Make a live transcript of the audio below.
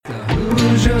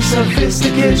Hoosier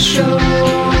Sophisticate Show.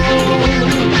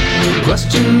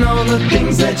 Question all the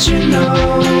things that you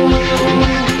know.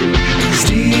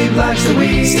 Steve likes the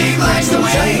weed. Steve likes the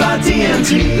weed. Tell you about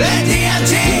DMT. The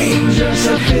DMT. Hoosier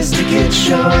Sophisticate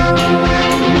Show.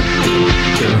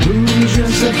 The Hoosier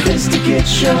Sophisticate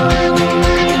Show.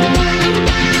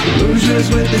 Hoosiers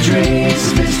with the drink,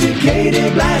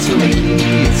 sophisticated blasphemy.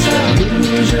 It's the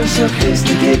Hoosier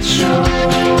Sophisticate Show.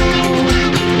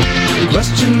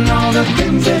 Question all the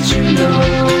things that you know.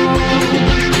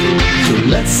 So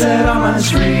let's set our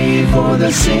minds free for the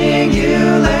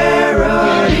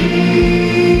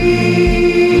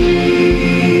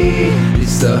singularity.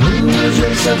 It's the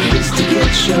Hoosier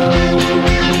Sophisticate Show.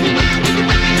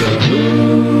 The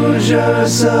Hoosier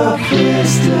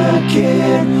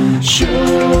Sophisticate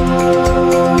Show.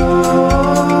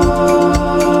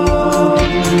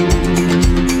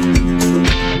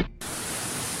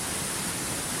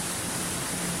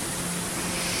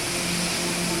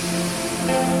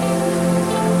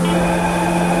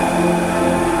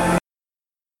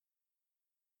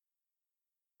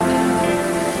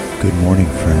 Good morning,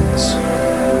 friends.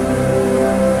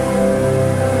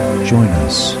 Join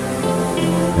us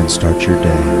and start your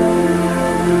day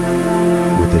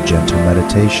with a gentle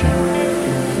meditation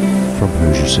from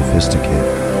Hoosier Sophisticate.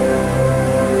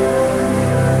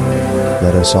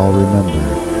 Let us all remember,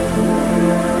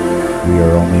 we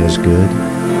are only as good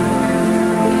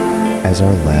as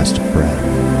our last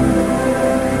breath.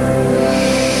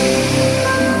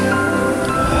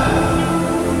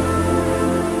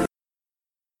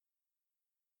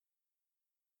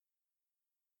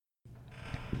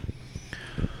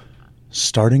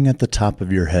 Starting at the top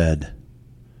of your head,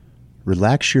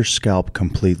 relax your scalp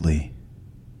completely.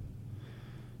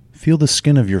 Feel the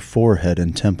skin of your forehead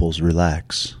and temples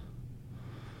relax.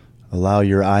 Allow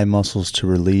your eye muscles to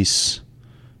release,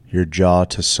 your jaw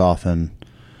to soften,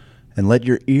 and let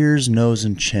your ears, nose,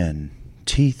 and chin,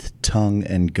 teeth, tongue,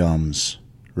 and gums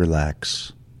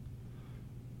relax.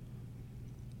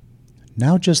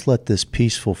 Now just let this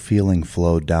peaceful feeling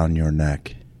flow down your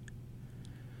neck.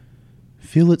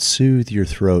 Feel it soothe your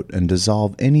throat and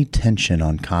dissolve any tension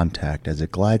on contact as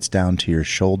it glides down to your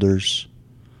shoulders,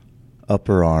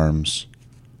 upper arms,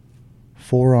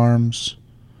 forearms,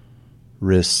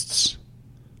 wrists,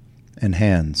 and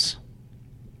hands.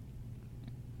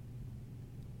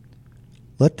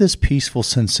 Let this peaceful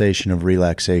sensation of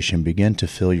relaxation begin to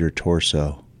fill your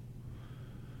torso.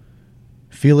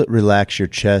 Feel it relax your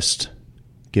chest,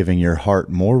 giving your heart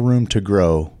more room to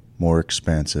grow, more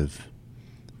expansive,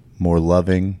 more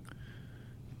loving,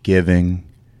 giving,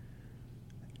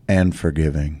 and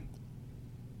forgiving.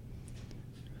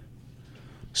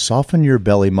 Soften your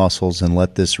belly muscles and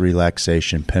let this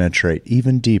relaxation penetrate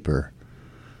even deeper,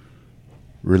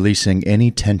 releasing any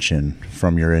tension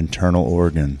from your internal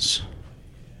organs.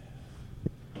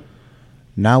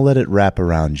 Now let it wrap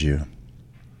around you,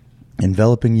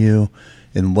 enveloping you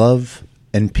in love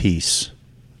and peace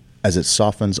as it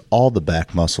softens all the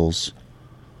back muscles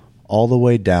all the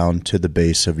way down to the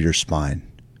base of your spine.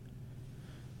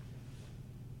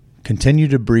 Continue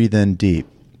to breathe in deep,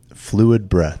 fluid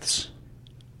breaths.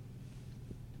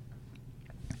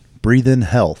 Breathe in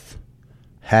health,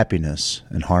 happiness,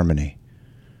 and harmony.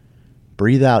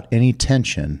 Breathe out any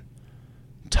tension,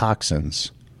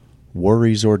 toxins,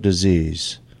 worries, or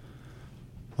disease,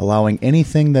 allowing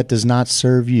anything that does not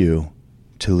serve you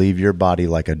to leave your body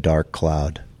like a dark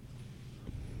cloud.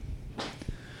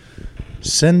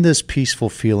 Send this peaceful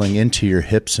feeling into your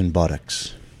hips and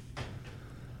buttocks.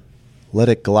 Let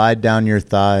it glide down your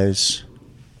thighs,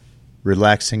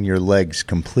 relaxing your legs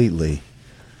completely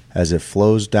as it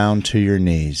flows down to your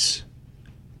knees,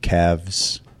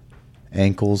 calves,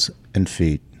 ankles, and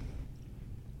feet.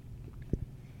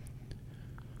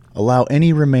 Allow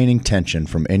any remaining tension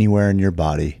from anywhere in your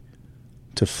body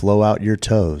to flow out your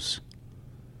toes,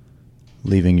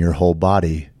 leaving your whole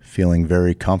body feeling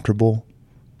very comfortable,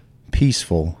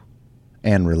 peaceful,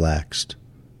 and relaxed.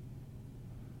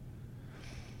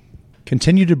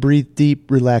 Continue to breathe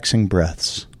deep, relaxing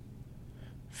breaths,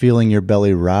 feeling your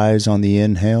belly rise on the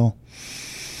inhale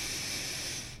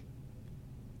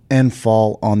and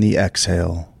fall on the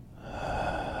exhale.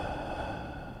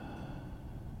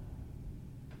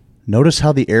 Notice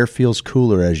how the air feels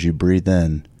cooler as you breathe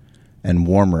in and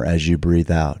warmer as you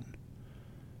breathe out.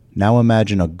 Now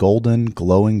imagine a golden,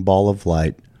 glowing ball of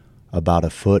light about a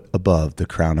foot above the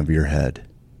crown of your head.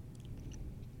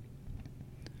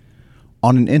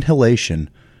 On an inhalation,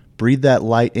 breathe that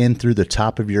light in through the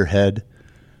top of your head,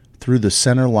 through the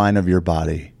center line of your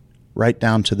body, right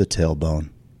down to the tailbone.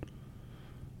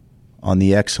 On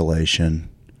the exhalation,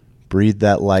 breathe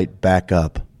that light back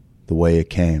up the way it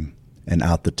came and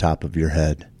out the top of your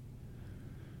head.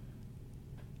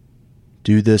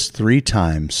 Do this 3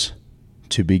 times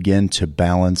to begin to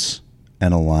balance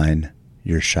and align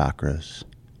your chakras.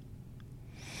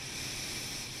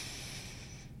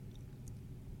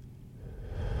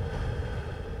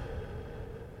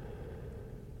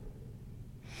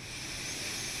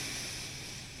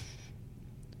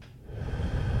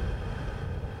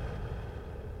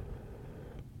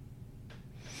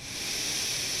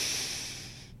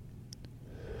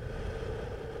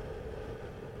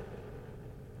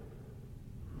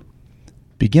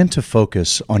 Begin to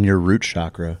focus on your root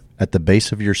chakra at the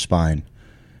base of your spine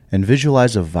and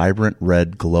visualize a vibrant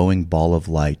red glowing ball of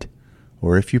light,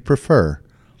 or if you prefer,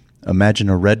 imagine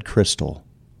a red crystal,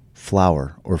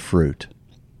 flower, or fruit.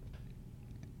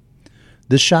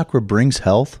 This chakra brings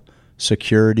health,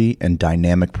 security, and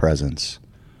dynamic presence.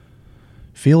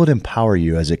 Feel it empower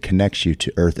you as it connects you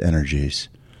to earth energies.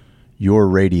 You're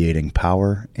radiating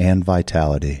power and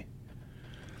vitality.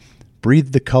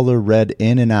 Breathe the color red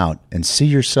in and out and see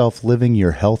yourself living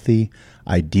your healthy,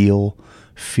 ideal,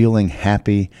 feeling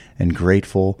happy and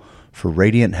grateful for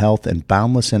radiant health and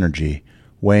boundless energy,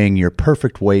 weighing your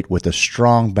perfect weight with a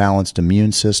strong, balanced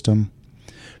immune system.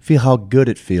 Feel how good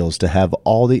it feels to have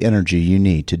all the energy you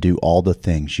need to do all the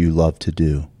things you love to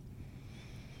do.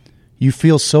 You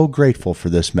feel so grateful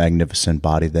for this magnificent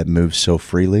body that moves so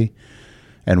freely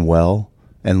and well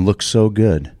and looks so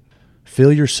good.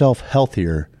 Feel yourself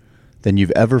healthier than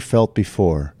you've ever felt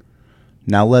before.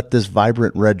 Now let this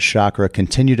vibrant red chakra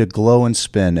continue to glow and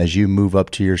spin as you move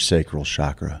up to your sacral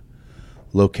chakra,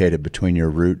 located between your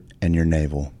root and your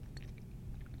navel.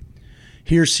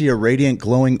 Here, see a radiant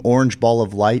glowing orange ball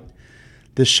of light.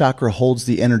 This chakra holds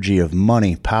the energy of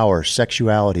money, power,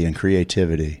 sexuality, and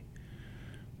creativity.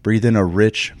 Breathe in a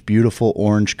rich, beautiful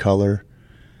orange color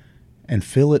and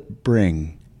feel it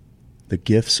bring the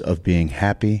gifts of being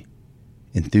happy,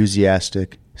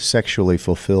 enthusiastic, sexually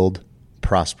fulfilled,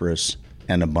 prosperous,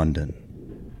 and abundant.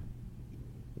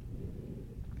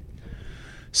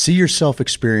 See yourself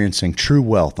experiencing true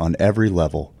wealth on every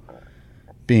level,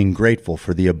 being grateful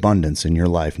for the abundance in your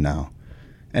life now,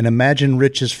 and imagine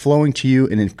riches flowing to you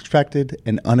in expected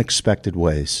and unexpected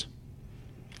ways.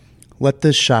 Let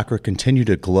this chakra continue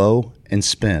to glow and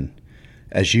spin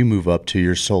as you move up to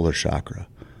your solar chakra,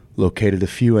 located a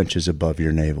few inches above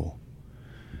your navel.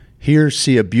 Here,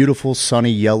 see a beautiful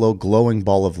sunny yellow glowing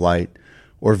ball of light,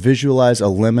 or visualize a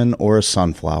lemon or a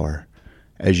sunflower.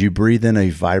 As you breathe in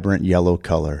a vibrant yellow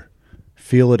color,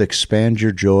 feel it expand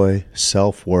your joy,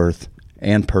 self-worth,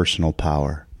 and personal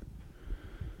power.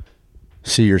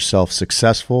 See yourself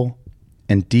successful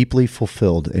and deeply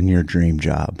fulfilled in your dream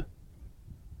job.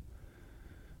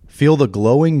 Feel the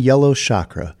glowing yellow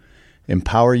chakra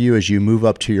empower you as you move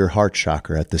up to your heart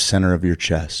chakra at the center of your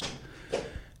chest.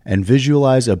 And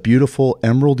visualize a beautiful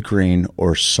emerald green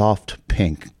or soft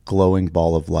pink glowing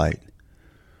ball of light.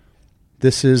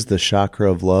 This is the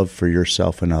chakra of love for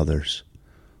yourself and others.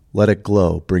 Let it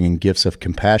glow, bringing gifts of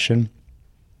compassion,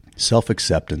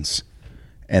 self-acceptance,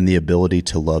 and the ability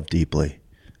to love deeply.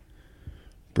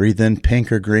 Breathe in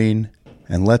pink or green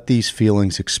and let these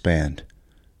feelings expand,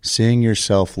 seeing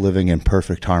yourself living in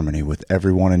perfect harmony with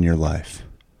everyone in your life.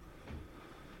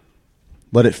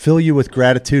 Let it fill you with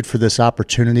gratitude for this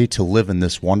opportunity to live in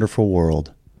this wonderful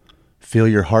world. Feel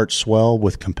your heart swell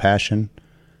with compassion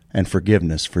and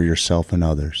forgiveness for yourself and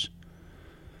others.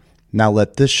 Now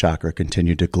let this chakra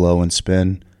continue to glow and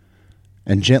spin,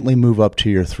 and gently move up to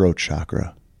your throat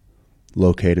chakra,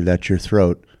 located at your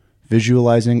throat,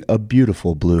 visualizing a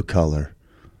beautiful blue color.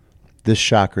 This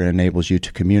chakra enables you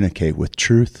to communicate with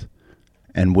truth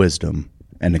and wisdom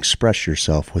and express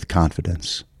yourself with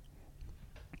confidence.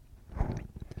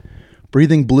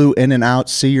 Breathing blue in and out,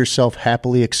 see yourself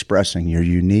happily expressing your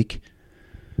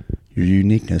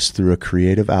uniqueness through a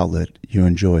creative outlet you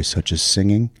enjoy, such as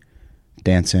singing,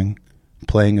 dancing,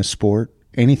 playing a sport,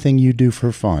 anything you do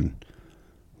for fun.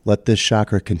 Let this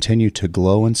chakra continue to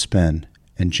glow and spin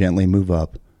and gently move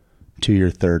up to your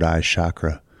third eye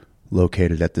chakra,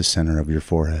 located at the center of your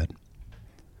forehead.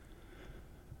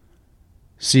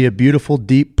 See a beautiful,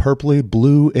 deep, purpley,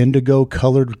 blue, indigo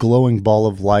colored glowing ball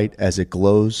of light. As it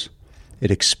glows,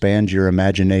 it expands your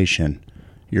imagination,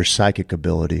 your psychic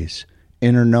abilities,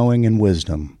 inner knowing, and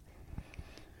wisdom.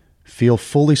 Feel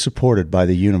fully supported by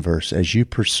the universe as you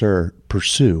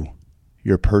pursue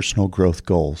your personal growth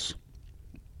goals,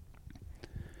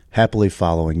 happily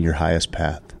following your highest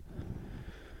path.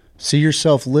 See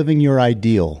yourself living your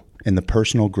ideal in the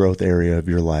personal growth area of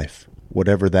your life,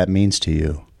 whatever that means to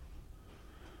you.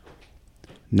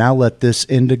 Now let this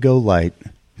indigo light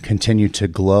continue to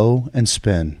glow and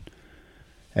spin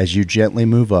as you gently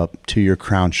move up to your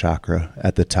crown chakra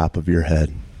at the top of your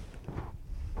head.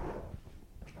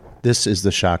 This is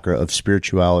the chakra of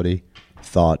spirituality,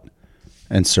 thought,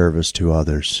 and service to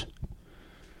others.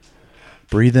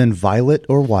 Breathe in violet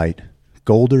or white,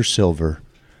 gold or silver,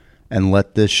 and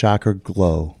let this chakra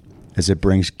glow as it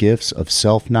brings gifts of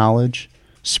self-knowledge,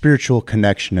 spiritual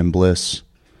connection, and bliss.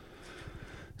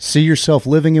 See yourself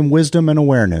living in wisdom and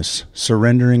awareness,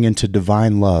 surrendering into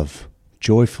divine love,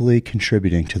 joyfully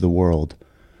contributing to the world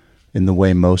in the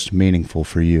way most meaningful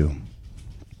for you.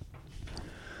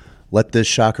 Let this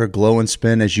chakra glow and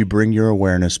spin as you bring your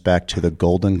awareness back to the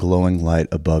golden glowing light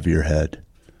above your head.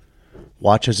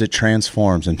 Watch as it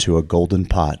transforms into a golden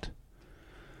pot.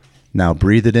 Now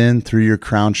breathe it in through your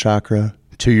crown chakra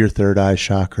to your third eye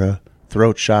chakra,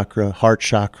 throat chakra, heart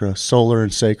chakra, solar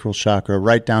and sacral chakra,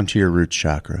 right down to your root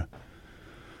chakra.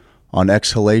 On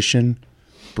exhalation,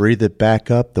 breathe it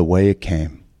back up the way it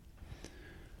came.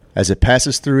 As it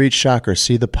passes through each chakra,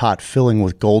 see the pot filling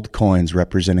with gold coins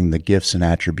representing the gifts and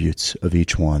attributes of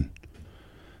each one.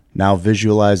 Now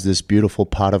visualize this beautiful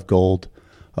pot of gold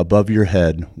above your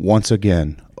head, once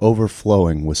again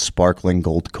overflowing with sparkling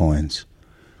gold coins.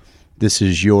 This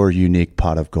is your unique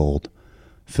pot of gold,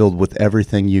 filled with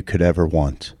everything you could ever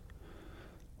want.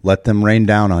 Let them rain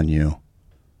down on you.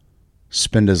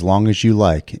 Spend as long as you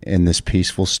like in this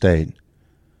peaceful state,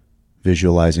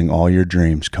 visualizing all your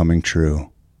dreams coming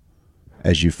true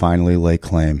as you finally lay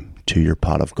claim to your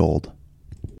pot of gold.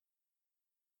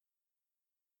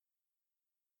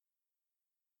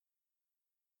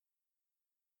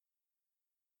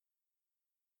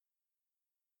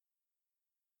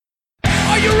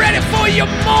 Are you ready for your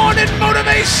morning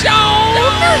motivation?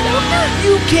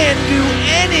 You can do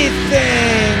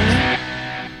anything.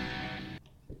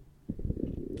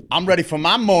 I'm ready for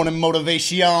my morning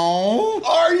motivation.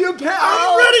 Are you, pal?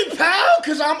 I'm ready, pal,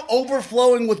 because I'm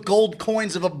overflowing with gold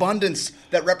coins of abundance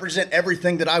that represent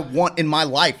everything that I want in my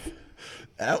life.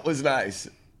 That was nice.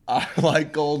 I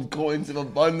like gold coins of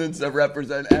abundance that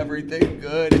represent everything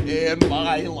good in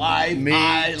my life.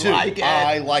 I like it.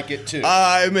 I like it too.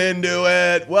 I'm into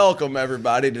it. Welcome,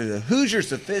 everybody, to the Hoosier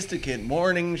Sophisticate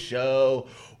Morning Show.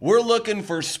 We're looking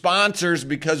for sponsors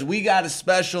because we got a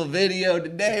special video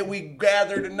today. We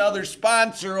gathered another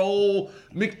sponsor, old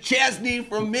McChesney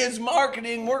from Ms.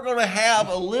 Marketing. We're going to have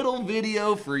a little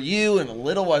video for you and a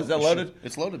little, is that loaded?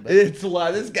 It's loaded, baby. It's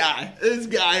loaded. This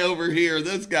guy over here,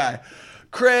 this guy.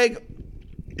 Craig,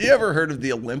 you ever heard of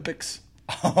the Olympics?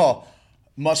 Oh,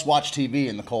 must-watch TV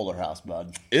in the Kohler house,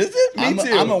 bud. Is it? Me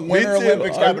too. I'm a Winter Me too.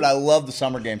 Olympics guy, but I love the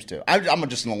Summer Games too. I'm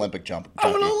just an Olympic junkie.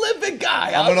 I'm an Olympic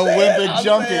guy. I'm an Olympic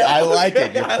junkie. saying. I like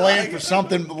it. You're I playing like for it.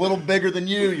 something a little bigger than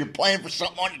you. You're playing for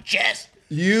something on your chest.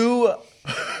 You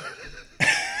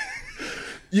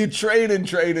train and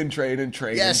train and train and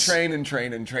train Yes. and train and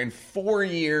train and train 4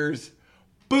 years.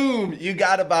 Boom, you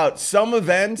got about some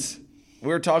events. We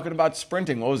were talking about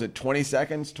sprinting. What was it, 20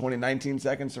 seconds, 19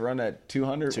 seconds to run at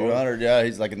 200? 200, yeah.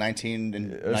 He's like a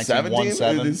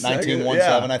 19-1-7. 17?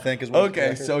 19-1-7, I think, is what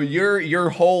Okay, so your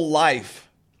whole life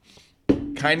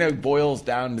kind of boils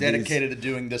down to dedicated to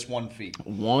doing this one feat.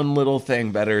 one little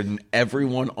thing better than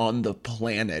everyone on the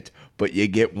planet, but you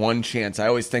get one chance. I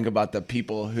always think about the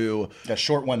people who, A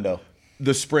short window.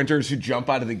 the sprinters who jump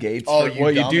out of the gates. Oh, you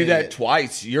well, you dummy. do that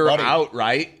twice, you're Buddy. out,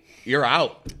 right? You're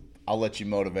out. I'll let you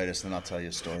motivate us, then I'll tell you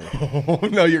a story. Oh,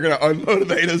 no, you're going to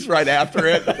unmotivate us right after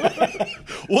it.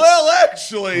 Well,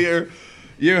 actually,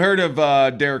 you heard of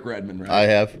Derek Redmond, right? I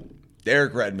have.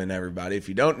 Derek Redmond, everybody. If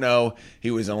you don't know,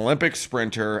 he was an Olympic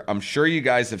sprinter. I'm sure you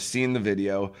guys have seen the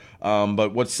video.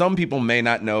 But what some people may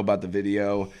not know about the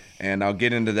video, and I'll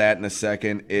get into that in a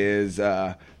second, is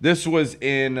this was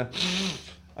in,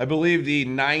 I believe, the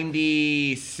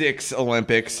 96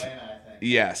 Olympics.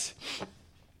 Yes.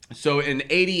 So in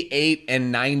 88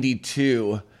 and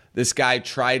 92, this guy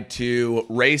tried to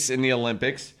race in the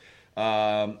Olympics.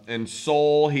 In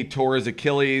Seoul, he tore his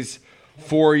Achilles.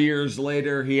 4 years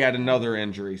later, he had another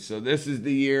injury. So this is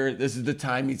the year, this is the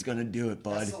time he's going to do it,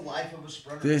 bud. That's the life of a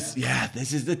sprinter.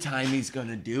 This is the time he's going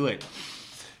to do it.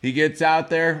 He gets out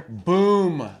there,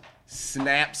 boom,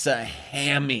 snaps a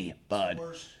hammy, bud.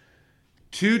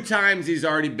 2 times he's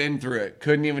already been through it.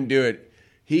 Couldn't even do it.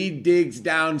 He digs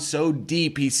down so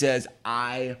deep, he says,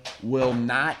 I will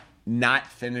not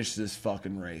finish this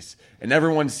fucking race. And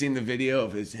everyone's seen the video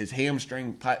of his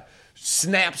hamstring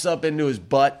snaps up into his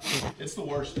butt. It's the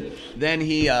worst, dude. Then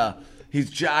he's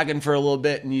jogging for a little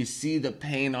bit, and you see the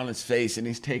pain on his face, and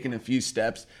he's taking a few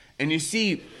steps. And you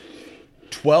see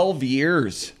 12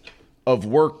 years of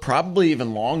work, probably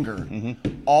even longer,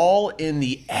 all in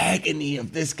the agony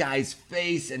of this guy's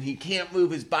face, and he can't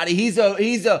move his body. He's a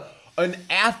an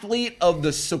athlete of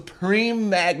the supreme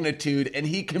magnitude, and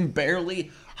he can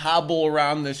barely hobble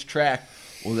around this track.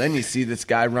 Well, then you see this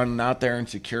guy running out there, and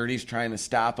security's trying to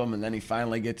stop him, and then he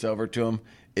finally gets over to him.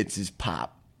 It's his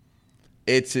pop.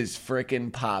 It's his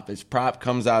freaking pop. His prop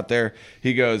comes out there.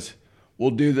 He goes, we'll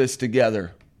do this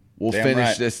together. We'll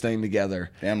finish this thing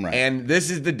together. Damn right. And this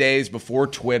is the days before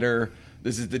Twitter.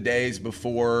 This is the days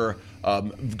before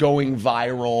going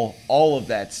viral, all of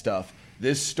that stuff.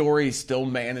 This story still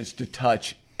managed to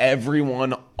touch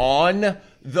everyone on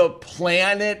the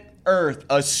planet Earth.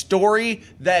 A story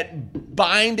that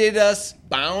bound us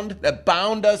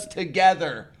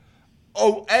together.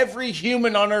 Oh, every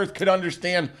human on Earth could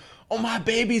understand, oh, my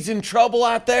baby's in trouble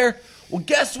out there. Well,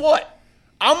 guess what?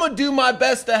 I'm going to do my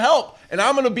best to help, and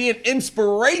I'm going to be an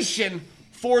inspiration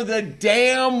for the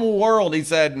damn world. He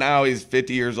said now he's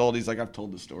 50 years old. He's like, I've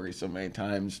told the story so many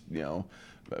times,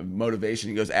 motivation.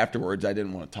 He goes, afterwards, I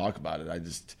didn't want to talk about it. I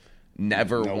just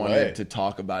never wanted to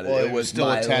talk about it. Well, it was still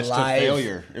my attached life. to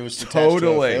failure. It was totally attached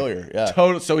to a failure. Yeah.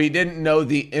 Total. So he didn't know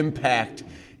the impact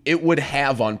it would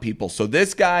have on people. So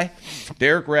this guy,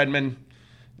 Derek Redmond,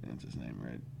 that's his name,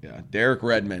 right? Yeah, Derek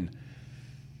Redmond,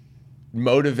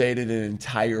 motivated an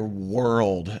entire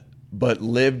world, but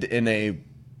lived in a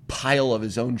pile of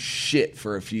his own shit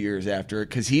for a few years after it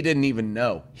because he didn't even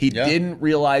know. He didn't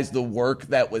realize the work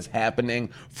that was happening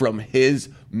from his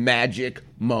magic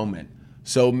moment.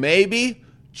 So maybe,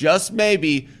 just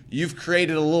maybe, you've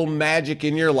created a little magic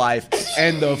in your life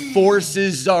and the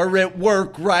forces are at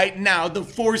work right now. The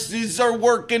forces are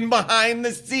working behind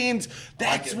the scenes.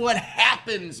 That's what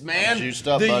happens, man. Juiced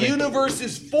up, the buddy.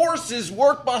 universe's forces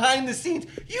work behind the scenes.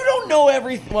 You don't know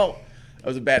everything. Well, that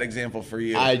was a bad example for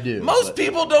you. I do. Most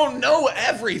people don't know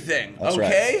everything, That's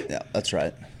okay? Right. Yeah, that's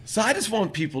right. So I just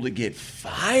want people to get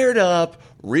fired up,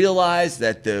 realize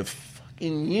that the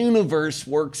fucking universe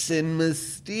works in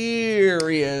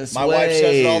mysterious My ways. wife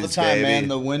says it all the time, baby. man.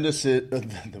 The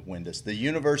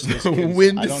universe is.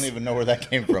 Windows. I don't even know where that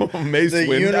came from. Mace The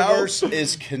Windu? universe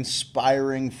is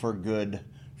conspiring for good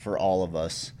for all of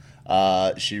us.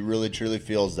 She really, truly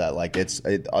feels that. Like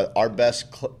our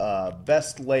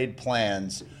best laid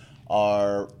plans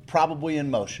are probably in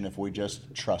motion if we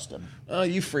just trust them. Oh,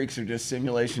 you freaks are just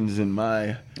simulations in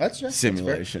my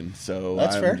simulation. So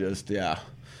That's I'm fair. just, yeah.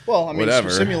 Well, I mean, Whatever.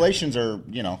 simulations are,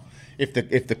 if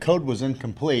the code was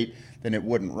incomplete, then it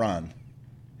wouldn't run.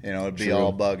 It'd be True.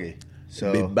 all buggy. So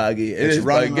It'd be buggy. It's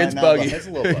running It gets right now, buggy. but it's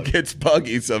a little buggy. It gets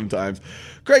buggy sometimes.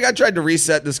 Craig, I tried to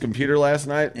reset this computer last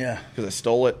night. Yeah. Because I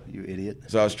stole it. You idiot.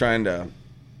 So I was trying to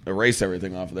erase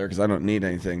everything off of there because I don't need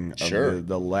anything Sure. of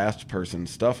the last person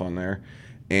stuff on there.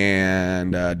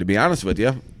 And to be honest with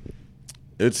you,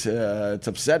 it's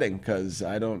upsetting because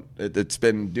it's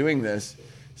been doing this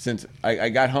since I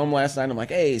got home last night. I'm like,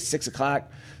 hey, 6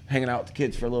 o'clock, hanging out with the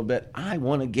kids for a little bit. I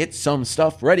want to get some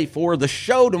stuff ready for the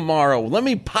show tomorrow. Let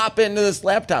me pop into this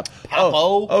laptop.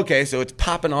 Popo. Okay, so it's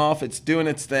popping off. It's doing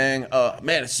its thing.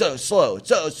 Man, it's so slow. It's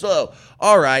so slow.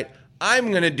 All right, I'm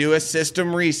going to do a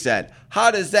system reset. How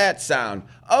does that sound?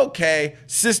 Okay,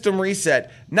 system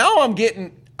reset. Now I'm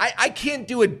getting... I can't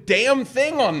do a damn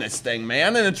thing on this thing,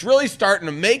 man, and it's really starting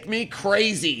to make me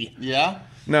crazy. Yeah?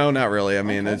 No, not really. I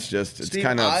mean, it's Steve,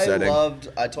 kind of upsetting. I told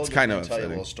It's you, kind I'll of tell you a upsetting.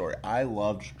 little story. I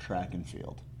loved track and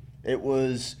field.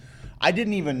 I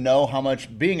didn't even know how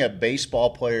much, being a baseball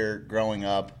player growing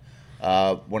up,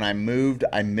 when I moved,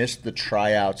 I missed the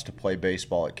tryouts to play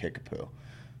baseball at Kickapoo.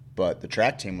 But the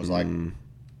track team was like,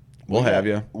 We'll have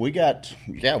you. We got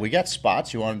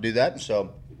spots. You want to do that?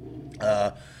 So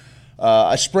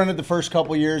I sprinted the first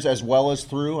couple years as well as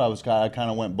through. I kind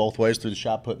of went both ways through the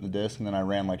shot put in the disc, and then I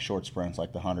ran like short sprints,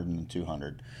 like the 100 and the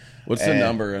 200. What's the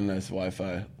number in this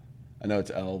Wi-Fi? I know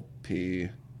it's LP.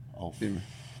 Oh,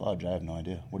 fudge! I have no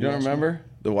idea. What You do don't asking? remember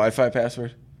the Wi-Fi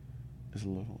password? It's a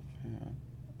little.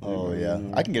 Oh yeah,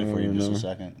 I can get it for you in just a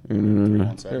second.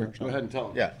 1 second or Go something. ahead and tell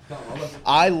them. Yeah,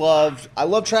 I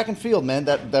loved track and field, man.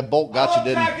 That bolt got you,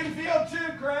 didn't? and field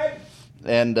too, Craig.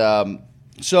 And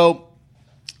so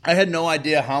I had no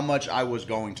idea how much I was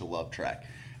going to love track.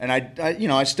 And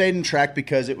I stayed in track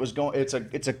because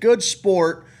it's a good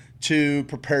sport to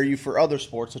prepare you for other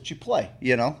sports that you play.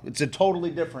 It's a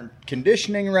totally different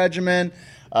conditioning regimen.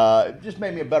 It just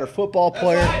made me a better football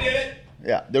player. That's why I did it.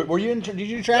 Yeah. Did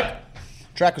you do track?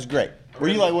 Track was great. Were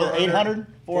you like, what, 800?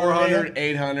 400,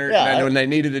 800. Yeah, And then when they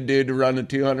needed a dude to run the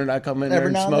 200, I come in there Every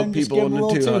and now and smoke then, just people give in them the a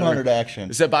little 200. 200 action.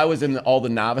 Except I was in all the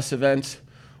novice events,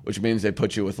 which means they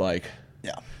put you with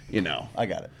Yeah, you know, I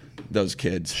got it. those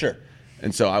kids. Sure.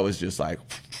 And so I was just like,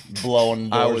 blowing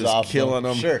doors I was off killing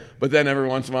them. Sure. But then every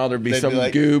once in a while there'd be They'd some be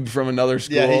like, goob from another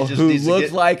school Yeah, he just who needs to looked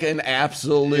get- like an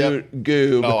absolute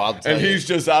goob. Oh, I'll tell and you. he's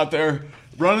just out there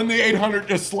running the 800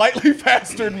 just slightly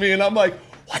faster than me. And I'm like,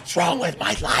 what's wrong with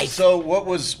my life? So what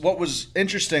was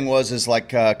interesting is like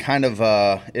kind of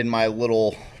in my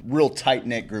little real tight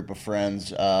knit group of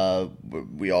friends,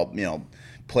 we all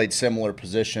played similar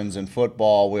positions in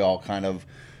football. We all kind of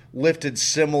lifted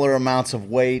similar amounts of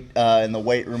weight in the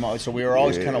weight room, so we were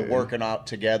always kind of working out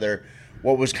together.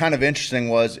 What was kind of interesting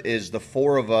is the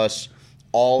four of us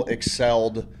all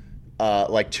excelled.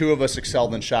 Like two of us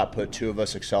excelled in shot put, two of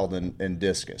us excelled in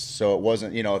discus. So it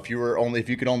wasn't, if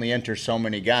you could only enter so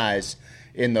many guys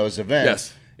in those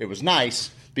events, It was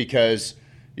nice because,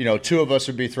 two of us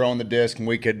would be throwing the disc and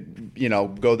we could,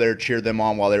 go there, cheer them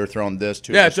on while they were throwing this.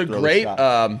 Yeah, it's a great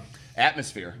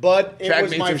atmosphere. But it Track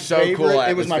was meets my are so favorite. cool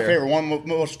It was my atmosphere. favorite. One of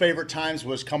my most favorite times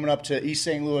was coming up to East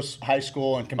St. Louis High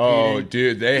School and competing. Oh,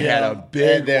 dude, they had a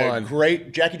big they had one.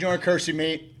 Great Jackie Joyner Kersey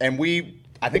meet, and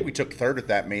I think we took third at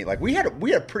that meet. Like we had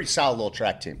a pretty solid little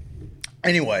track team.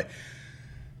 Anyway,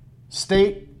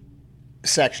 state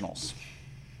sectionals.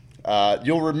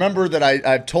 You'll remember that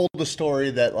I've told the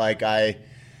story that like I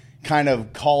kind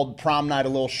of called prom night a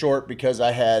little short because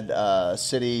I had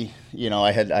city.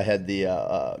 I had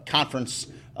the conference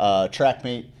track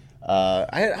meet.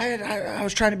 I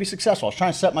was trying to be successful. I was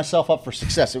trying to set myself up for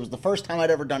success. It was the first time I'd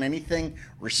ever done anything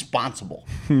responsible,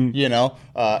 and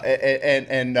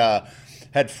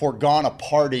had foregone a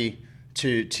party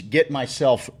to get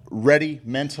myself ready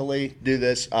mentally, do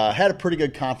this. Had a pretty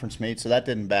good conference meet, so that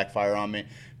didn't backfire on me.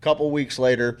 A couple weeks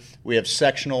later, we have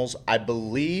sectionals. I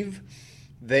believe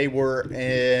they were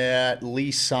at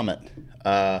Lee Summit.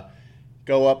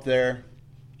 Go up there.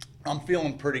 I'm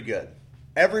feeling pretty good.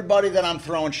 Everybody that I'm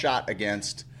throwing shot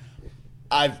against,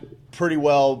 I've pretty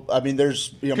well. I mean,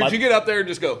 there's Could you get up there and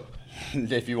just go,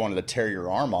 if you wanted to tear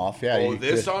your arm off, yeah. oh, you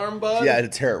this could. arm, bud? Yeah, to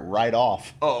tear it right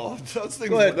off. Oh, those things,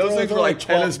 Go ahead, those things throw were like a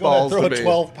 12 tennis go ahead, balls throw to a me.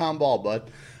 12-pound ball, bud.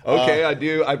 Okay, I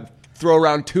do. I throw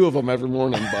around 2 of them every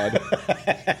morning, bud.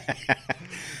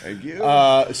 Thank you.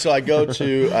 So I go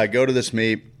to this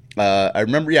meet. I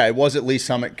remember, it was at Lee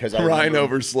Summit because Ryan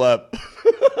overslept.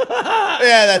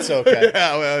 Yeah, that's okay.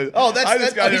 Yeah, well, Oh,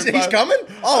 he's coming?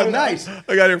 Oh, nice.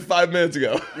 I got here 5 minutes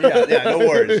ago. Yeah, no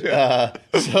worries.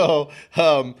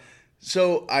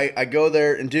 So I go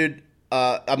there, and dude,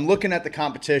 I'm looking at the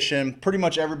competition. Pretty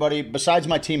much everybody, besides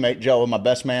my teammate Joe, my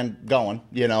best man going,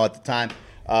 at the time.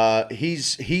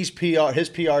 He's PR. His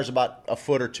PR is about a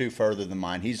foot or two further than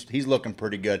mine. He's looking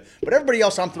pretty good. But everybody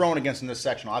else I'm throwing against in this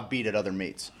sectional, I've beat at other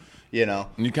meets. And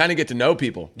you kind of get to know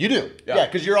people. You do, yeah,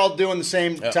 because you're all doing the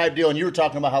same type deal. And you were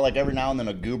talking about how like every now and then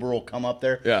a goober will come up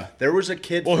there. Yeah, there was a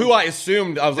kid. Well, who I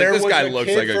assumed I was like, this guy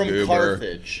looks like a from goober.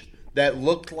 Carthage that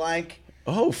looked like.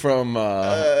 Oh, from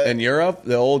in Europe,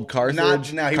 the old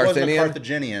Carthage. No, he wasn't a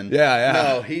Carthaginian.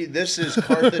 Yeah. No, this is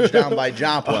Carthage down by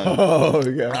Joplin. Oh,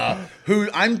 yeah. Who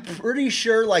I'm pretty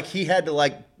sure like he had to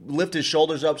like lift his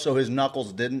shoulders up so his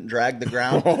knuckles didn't drag the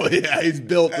ground. Oh yeah, he's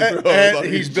built to throw.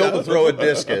 He's built to throw a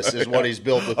discus, is what he's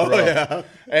built to throw. Oh, yeah.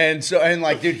 And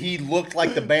like, dude, he looked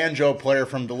like the banjo player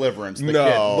from Deliverance. The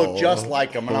kid looked just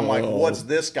like him, and I'm like, what's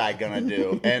this guy gonna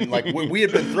do? And like, we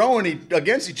had been throwing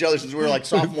against each other since we were like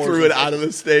sophomores. Threw it out of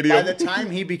the stadium. By the time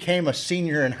he became a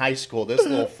senior in high school, this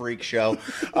little freak show,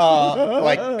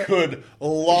 could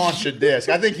launch a disc.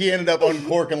 I think he ended up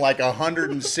uncorking like a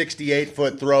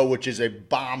 168-foot throw, which is a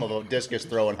bomb of a discus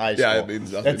throw in high school. Yeah, it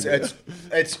means nothing.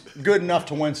 It's good enough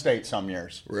to win state some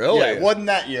years. Really? Yeah, it wasn't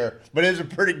that year, but it was a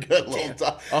pretty good little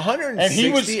time.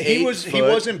 168 And he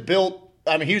wasn't built.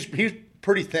 I mean, he was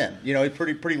pretty thin. He's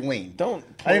pretty lean. Don't.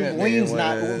 I mean, thin's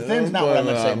not what I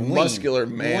meant to say. Lean. Muscular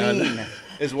man. Lean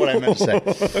is what I meant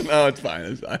to say. No, it's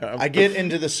fine. I get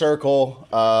into the circle.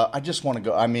 I just want to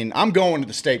go. I mean, I'm going to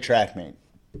the state track meet.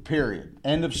 Period.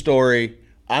 End of story.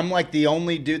 I'm like the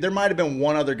only dude. There might have been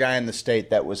one other guy in the state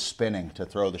that was spinning to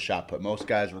throw the shot put. Most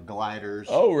guys were gliders.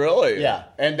 Oh, really? Yeah,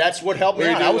 and that's what helped me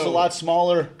Where you out. I do was a the- lot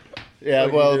smaller. Yeah,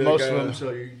 Like well, you do most kinda- of them. So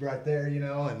you're right there,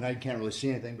 and now you can't really see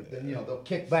anything. But then they'll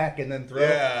kick back and then throw.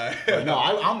 Yeah. But no,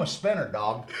 I'm a spinner,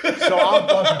 dog. So I'm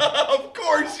fucking. Of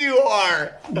course you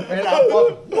are. And I'm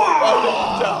fucking.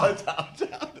 Wow.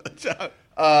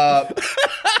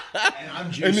 And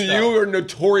I'm juiced And up. you were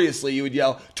notoriously, you would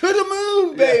yell, "To the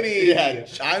moon, baby!" Yeah,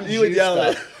 I'm You would juiced yell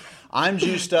up. that. I'm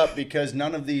juiced up because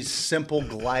none of these simple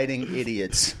gliding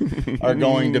idiots are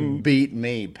going to beat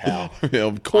me, pal. Yeah,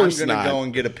 of course I'm going not. to go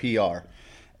and get a PR.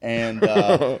 And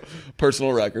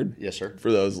Personal record. yes, sir.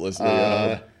 For those listening.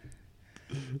 at home.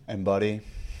 And buddy,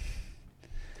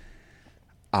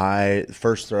 I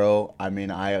First throw, I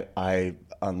mean, I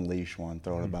unleash one,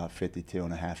 throw it about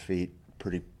 52.5 feet.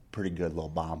 Pretty good little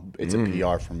bomb. It's a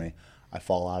PR for me. I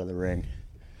fall out of the ring.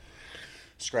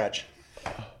 Scratch.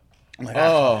 I'm like,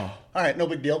 all right, no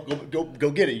big deal.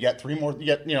 Go get it. You got 3 more.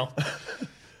 You got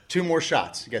 2 more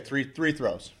shots. You got three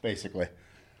throws basically.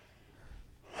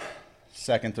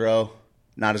 Second throw,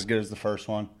 not as good as the first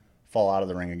one. Fall out of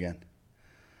the ring again.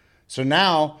 So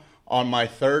now on my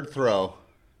third throw,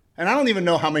 and I don't even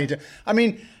know how many. I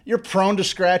mean, you're prone to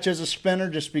scratch as a spinner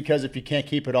just because if you can't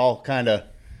keep it all kind of,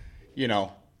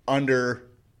 under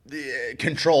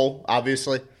control,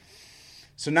 obviously.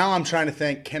 So now I'm trying to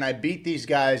think, can I beat these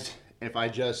guys if I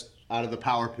just, out of the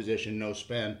power position, no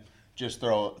spin, just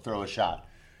throw a shot?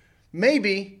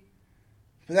 Maybe,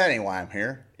 but that ain't why I'm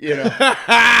here,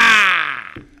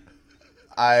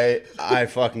 I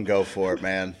fucking go for it,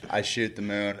 man. I shoot the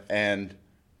moon and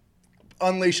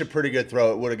unleash a pretty good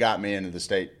throw. It would have got me into the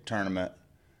state tournament.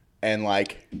 And,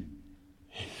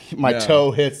 my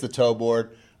toe hits the toe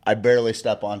board. I barely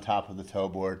step on top of the toe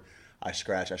board. I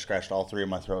scratched all 3 of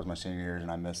my throws my senior year,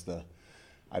 and I missed the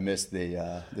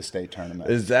state tournament.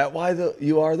 Is that why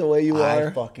you are the way you are? I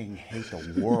fucking hate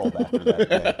the world after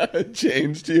that day.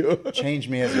 Changed you. Changed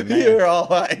me as a man. You were all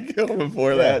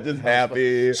before that, just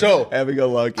happy, so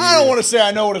happy-go-lucky. I don't want to say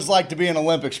I know what it's like to be an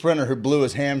Olympic sprinter who blew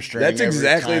his hamstring. That's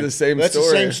exactly the same story. That's the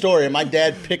same story. And my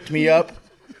dad picked me up.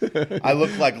 I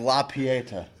looked like La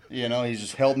Pieta. He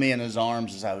just held me in his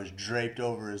arms as I was draped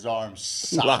over his arms,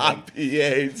 sobbing.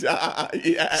 Yes.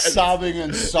 Sobbing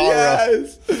in sorrow.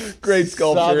 Yes. Great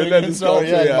sculpture. Sobbing Isn't that in the sorrow.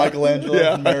 sculpture? Yeah,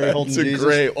 Michelangelo and Mary holding It's a Jesus.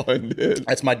 great one, dude.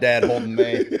 That's my dad holding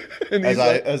me And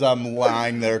as I'm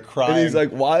lying there crying. And he's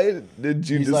like, why did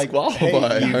you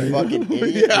disqualify? Hey, you fucking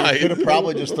idiot. Yeah, you could have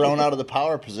probably just thrown out of the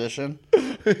power position.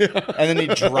 And then he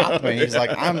dropped me. He's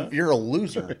like, you're a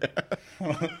loser.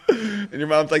 And your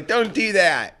mom's like, don't do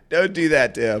that. Don't do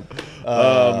that to him.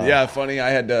 Yeah, funny. I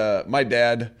had my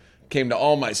dad came to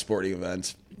all my sporting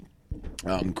events.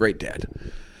 Great dad.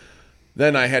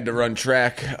 Then I had to run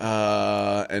track,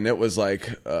 and it was like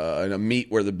in a meet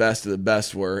where the best of the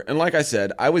best were. And like I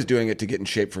said, I was doing it to get in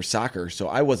shape for soccer, so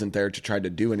I wasn't there to try to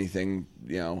do anything.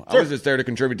 I was just there to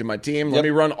contribute to my team. Let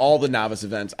me run all the novice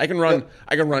events. I can run.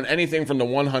 I can run anything from the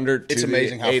 100 to It's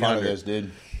amazing the how 800. fun it is,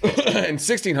 dude. And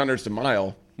 1600s to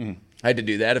mile. I had to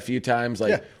do that a few times.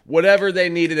 Whatever they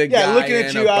needed a guy Yeah, looking at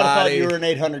in, you, a I thought body, you were an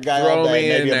 800 guy throw all day. me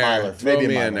Maybe in a there. miler. Throw Maybe a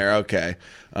me miler. in there. Okay.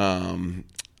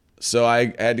 So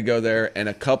I had to go there, and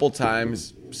a couple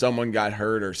times someone got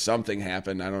hurt or something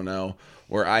happened. I don't know.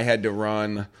 Where I had to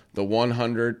run the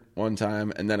 100 one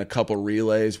time, and then a couple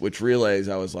relays. Which relays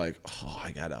I was like,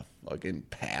 I gotta fucking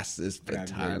pass this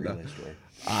baton.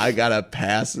 I gotta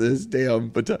pass this damn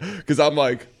baton because I'm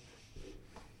like.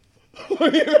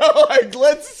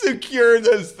 Let's secure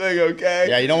this thing, okay?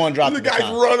 Yeah, you don't want to drop the guy's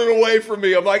baton. running away from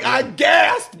me. I'm like, I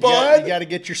gassed, bud. You got to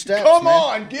get your steps. Come man.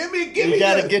 on, give me. You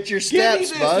gotta this. get your Give me steps,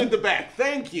 this bud. in the back.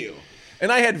 Thank you.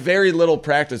 And I had very little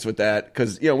practice with that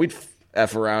because we'd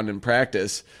f around in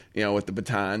practice, with the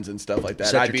batons and stuff like that.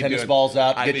 Set your tennis balls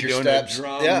out, I'd get be your doing steps.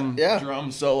 a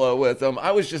drum solo with them.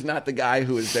 I was just not the guy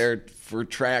who was there for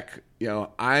track. I'm a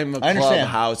I understand.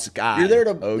 clubhouse guy. You're there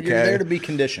okay? You're there to be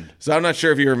conditioned. So I'm not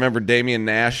sure if you remember Damian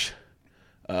Nash,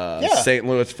 St.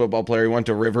 Louis football player. He went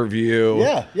to Riverview.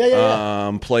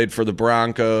 Yeah. Played for the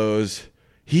Broncos.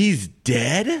 He's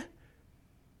dead?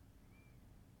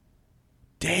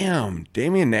 Damn,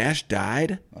 Damian Nash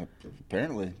died?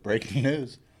 Apparently, breaking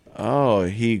news. Oh,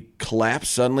 he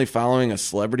collapsed suddenly following a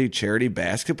celebrity charity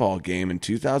basketball game in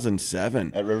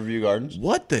 2007. At Riverview Gardens?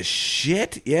 What the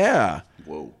shit? Yeah.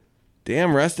 Whoa.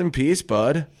 Damn, rest in peace,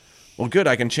 bud. Well, good.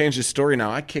 I can change his story now.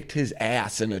 I kicked his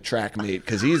ass in a track meet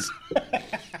because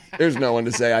there's no one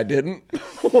to say I didn't.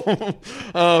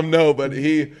 No, but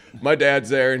my dad's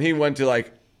there, and he went to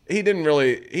he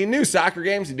knew soccer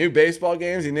games, he knew baseball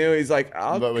games, he's like,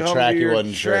 I'll But with come track, to he your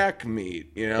wasn't sure. track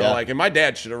meet, Yeah. and my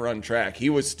dad should have run track.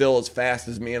 He was still as fast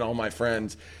as me and all my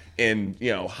friends in,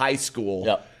 high school.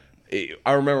 Yep.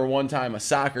 I remember one time a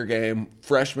soccer game,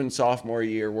 freshman, sophomore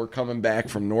year, we're coming back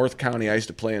from North County. I used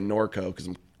to play in Norco because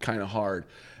I'm kind of hard.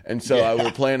 And so I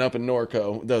was playing up in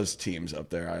Norco. Those teams up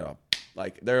there,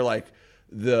 they're like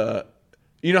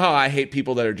you know how I hate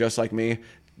people that are just like me?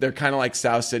 They're kind of like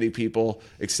South City people,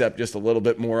 except just a little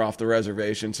bit more off the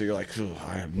reservation. So you're like,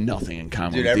 I have nothing in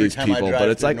common with every these time I people. drive But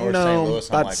it's through like, North no, St. Louis,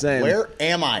 I'm not like, the same. where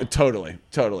am I?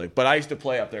 Totally. But I used to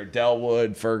play up there,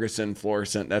 Delwood, Ferguson,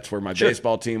 Florissant. That's where my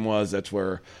baseball team was. That's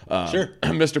where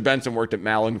Mr. Benson worked at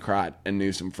Mallinckrodt and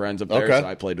knew some friends up there. Okay. So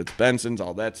I played with the Bensons,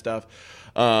 all that stuff.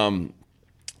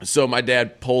 So my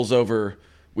dad pulls over.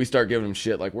 We start giving him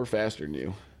shit like, we're faster than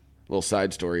you. little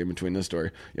side story in between this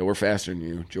story. We're faster than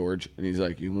you, George. And he's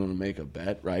like, you want to make a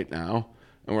bet right now?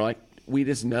 And we're like, we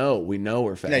just know. We know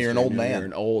we're faster. Yeah, you're an old man.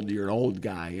 You're an old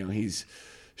guy.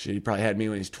 He probably had me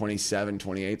when he's 27,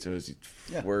 28. So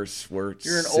we're You're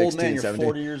an 16, old man. You're 17.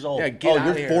 40 years old. Yeah, get out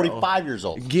of you're here. 45 years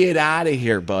old. Get out of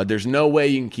here, bud. There's no way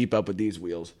you can keep up with these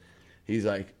wheels. He's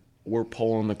like, we're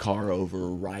pulling the car over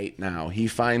right now. He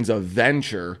finds a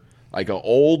Venture, like an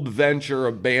old Venture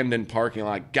abandoned parking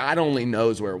lot. God only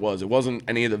knows where it was. It wasn't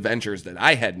any of the Ventures that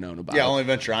I had known about. Yeah, only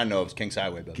Venture I know of is Kings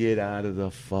Highway. But Get out of the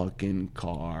fucking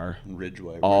car.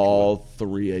 Ridgeway. All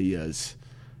three of yous.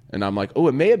 And I'm like, oh,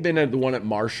 it may have been the one at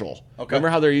Marshall. Okay. Remember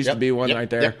how there used to be one right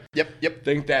there? Yep.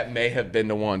 Think that may have been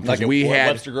the one. Like we had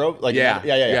Webster Grove?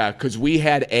 Yeah, because we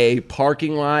had a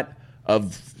parking lot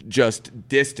of just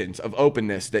distance, of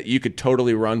openness that you could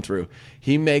totally run through.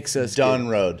 He makes us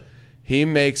Road. He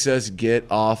makes us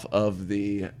get off of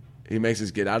he makes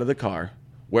us get out of the car.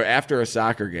 We're after a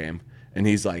soccer game, and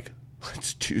he's like,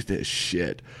 let's do this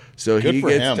shit. So Good he for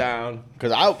gets him. down,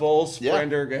 Because I full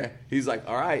sprinter guy. He's like,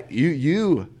 all right,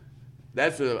 you.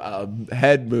 That's a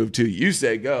head move too. You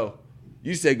say go.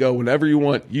 You say go whenever you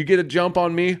want. You get a jump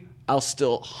on me, I'll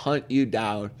still hunt you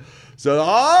down. So,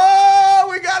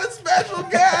 we got a special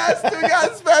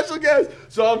guest.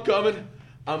 So I'm coming.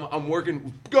 I'm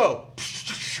working. Go.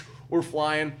 We're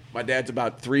flying. My dad's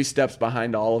about 3 steps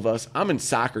behind all of us. I'm in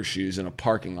soccer shoes in a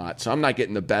parking lot, so I'm not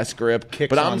getting the best grip. Kicks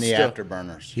but I'm on the still,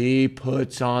 afterburners. He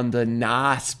puts on the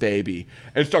NOS, baby,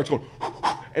 and starts going.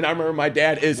 And I remember my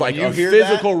dad is like you a hear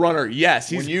physical that? runner.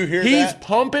 Yes, When you hear he's that?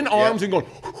 pumping arms and going.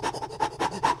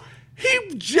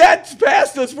 He jets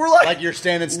past us. We're like Like you're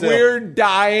standing still. We're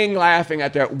dying laughing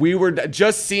at that. We were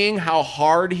just seeing how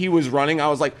hard he was running. I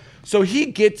was like, so he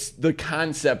gets the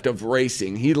concept of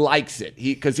racing. He likes it.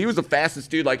 Because he was the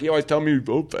fastest dude. Like he always tell me,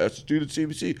 fastest dude at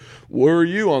CBC. Where are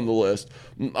you on the list?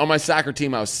 On my soccer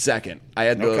team, I was second. I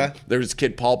had there was this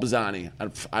kid Paul Pisani.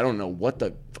 I don't know what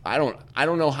the I don't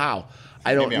know how.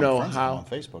 I don't know how. On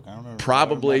Facebook, I don't know.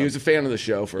 Probably he was a fan of the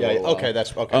show for a little while. Okay,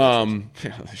 that's okay.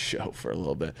 The show for a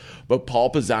little bit. But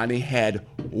Paul Pisani had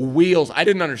wheels. I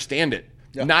didn't understand it.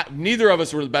 Yeah. Neither of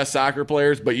us were the best soccer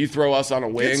players, but you throw us on a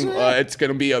wing, it's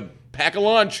going to be a pack of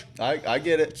lunch. I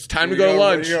get it. It's time to go to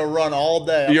lunch. You're going to run all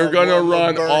day. You're going to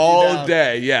run all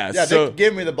day, yes. Yeah, so, they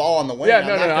give me the ball on the wing. Yeah,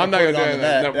 I'm not going to do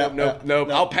that. No. No.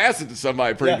 I'll pass it to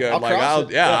somebody pretty good. I'll Like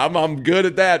cross it. I'm good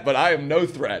at that, but I am no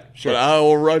threat. Sure. But I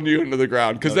will run you into the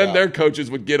ground because No then doubt. their coaches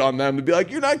would get on them to be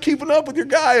like, "You're not keeping up with your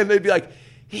guy," and they'd be like,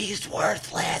 "He's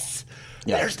worthless.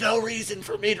 There's no reason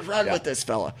for me to run with this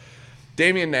fella."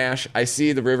 Damian Nash, I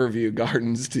see the Riverview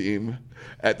Gardens team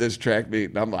at this track meet,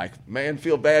 and I'm like, man,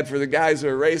 feel bad for the guys who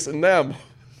are racing them.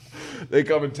 They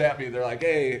come and tap me. They're like,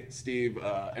 hey, Steve.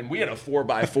 And we had a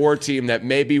 4x4 team that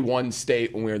maybe won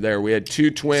state when we were there. We had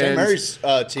 2 twins. St. Mary's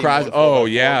team.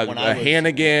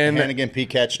 Hannigan, P.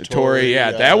 Catch, Tori.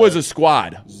 Yeah, that was a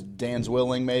squad. Dan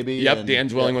Zwilling, maybe. Yep, Dan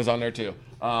Zwilling was on there too.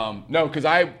 No, because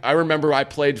I remember I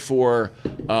played for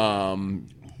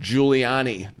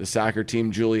Giuliani, the soccer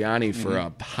team Giuliani, for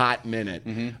a hot minute,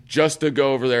 just to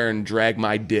go over there and drag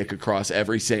my dick across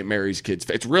every St. Mary's kid's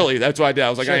face. Really, that's what I did.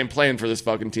 I was like, I ain't playing for this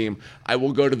fucking team. I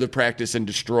will go to the practice and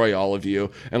destroy all of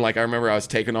you. And like, I remember I was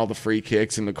taking all the free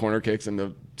kicks and the corner kicks, and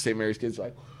the St. Mary's kids were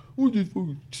like, what this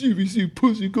fucking CBC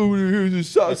pussy coming in here?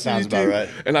 This That sounds about right.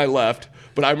 And I left.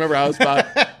 But I remember I was about...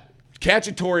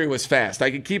 Cacciatore was fast. I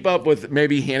could keep up with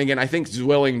maybe Hannigan. I think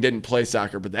Zwilling didn't play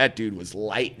soccer, but that dude was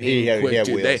lightning quick,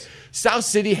 dude. South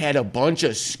City had a bunch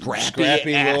of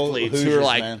scrappy athletes who were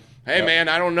like, hey, man,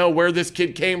 I don't know where this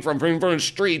kid came from the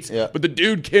streets, but the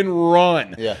dude can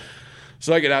run. Yeah.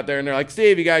 So I get out there, and they're like,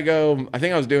 Steve, you got to go. I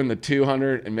think I was doing the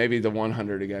 200 and maybe the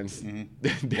 100 against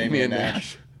Damian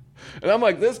Nash. And I'm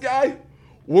like, this guy,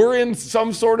 we're in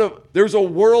some sort of – there's a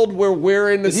world where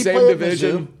we're in the same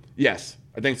division. Yes.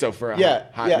 I think so for a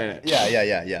hot minute.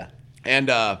 Yeah. And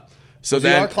so was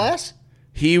then he our class?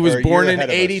 He was born in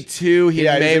 82. He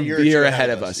may be a year ahead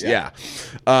of us. Yeah.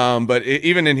 But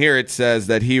even in here, it says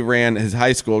that he ran his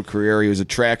high school career. He was a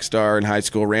track star in high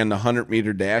school, ran the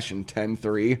 100-meter dash in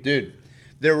 10.3. Dude,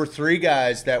 there were 3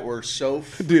 guys that were so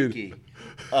freaky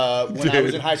when I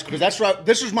was in high school. Because that's right.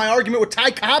 This was my argument with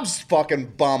Ty Cobb's fucking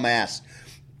bum ass.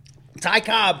 Ty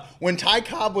Cobb, when Ty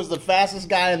Cobb was the fastest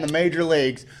guy in the major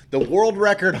leagues, the world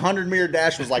record 100-meter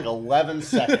dash was like 11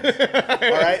 seconds. All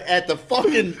right? At the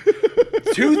fucking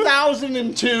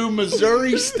 2002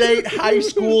 Missouri State High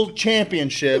School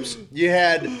Championships, you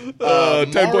had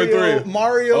 10.3.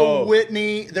 Mario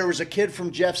Whitney. There was a kid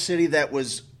from Jeff City that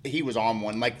was... He was on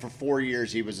one. Like, for 4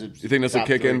 years, he was... You think this will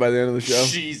kick in by the end of the show?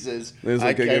 Jesus.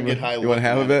 I can't get high. You want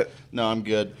half of it? No, I'm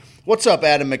good. What's up,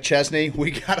 Adam McChesney?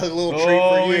 We got a little treat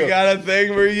for you. We got a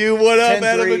thing for you. What up,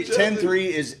 Adam? 10-3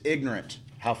 is ignorant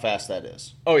how fast that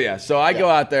is. Oh, yeah. So I go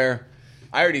out there.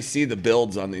 I already see the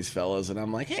builds on these fellas, and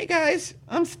I'm like, hey, guys,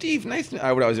 I'm Steve. Nice to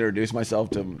I would always introduce myself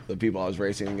to the people I was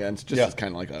racing against, just as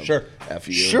kind of like a F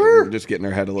you. Sure. Just getting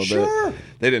their head a little bit.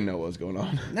 They didn't know what was going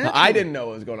on. I didn't know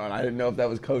what was going on. I didn't know if that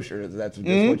was kosher. That's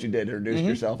just what you did, introduce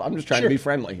yourself. I'm just trying to be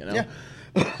friendly, you know?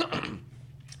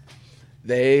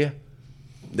 Yeah.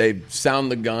 They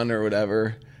sound the gun or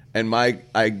whatever, and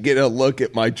I get a look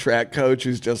at my track coach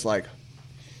who's just like,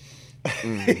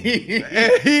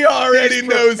 he already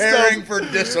knows something for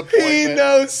disappointment. He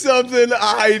knows something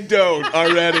I don't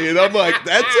already, and I'm like,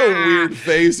 that's a weird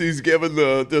face he's giving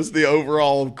the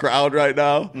overall crowd right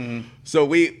now. So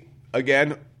we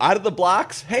again out of the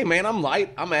blocks. Hey man, I'm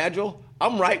light, I'm agile.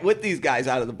 I'm right with these guys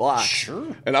out of the block.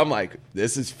 Sure. And I'm like,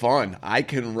 this is fun. I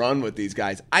can run with these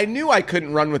guys. I knew I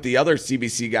couldn't run with the other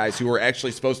CBC guys who were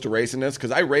actually supposed to race in this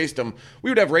because I raced them. We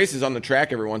would have races on the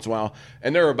track every once in a while,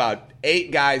 and there were about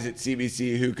 8 guys at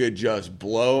CBC who could just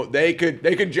blow. They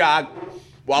could jog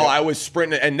while I was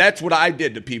sprinting, and that's what I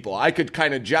did to people. I could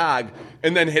kind of jog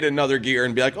and then hit another gear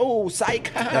and be like, oh,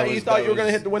 psych, you thought you were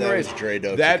going to win the race.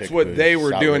 That's what they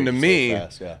were doing to me.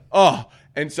 Oh,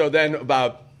 and so then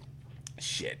about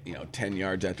 10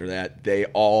 yards after that, they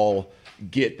all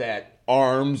get that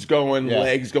arms going,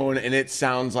 legs going, and it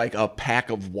sounds like a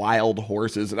pack of wild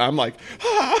horses. And I'm like,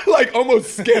 like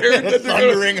almost scared that they're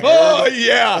thundering herd. Oh,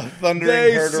 yeah.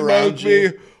 Thundering herd around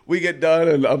you. We get done,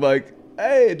 and I'm like,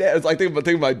 hey, Dad. It's like thinking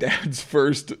about my dad's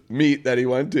first meet that he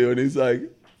went to, and he's like,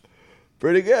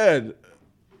 pretty good.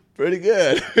 Pretty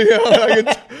good.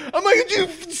 I'm like, did you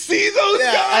see those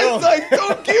guys? Like,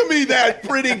 don't give me that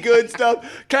pretty good stuff.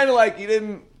 Kind of like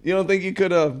you don't think you could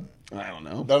have, I don't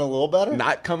know, done a little better?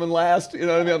 Not coming last. You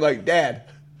know what I mean? I'm like, Dad,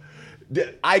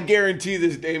 I guarantee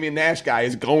this Damian Nash guy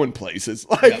is going places.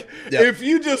 Like, if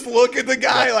you just look at the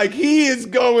guy, like he is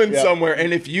going somewhere.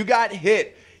 And if you got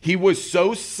hit, he was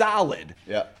so solid.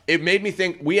 Yeah. It made me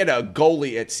think we had a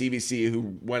goalie at CBC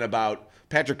who went about.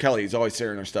 Patrick Kelly, he's always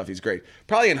sharing our stuff. He's great.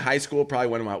 Probably in high school,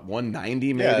 went about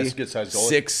 190 maybe. Yeah, that's a good size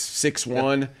goalie.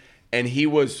 6'1", and he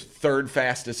was third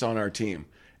fastest on our team.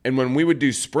 And when we would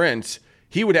do sprints,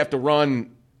 he would have to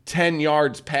run 10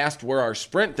 yards past where our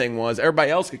sprint thing was.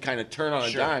 Everybody else could kind of turn on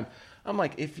a dime. I'm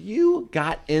like, if you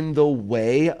got in the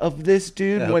way of this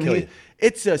dude,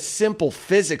 it's a simple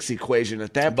physics equation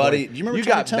at that buddy, point. Do you remember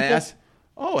Tony Temple? Mass.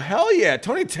 Oh, hell yeah.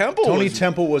 Tony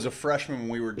Temple was a freshman when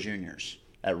we were juniors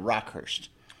at Rockhurst.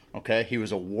 Okay, he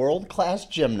was a world-class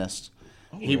gymnast.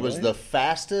 He was the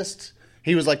fastest.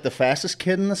 He was like the fastest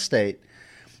kid in the state.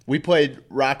 We played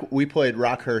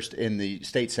Rockhurst in the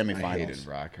state semifinals. I hated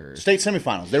Rockhurst. State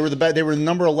semifinals. They were they were the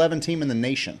number 11 team in the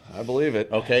nation. I believe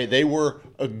it. Okay, they were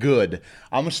good.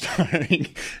 I'm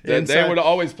starting. They would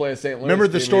always play a St. Louis. Remember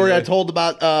the story I told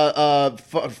about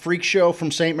freak show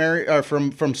from St. Mary or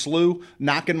from SLU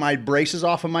knocking my braces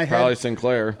off of my head? Probably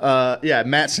Sinclair.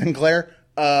 Matt Sinclair.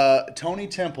 Tony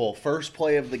Temple, first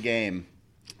play of the game.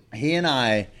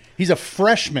 He's a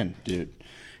freshman, dude.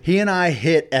 He and I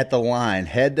hit at the line,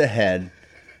 head to head.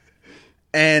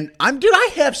 And I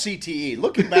have CTE.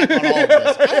 Looking back on all of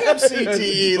this, I have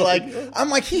CTE. I'm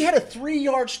like, he had a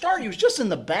 3-yard start. He was just in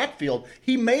the backfield.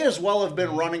 He may as well have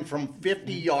been running from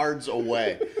 50 yards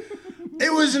away.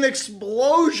 It was an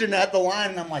explosion at the line,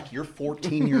 and I'm like, you're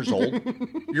 14 years old?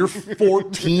 You're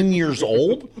 14 years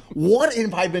old? What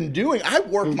have I been doing? I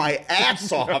worked my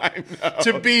ass off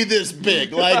to be this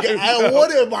big. Like,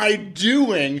 what am I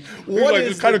doing? What is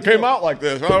just kind of came out like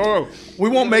this. I don't know. We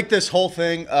won't make this whole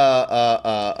thing,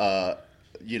 our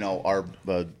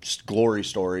glory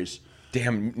stories.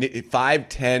 Damn,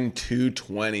 5'10",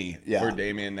 220 for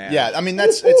Damian Nash. Yeah, I mean,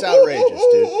 it's outrageous,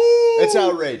 dude. It's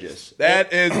outrageous.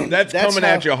 That's coming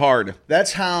at you hard.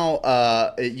 That's how,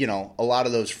 a lot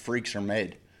of those freaks are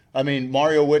made. I mean,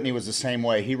 Mario Whitney was the same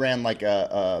way. He ran like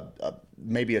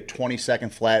maybe a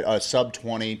 20-second flat, a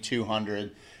sub-20,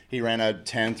 200. He ran a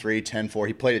 10-3, 10-4.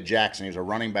 He played at Jackson. He was a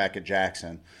running back at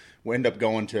Jackson. We ended up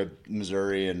going to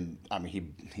Missouri, and, I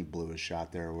mean, he blew his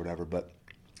shot there or whatever, but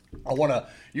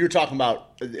you were talking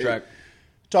about track.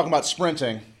 Talking about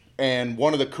sprinting, and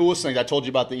one of the coolest things I told you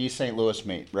about the East St. Louis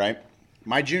meet, right?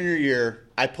 My junior year,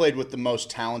 I played with the most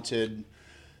talented.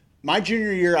 My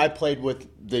junior year, I played with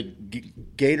the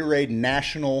Gatorade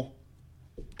National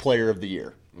Player of the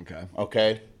Year.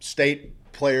 Okay,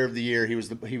 State Player of the Year. He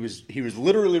was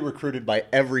literally recruited by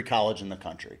every college in the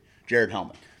country. Jared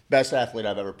Hellman. Best athlete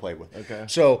I've ever played with. Okay.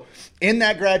 So in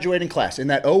that graduating class, in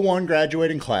that 01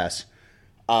 graduating class,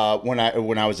 when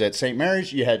I was at St.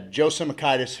 Mary's, you had Joe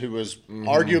Simakaitis, who was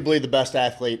arguably the best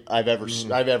athlete I've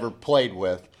ever played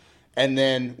with. And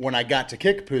then when I got to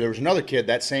Kickapoo, there was another kid,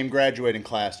 that same graduating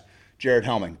class, Jared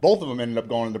Helming. Both of them ended up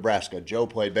going to Nebraska. Joe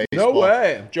played baseball. No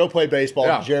way. Joe played baseball.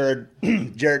 Yeah. Jared.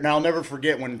 Now I'll never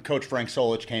forget when Coach Frank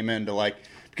Solich came in to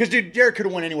because dude, Jared could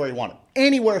have went anywhere he wanted.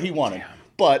 Anywhere he wanted. Damn.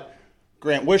 But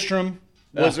Grant Wistrom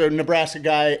was a Nebraska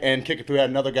guy, and Kickapoo had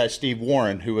another guy, Steve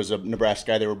Warren, who was a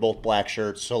Nebraska guy. They were both black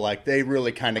shirts. So, they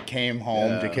really kind of came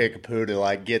home to Kickapoo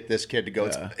to, get this kid to go.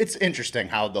 Yeah. It's interesting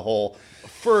how the whole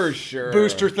for sure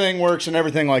booster thing works and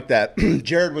everything like that.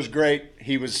 Jared was great.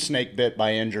 He was snake bit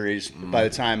by injuries. By the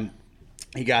time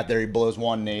he got there, he blows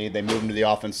one knee. They moved him to the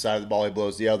offensive side of the ball. He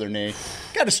blows the other knee.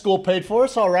 Got his school paid for.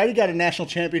 It's all right. He got a national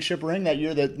championship ring that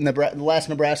year, the last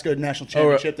Nebraska national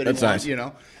championship that he won, nice.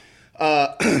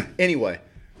 Anyway,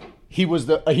 he was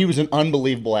an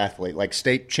unbelievable athlete,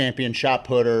 state champion shot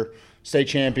putter, state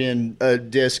champion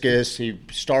discus. He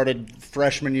started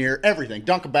freshman year, everything.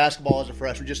 Dunk a basketball as a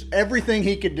freshman, just everything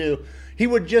he could do. He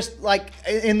would just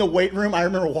in the weight room. I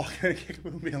remember walking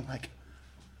and being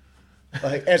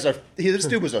this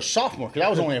dude was a sophomore because I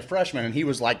was only a freshman, and he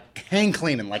was hang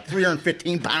cleaning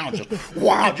 315 pounds,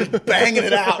 just banging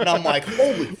it out, and I'm like,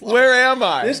 holy fuck, where am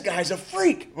I? This guy's a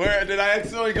freak. Where did I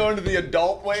accidentally go into the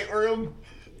adult weight room?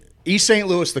 East St.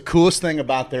 Louis, the coolest thing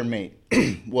about their meet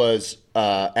was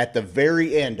at the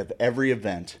very end of every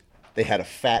event, they had a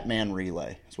fat man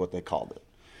relay, is what they called it.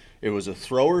 It was a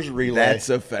throwers relay. That's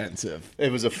offensive.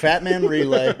 It was a fat man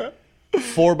relay,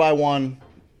 4x1,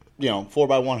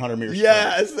 4x100 meters.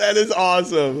 Yes, that is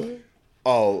awesome.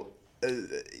 Oh,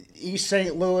 East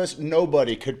St. Louis,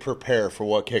 nobody could prepare for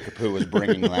what Kickapoo was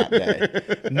bringing that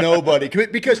day. Nobody.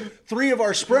 Because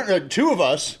two of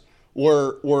us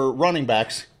were running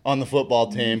backs on the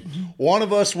football team. One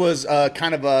of us was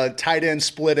kind of a tight end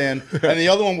split in, and the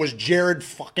other one was Jared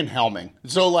fucking Helming.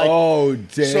 So oh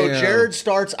damn. So Jared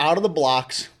starts out of the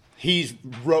blocks. He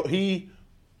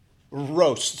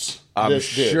roasts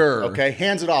this dude. Sure. Okay,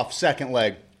 hands it off, second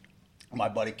leg. My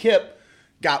buddy Kip.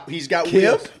 He's got Kip?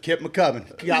 wheels. Kip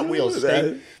McCubbin got wheels.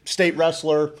 State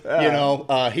wrestler.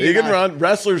 He can run.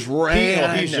 Wrestlers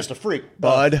ran. He's just a freak,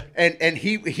 bud. And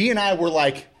he and I were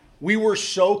we were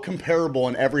so comparable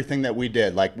in everything that we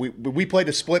did. We played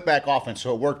a split back offense,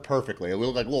 so it worked perfectly. We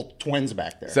looked like little twins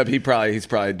back there. Except he's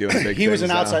probably doing big things. He was an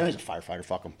outsider. He's a firefighter.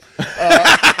 Fuck him.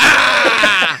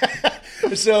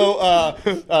 So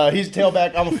he's a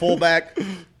tailback. I'm a fullback.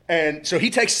 And so he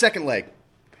takes second leg.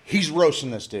 He's roasting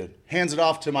this dude. Hands it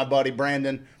off to my buddy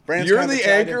Brandon. You're the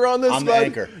anchor on this I'm spot? the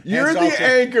anchor. You're the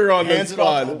anchor on this hands it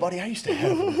off spot. to, buddy, I used to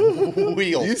have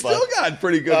wheels. You still got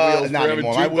pretty good wheels. Not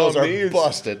anymore. My wheels are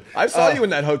busted. I saw you in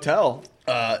that hotel.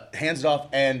 Hands it off,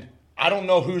 and I don't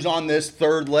know who's on this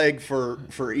third leg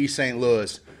for East St.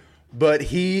 Louis, but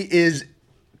he is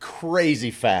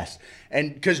crazy fast.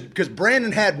 And because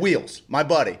Brandon had wheels, my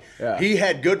buddy, he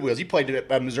had good wheels. He played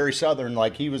at Missouri Southern,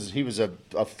 he was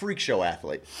a freak show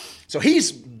athlete. So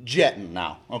he's jetting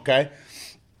now, okay?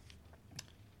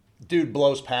 Dude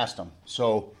blows past him.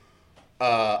 So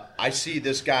I see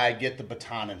this guy get the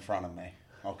baton in front of me,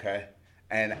 okay?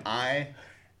 And I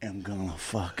am gonna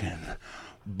fucking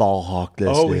ball hawk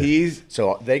this dude.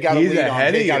 So they got a lead on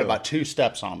me. They got about 2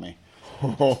 steps on me.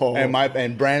 Oh,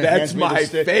 and Brandon that's my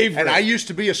favorite. And I used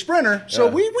to be a sprinter, so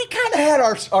we kind of had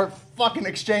our fucking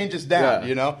exchanges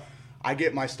down, I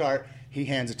get my start. He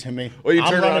hands it to me. Well, you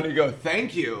turn around and you go,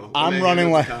 "Thank you." I'm running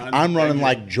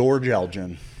like George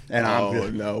Elgin,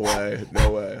 and no way.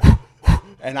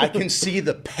 And I can see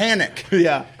the panic.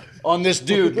 Yeah. On this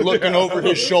dude looking over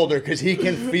his shoulder because he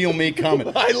can feel me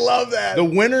coming. I love that. The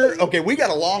winner, we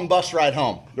got a long bus ride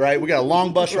home, right? We got a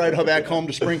long bus ride back home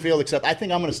to Springfield, except I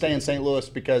think I'm going to stay in St. Louis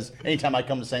because anytime I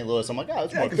come to St. Louis, I'm like,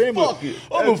 that's my family.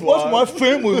 That's my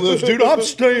family lives, dude. I'm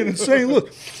staying in St.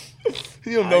 Louis.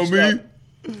 You don't know me.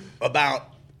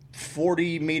 About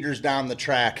 40 meters down the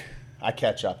track, I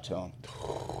catch up to him.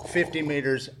 50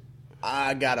 meters,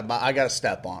 I got a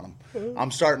step on him.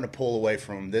 I'm starting to pull away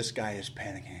from him. This guy is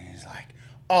panicking. He's like,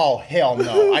 oh, hell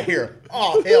no. I hear him.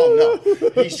 Oh, hell no.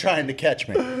 He's trying to catch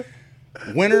me.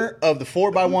 Winner of the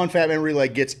 4x1 Fat Man Relay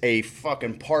gets a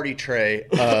fucking party tray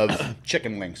of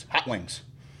chicken wings, hot wings.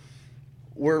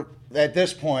 We're at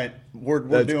this point, we're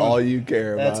that's doing. That's all you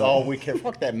care about. That's all we care.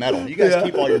 Fuck that metal. You guys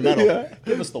keep all your metal.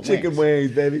 Give us the wings. Chicken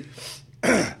wings, baby.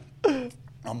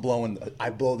 I blow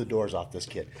the doors off this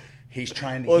kid. He's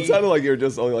trying to. Well, it sounded like you were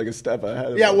just only a step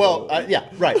ahead. Yeah,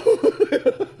 right.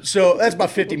 So that's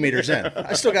about 50 meters in.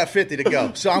 I still got 50 to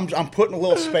go. So I'm putting a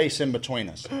little space in between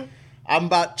us. I'm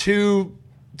about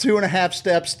 2.5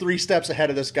 steps, 3 steps ahead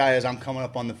of this guy as I'm coming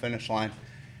up on the finish line.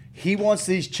 He wants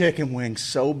these chicken wings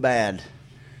so bad.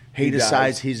 He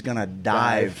decides he's going to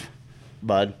dive,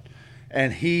 bud.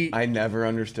 And I never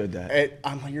understood that.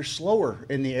 I'm like, you're slower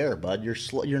in the air, bud.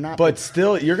 You're not. But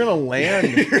still, you're going to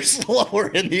land. You're slower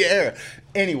in the air.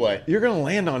 Anyway. You're going to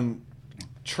land on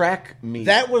track meet.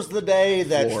 That was the day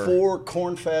that 4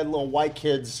 corn-fed little white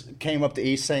kids came up to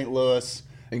East St. Louis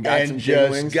and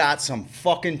got some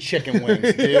fucking chicken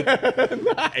wings, dude.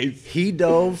 Nice. He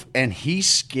dove and he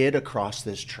skid across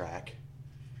this track.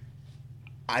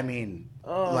 I mean,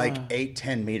 like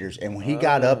 8-10 meters. And when he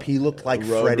got up, he looked like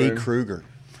Freddy Krueger.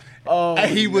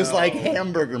 He was like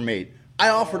hamburger meat. I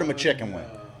offered him a chicken wing.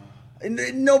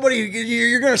 Nobody,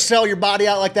 you're going to sell your body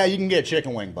out like that, you can get a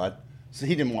chicken wing, bud. So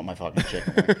he didn't want my fucking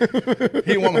chicken wing. He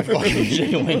didn't want my fucking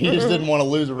chicken wing. He just didn't want to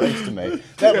lose a race to me.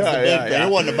 That was the big thing. It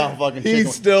wasn't about fucking chicken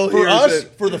wing. Still for us,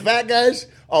 for the fat guys,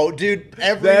 oh, dude,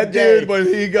 every day when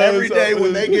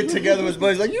they get together with his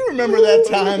buddies, like, you remember that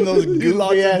time those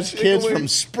goofy-ass kids from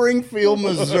Springfield,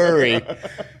 Missouri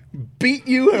beat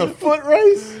you in a foot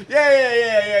race?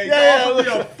 Yeah. Offered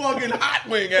me a fucking hot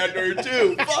wing after it,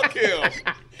 too. Fuck him.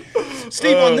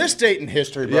 Steve, on this date in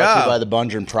history brought to you by the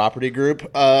Bungeon Property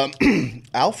Group,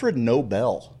 Alfred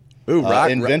Nobel,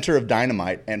 inventor of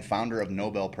dynamite and founder of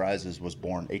Nobel Prizes, was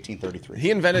born 1833. He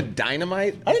invented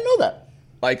dynamite? I didn't know that.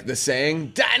 Like the saying,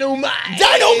 dynamite!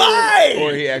 Dynamite!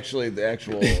 Or he actually, the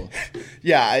actual...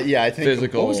 yeah, I think...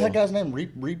 Physical... What was that guy's name?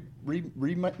 Remix?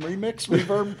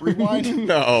 Reverb? Rewind?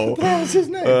 No. What the hell was his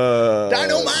name?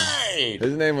 Dynamite!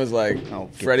 His name was like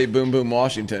Freddie Boom Boom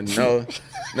Washington.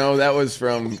 No, that was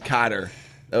from Cotter.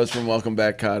 That was from Welcome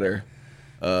Back, Cotter.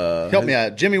 Help me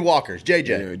out. Jimmy Walker's.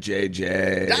 JJ.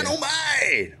 JJ.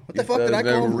 Dynamite! What the fuck did I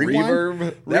call him?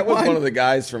 Reverb? That was one of the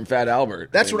guys from Fat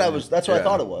Albert. That's what I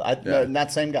thought it was. Not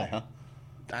the same guy, huh?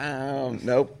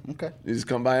 Nope. Okay. You just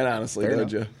come by it honestly, don't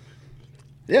you?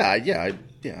 Yeah, I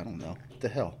don't know. What the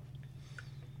hell?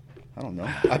 I don't know.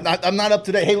 I'm not up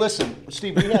to date. Hey, listen,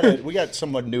 Steve, we got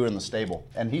someone new in the stable,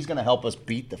 and he's going to help us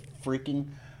beat the freaking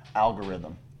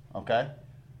algorithm. Okay?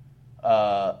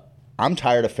 I'm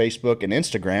tired of Facebook and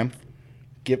Instagram.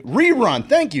 Rerun.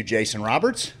 Thank you, Jason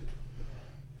Roberts.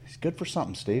 He's good for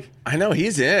something, Steve. I know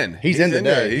he's in. He's in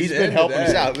today. He's been helping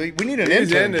us out. We need an intern.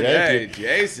 He's in today.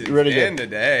 Jason's in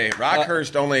today.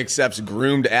 Rockhurst only accepts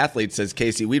groomed athletes, says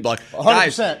Casey Weedblock. 100%.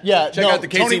 Guys, yeah. Check out the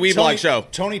Casey Weedblock show.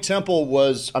 Tony Temple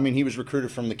he was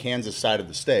recruited from the Kansas side of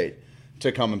the state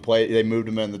to come and play. They moved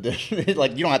him in the district.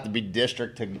 Like, you don't have to be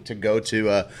district to go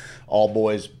to all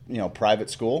boys, private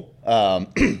school.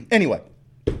 Anyway,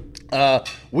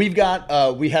 we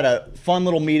had a fun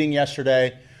little meeting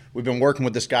yesterday. We've been working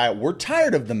with this guy. We're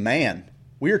tired of the man.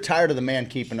 We are tired of the man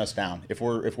keeping us down, if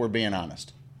we're being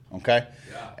honest. Okay?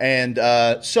 Yeah. And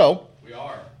so we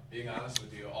are being honest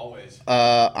with you always.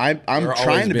 I'm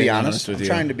trying to be honest. I'm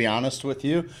trying to be honest with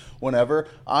you whenever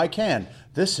I can.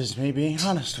 This is me being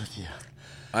honest with you.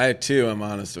 I too am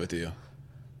honest with you,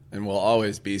 and will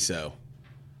always be so.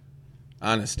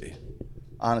 Honesty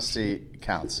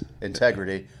counts.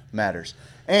 Integrity matters.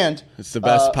 And it's the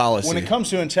best policy. When it comes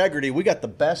to integrity, we got the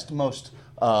best, most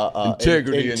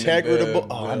integritable.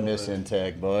 I miss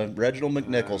Integ, bud. Reginald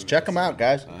McNichols. Check him out,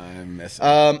 guys. I miss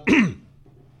him.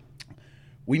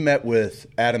 We met with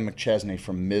Adam McChesney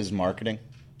from Ms. Marketing,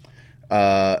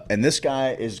 and this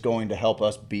guy is going to help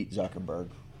us beat Zuckerberg.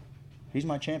 He's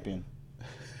my champion.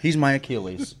 He's my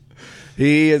Achilles.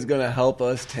 He is going to help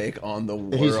us take on the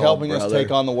world. He's helping us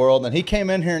take on the world. And he came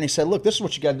in here and he said, look, this is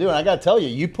what you got to do. And I got to tell you,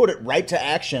 you put it right to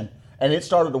action. And it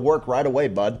started to work right away,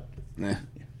 bud. It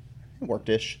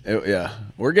worked-ish. Yeah.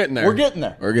 We're getting there. We're getting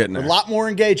there. A lot more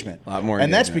engagement.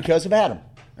 And that's because of Adam.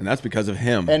 And that's because of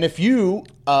him. And if you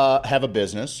have a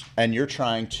business and you're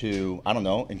trying to, I don't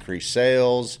know, increase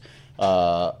sales,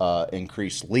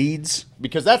 increase leads,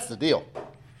 because that's the deal.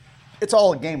 It's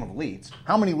all a game of leads.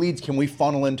 How many leads can we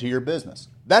funnel into your business?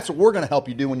 That's what we're going to help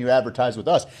you do when you advertise with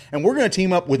us. And we're going to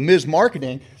team up with Ms.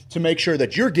 Marketing to make sure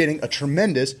that you're getting a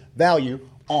tremendous value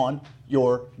on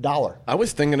your dollar. I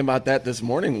was thinking about that this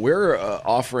morning. We're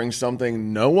offering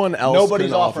something no one else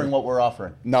Nobody's offering what we're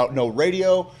offering. No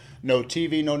radio, no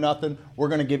TV, no nothing. We're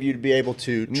going to give you to be able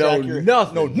to track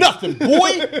nothing,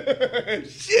 boy.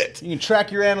 Shit. You can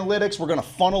track your analytics. We're going to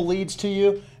funnel leads to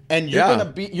you. And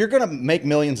you're gonna make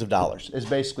millions of dollars is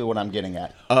basically what I'm getting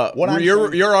at. Your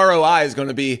ROI is going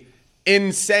to be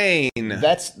insane.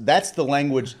 That's the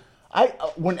language.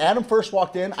 When Adam first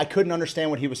walked in, I couldn't understand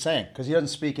what he was saying because he doesn't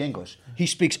speak English. He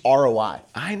speaks ROI.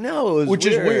 I know, which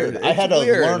is weird. I had to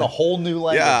learn a whole new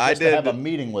language to have a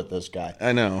meeting with this guy.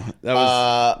 I know that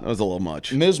was a little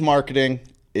much. Ms. Marketing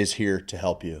is here to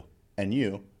help you, and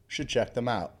you should check them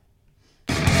out.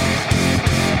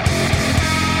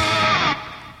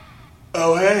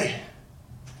 Oh, hey.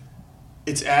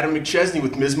 It's Adam McChesney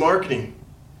with Ms. Marketing.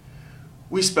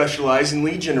 We specialize in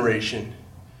lead generation,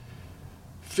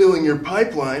 filling your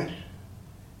pipeline,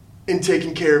 and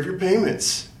taking care of your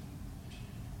payments.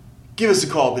 Give us a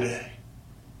call today.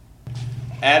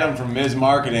 Adam from Ms.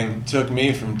 Marketing took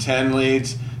me from 10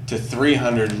 leads to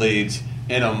 300 leads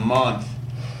in a month,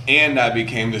 and I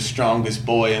became the strongest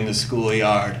boy in the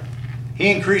schoolyard. He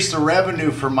increased the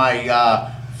revenue for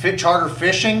my Fit Charter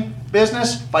Fishing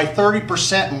business by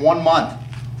 30% in 1 month.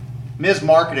 Ms.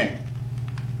 Marketing.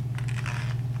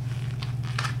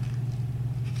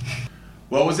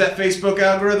 What was that Facebook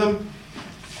algorithm?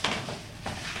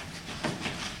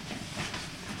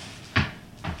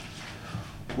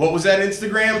 What was that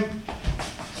Instagram?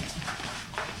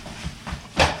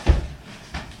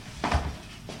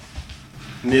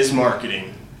 Ms.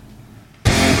 Marketing.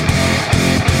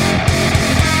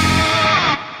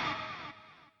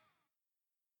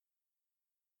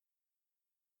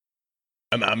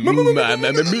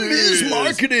 Ms.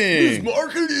 Marketing.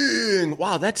 Marketing.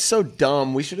 Wow, that's so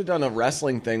dumb. We should have done a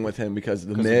wrestling thing with him because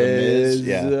the of Miz.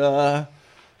 The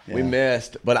Miz, We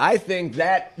missed. But I think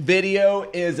that video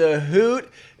is a hoot.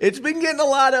 It's been getting a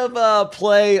lot of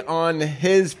play on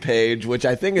his page, which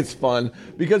I think is fun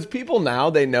because people now,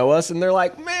 they know us and they're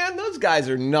like, man, those guys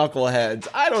are knuckleheads.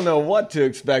 I don't know what to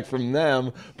expect from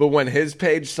them. But when his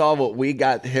page saw what we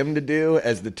got him to do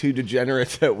as the two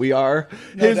degenerates that we are,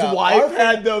 his doubt. wife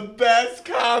had the best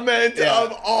comment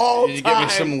of all Did you time. give me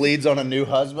some leads on a new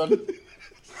husband?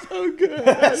 So good.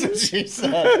 That's what she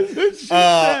said.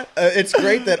 It's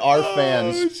great that our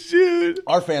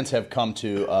fans have come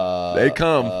to. They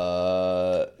come.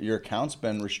 Your account's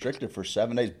been restricted for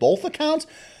 7 days. Both accounts,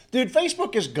 dude.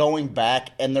 Facebook is going back,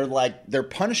 and they're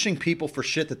punishing people for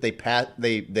shit that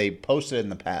they posted in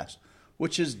the past,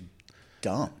 which is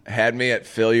dumb. Had me at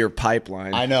fill your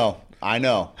pipeline. I know. I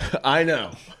know.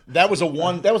 That was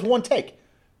one take.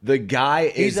 The guy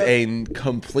is a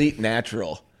complete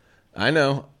natural. I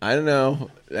know.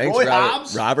 Thanks, Roy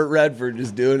Hobbs? Robert Redford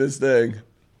just doing his thing.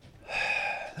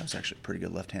 That was actually a pretty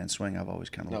good left-hand swing. I've always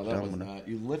kind of No, looked that down was with it. not.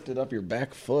 You lifted up your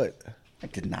back foot. I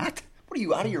did not. What are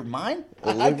you, out of your mind? I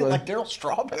acted like Daryl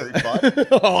Strawberry, bud.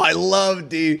 Oh, I love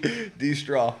D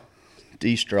Straw.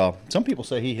 D-Straw. Some people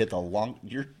say he hit the long...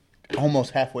 You're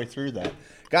almost halfway through that.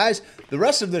 Guys, the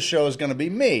rest of the show is going to be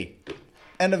me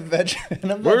and a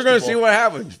vegetable. We're going to see what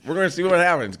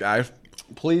happens. Guys.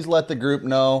 Please let the group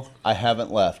know I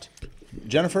haven't left.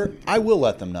 Jennifer, I will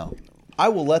let them know. I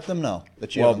will let them know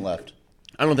that you haven't left.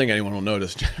 I don't think anyone will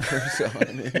notice, Jennifer. So, I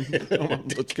mean,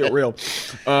 let's get real.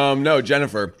 No,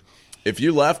 Jennifer, if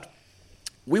you left,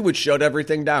 we would shut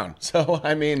everything down. So,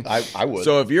 I mean, I would.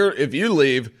 So if you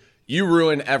leave, you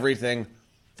ruin everything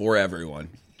for everyone.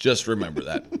 Just remember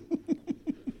that.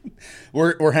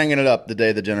 We're hanging it up the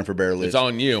day that Jennifer Bear leaves. It's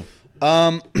on you.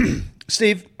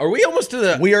 Steve, are we almost to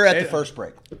the... We are at the first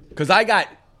break. Because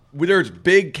there's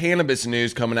big cannabis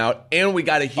news coming out, and we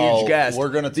got a huge guest. We're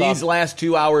gonna talk, These last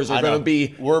 2 hours are going to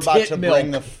be We're about to milk.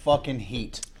 bring the fucking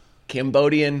heat.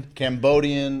 Cambodian,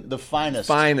 the finest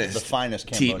Cambodian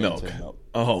teat milk.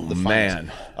 Oh, the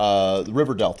man. Finest. The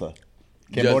River Delta.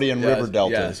 Cambodian River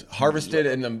Delta. Yes, harvested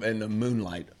in the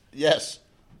moonlight. Yes.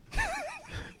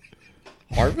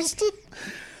 Harvested?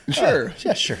 Sure.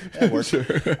 Yeah, sure. That works.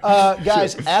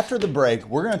 Guys, after the break,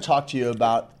 we're going to talk to you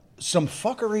about some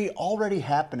fuckery already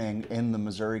happening in the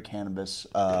Missouri cannabis,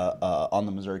 on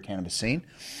the Missouri cannabis scene.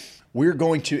 We're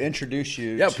going to introduce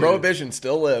you to... Prohibition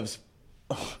still lives.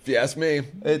 If you ask me.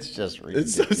 It's just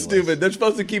ridiculous. It's so stupid. They're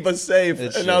supposed to keep us safe,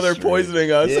 and now they're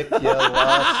poisoning us. It's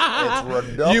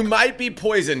ridiculous. You might be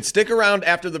poisoned. Stick around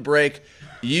after the break.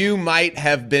 You might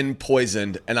have been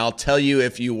poisoned, and I'll tell you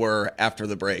if you were after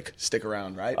the break. Stick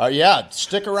around, right? Yeah,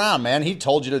 stick around, man. He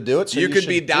told you to do it, so you could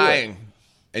be dying,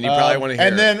 and you probably want to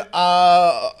hear it.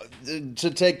 Then,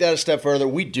 to take that a step further,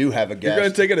 we do have a guest. You're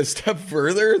going to take it a step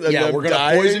further than we're going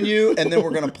to poison you, and then we're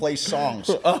going to play songs.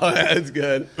 Oh, that's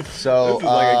good. So, this is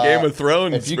like a Game of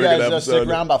Thrones. If you guys stick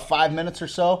around about 5 minutes or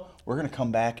so, we're going to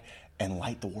come back and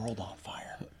light the world on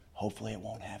fire. Hopefully it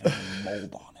won't have any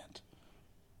mold on it.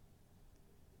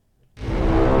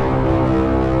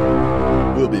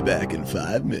 We'll be back in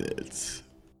 5 minutes.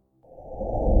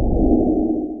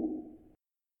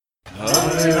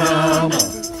 Hare Rama,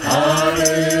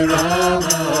 Hare Rama,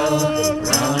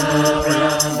 Rama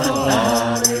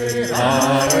Rama, Hare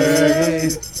Hare.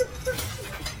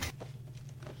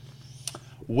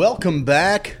 Welcome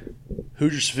back,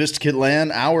 Hoosier Sophisticate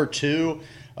Land, Hour 2.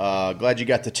 Glad you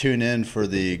got to tune in for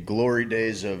the glory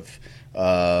days of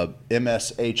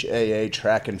MSHAA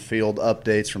track and field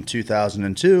updates from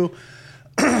 2002.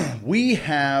 we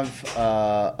have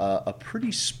a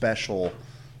pretty special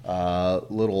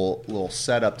little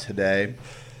setup today.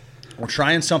 We're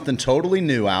trying something totally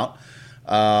new out,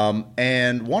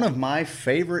 and one of my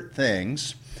favorite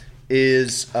things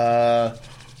is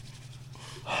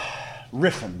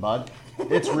riffing, bud.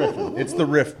 It's riffing. It's the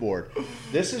riff board.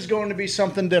 This is going to be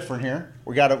something different here.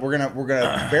 We're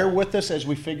gonna bear with us as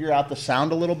we figure out the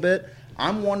sound a little bit.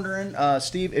 I'm wondering,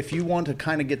 Steve, if you want to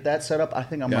kind of get that set up. I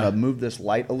think I'm going to move this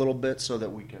light a little bit so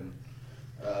that we can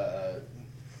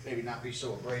maybe not be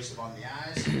so abrasive on the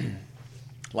eyes.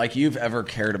 Like you've ever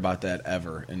cared about that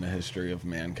ever in the history of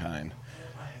mankind,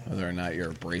 whether or not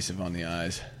you're abrasive on the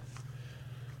eyes.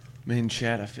 Main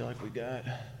chat, I feel like we got.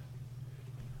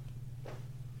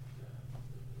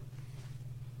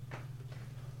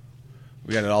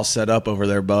 We got it all set up over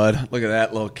there, bud. Look at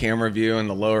that little camera view in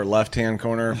the lower left-hand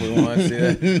corner if we want to see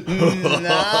it.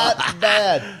 Not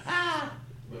bad.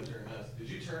 Did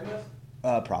you turn this?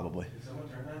 Probably. Did someone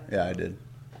turn that? Yeah, I did.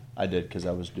 I did because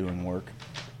I was doing work.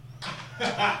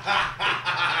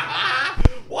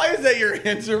 Why is that your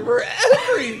answer for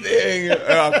everything?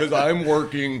 Because I'm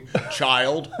working,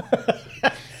 child.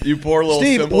 You poor little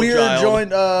Steve, simple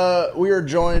child. we are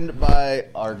joined by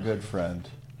our good friend.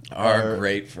 Our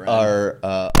great friend. Our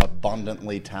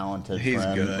abundantly talented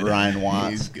friend, good. Ryan Watts.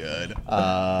 He's good.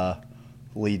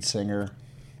 Lead singer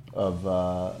of We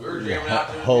were jamming out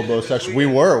to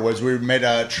Hobosexuals. We made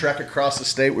a trek across the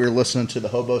state. We were listening to the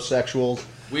Hobosexuals.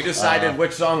 We decided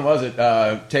which song was it?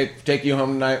 Take You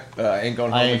Home Tonight. Ain't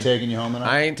Going Home. I Ain't Taking You Home Tonight.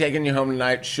 I Ain't Taking You Home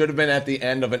Tonight should have been at the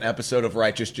end of an episode of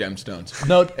Righteous Gemstones.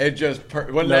 No, It just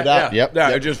no doubt. Yeah, Yep. yeah,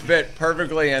 it just fit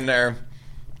perfectly in there.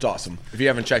 It's awesome. If you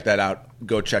haven't checked that out,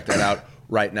 go check that out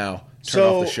right now. Turn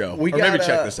off the show. We or got, maybe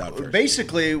check this out first.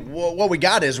 Basically, what we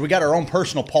got is we got our own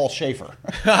personal Paul Schaefer,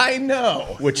 I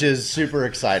know. which is super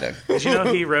exciting. Did you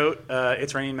know he wrote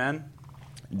It's Raining Men?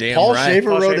 Damn Paul right. Schaefer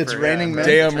Paul wrote Schaefer, It's yeah. Raining Men.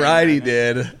 Damn right he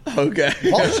did. Okay.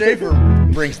 Paul Schaefer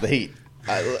brings the heat.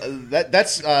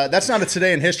 That's not a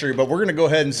today in history, but we're going to go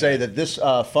ahead and say that this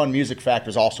fun music fact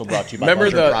is also brought to you by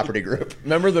Luxury Property Group.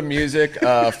 Remember the music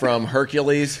from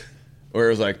Hercules? Where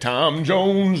it was like, Tom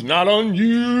Jones, not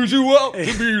unusual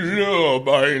to be loved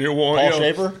by anyone Paul else.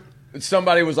 Schaefer?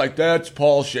 Somebody was like, that's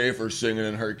Paul Schaefer singing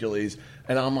in Hercules.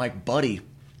 And I'm like, buddy,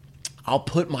 I'll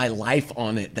put my life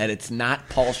on it that it's not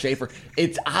Paul Schaefer.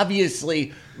 It's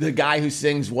obviously the guy who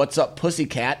sings What's Up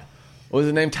Pussycat. What was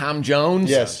his name? Tom Jones?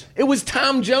 Yes. It was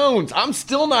Tom Jones. I'm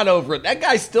still not over it. That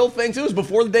guy still thinks it was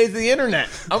before the days of the internet.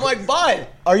 I'm like, bud.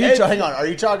 Hang on. Are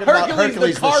you talking about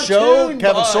Hercules the cartoon, show,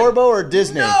 Kevin bud. Sorbo, or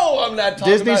Disney? No, I'm not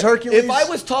talking Disney's about Hercules? If I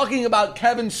was talking about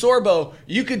Kevin Sorbo,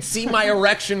 you could see my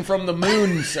erection from the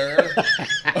moon, sir.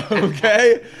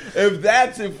 Okay? If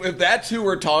that's who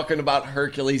we're talking about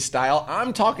Hercules style,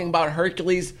 I'm talking about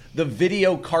Hercules the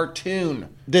video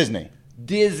cartoon. Disney.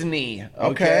 Disney,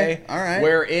 Okay, all right.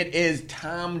 Where it is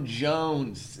Tom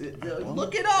Jones.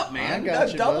 Look it up, man. I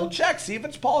got you, Double bud. check, see if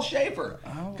it's Paul Schaefer.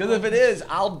 Because if it is,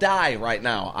 I'll die right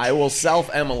now. I will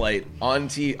self-immolate on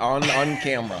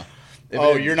camera.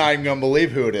 You're not even going to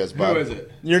believe who it is, bud. Who is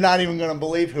it? You're not even going to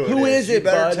believe who it is. Who is You it,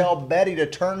 better bud? tell Betty to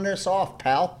turn this off,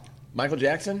 pal. Michael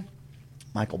Jackson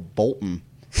Michael Bolton.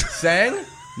 sang?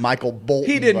 Michael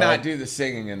Bolton. He did bud. not do the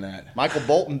singing in that. Michael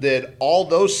Bolton did all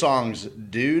those songs,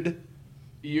 dude.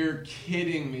 You're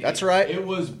kidding me. That's right. It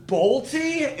was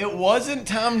Bolty? It wasn't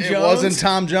Tom Jones? It wasn't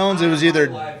Tom Jones. It was either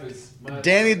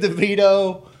Danny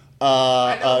DeVito,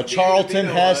 who Charlton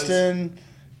DeVito Heston, the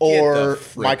or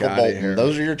frick Michael outta Bolton. here.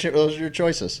 Those are your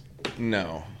choices.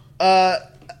 No.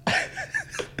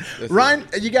 Ryan,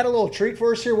 you got a little treat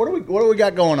for us here. What do we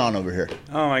got going on over here?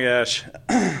 Oh my gosh.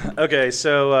 Okay,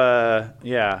 so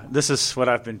this is what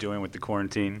I've been doing with the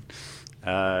quarantine.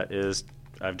 Is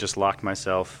I've just locked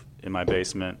myself in my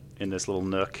basement in this little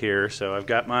nook here. So I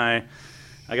got my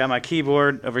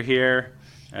keyboard over here,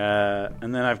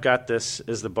 and then I've got this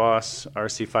is the Boss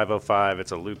RC505.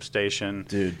 It's a loop station.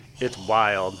 Dude. It's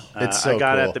wild. It's so I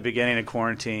got it cool. at the beginning of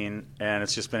quarantine, and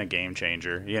it's just been a game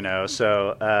changer,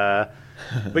 So,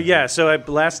 but yeah, so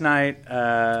last night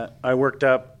I worked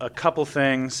up a couple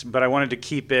things, but I wanted to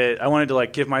keep it. I wanted to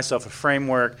like give myself a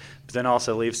framework, but then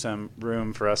also leave some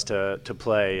room for us to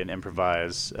play and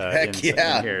improvise in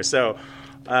here. So,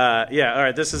 all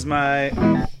right. This is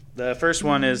the first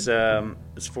one is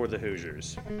for the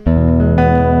Hoosiers.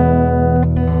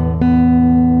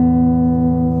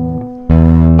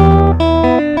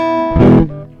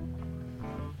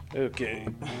 Okay.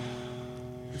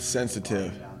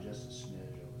 Sensitive.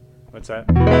 What's that?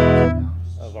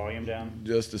 Volume down.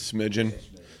 Just a smidgen.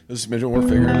 Just a smidgen. We're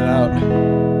figuring it out.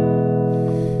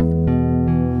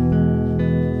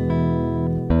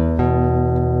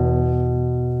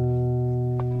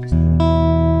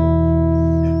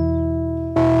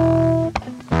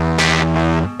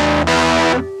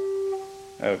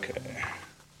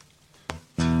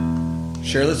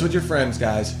 Share this with your friends,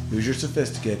 guys. Who's your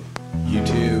sophisticate?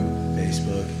 YouTube,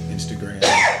 Facebook, Instagram,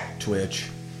 Twitch,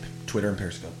 Twitter, and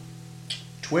Periscope.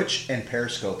 Twitch and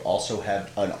Periscope also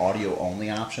have an audio-only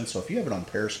option, so if you have it on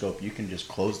Periscope, you can just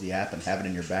close the app and have it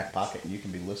in your back pocket, and you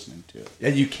can be listening to it. Yeah,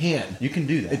 you can. You can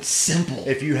do that. It's simple.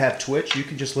 If you have Twitch, you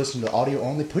can just listen to the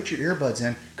audio-only. Put your earbuds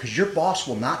in, because your boss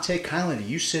will not take kindly to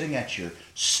you sitting at your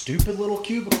stupid little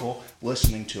cubicle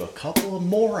listening to a couple of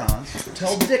morons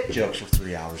tell dick jokes for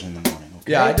 3 hours in the morning.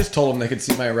 Okay? Yeah, I just told them they could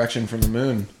see my erection from the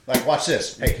moon. Like, watch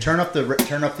this. Hey, turn up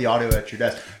the audio at your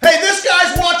desk. Hey, this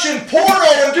guy's watching porno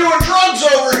and doing drugs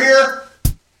over here.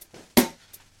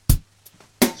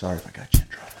 Sorry if I got you in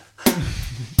trouble.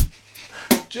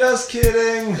 Just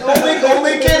kidding.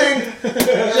 Only kidding.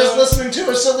 Just listening to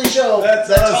a silly show That's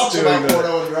that us talks doing about that.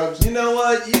 porno and drugs. You know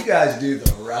what? You guys do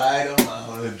the right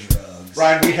amount of drugs.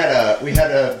 Ryan, we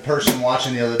had a person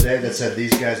watching the other day that said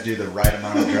these guys do the right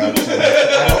amount of drugs.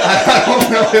 I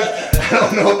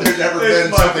don't know if there's ever been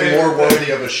my something favorite more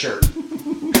worthy of a shirt.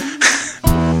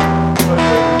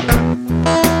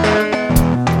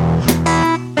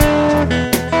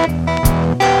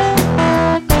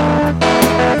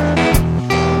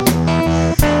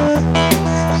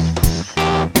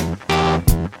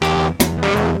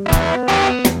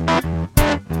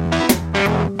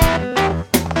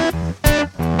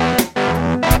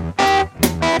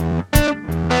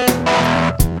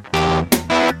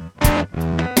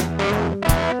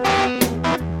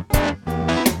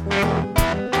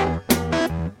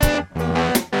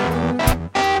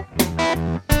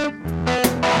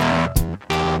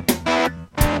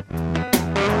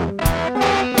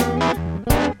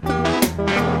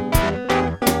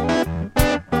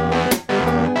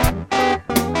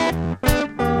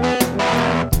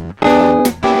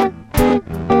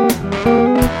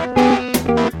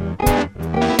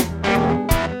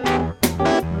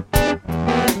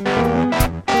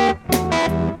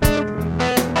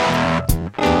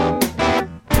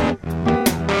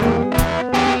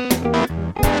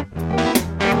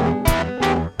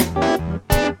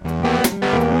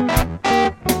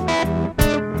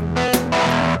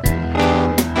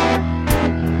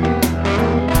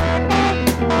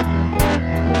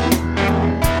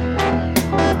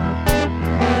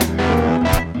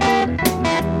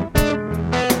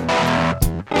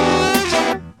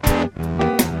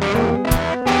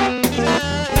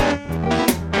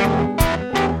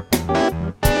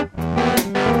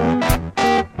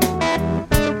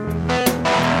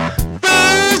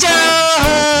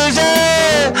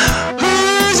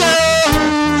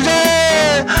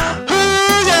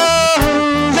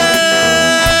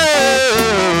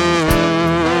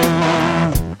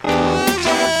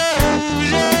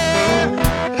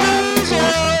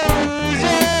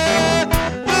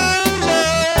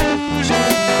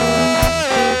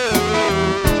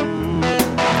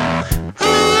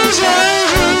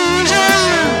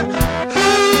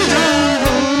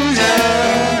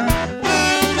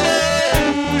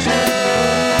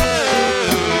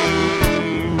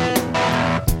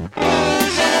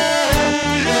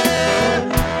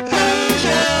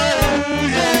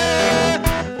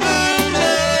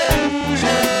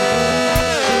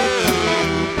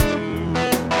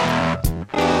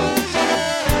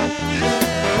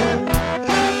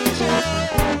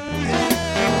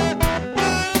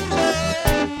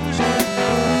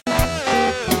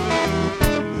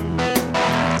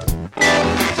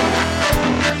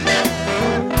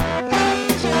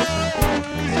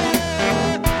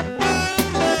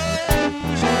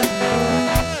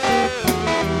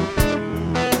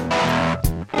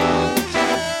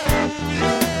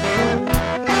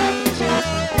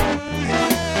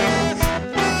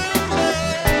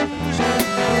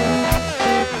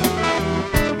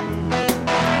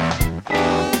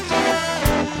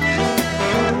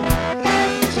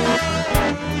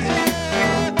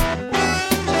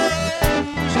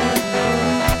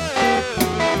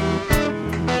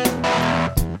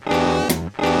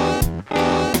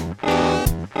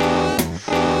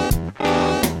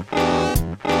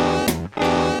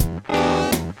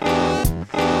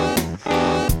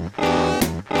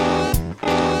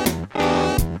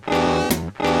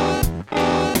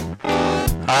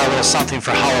 Something for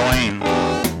Halloween.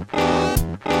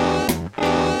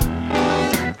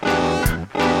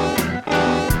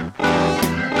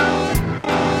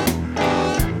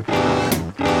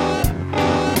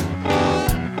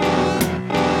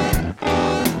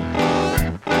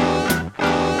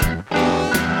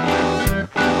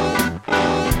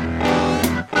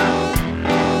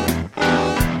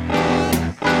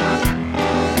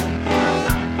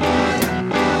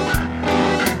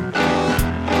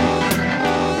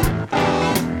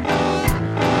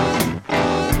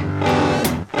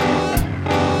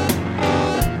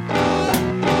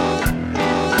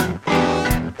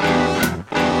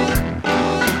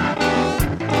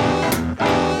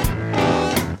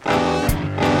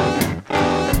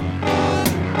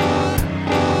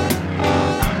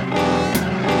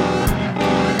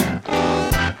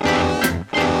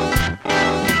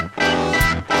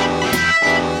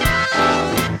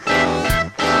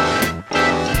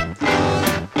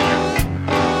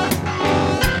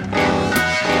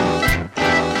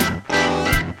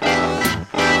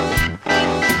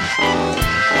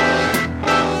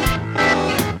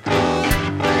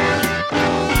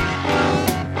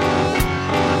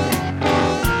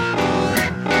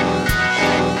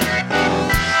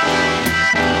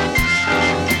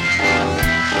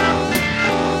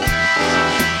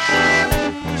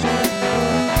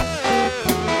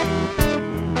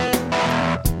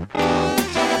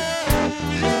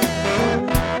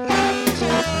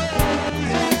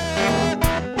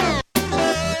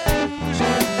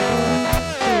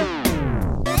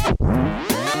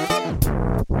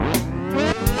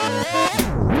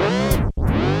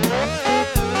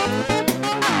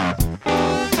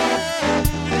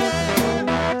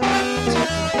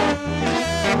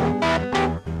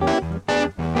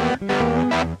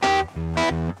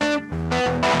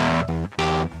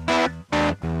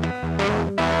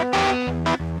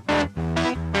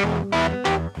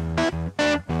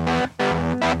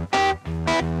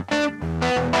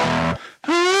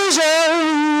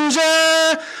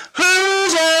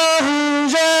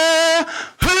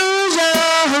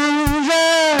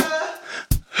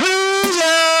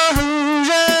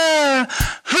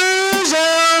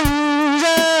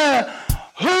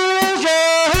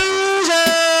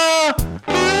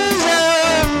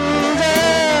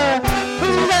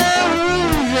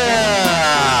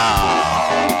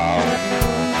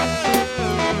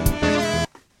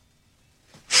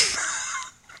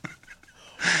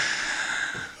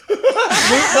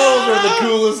 Loop pedals are the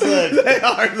coolest thing. They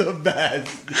are the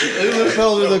best. Loop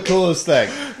pedals are the coolest thing.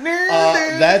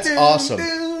 That's awesome.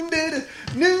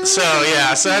 So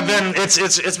yeah, so I've been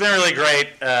it's been really great.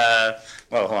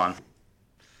 Hold on.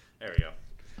 There we go.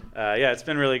 Yeah, it's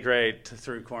been really great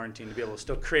through quarantine to be able to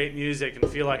still create music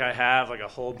and feel like I have like a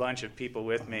whole bunch of people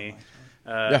with me.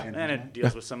 And it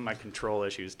deals with some of my control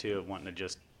issues too, of wanting to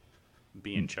just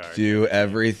be in charge. Do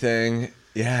everything.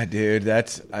 Yeah, dude. That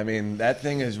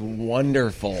thing is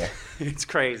wonderful. It's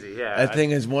crazy, yeah. That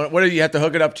thing is what do you have to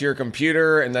hook it up to your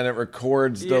computer and then it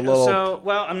records the little. So,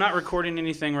 well, I'm not recording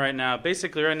anything right now.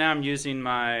 Basically, right now I'm using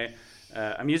my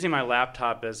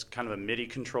laptop as kind of a MIDI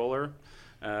controller.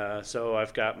 So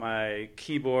I've got my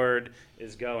keyboard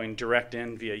is going direct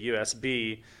in via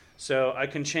USB. So I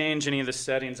can change any of the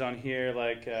settings on here,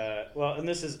 like and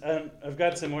this is I've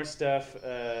got some more stuff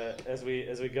as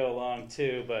we go along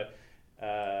too. But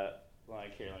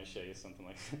like here, let me show you something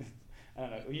like this. I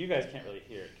don't know. You guys can't really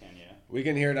hear it, can you? We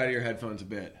can hear it out of your headphones a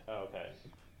bit. Oh, okay.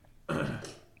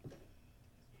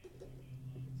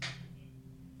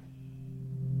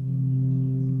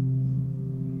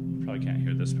 Probably can't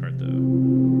hear this part though.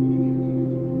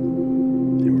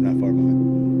 Yeah, we're not far behind.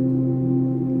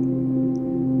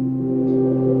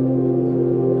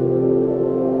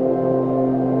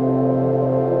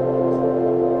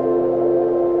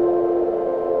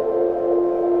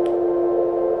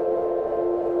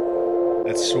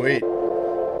 That's sweet.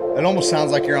 It almost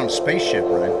sounds like you're on a spaceship,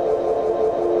 Ryan.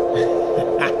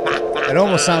 It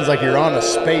almost sounds like you're on a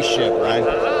spaceship, Ryan.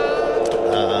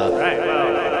 Right.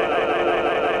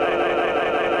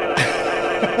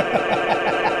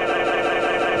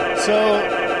 So,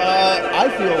 I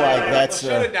feel like that's...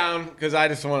 Shut it down because I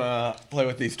just want to play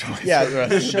with these toys. Yeah, for the rest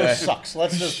this of show the day. sucks.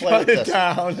 Let's just play Shut with it this.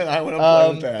 down and I want to play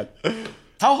with that.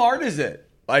 How hard is it?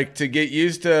 Like to get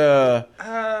used to?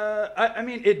 I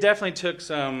mean, it definitely took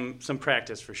some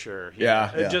practice for sure.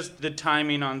 Yeah, yeah. Just the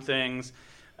timing on things.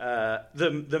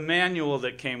 The manual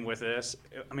that came with this,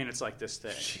 I mean, it's like this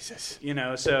thing. Jesus. You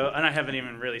know, so, and I haven't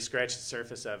even really scratched the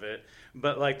surface of it.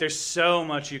 But, like, there's so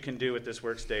much you can do with this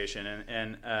workstation.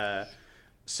 And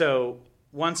so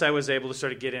once I was able to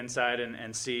sort of get inside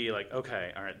and see, like,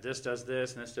 okay, all right, this does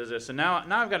this and this does this. So now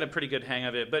I've got a pretty good hang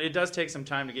of it. But it does take some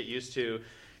time to get used to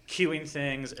cueing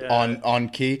things on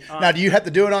key. Now, do you have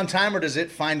to do it on time, or does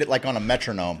it find it like on a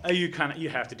metronome? You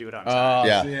have to do it on time.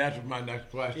 Yeah. See, that's my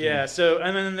next question. Yeah. So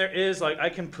and then there is like I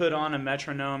can put on a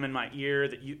metronome in my ear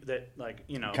that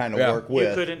Kind of work with.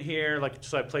 You couldn't hear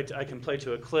so I can play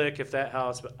to a click if that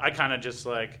helps, but I kind of just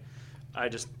try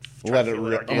Let to it feel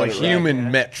rip. I'm a organically.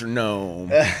 human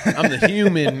metronome. I'm the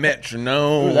human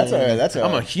metronome. Ooh, that's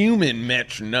I'm a human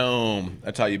metronome.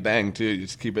 That's how you bang too. You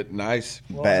just keep it nice,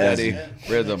 Bad. steady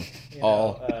rhythm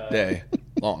all day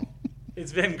long.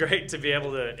 It's been great to be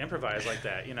able to improvise like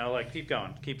that. Like keep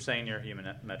going, keep saying you're a human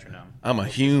metronome. I'm a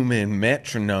human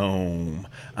metronome.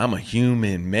 I'm a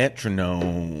human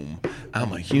metronome.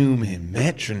 I'm a human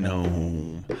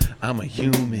metronome. I'm a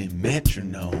human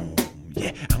metronome.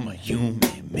 Yeah, I'm a human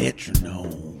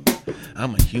metronome.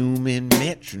 I'm a human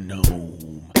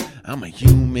metronome. I'm a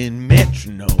human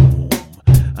metronome.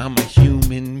 I'm a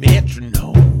human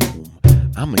metronome.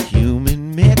 I'm a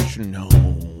human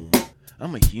metronome.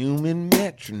 I'm a human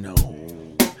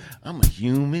metronome. I'm a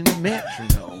human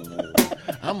metronome.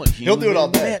 I'm a He'll do it all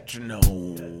human day.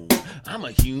 metronome. I'm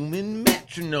a human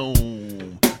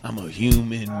metronome. I'm a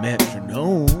human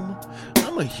metronome.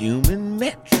 I'm a human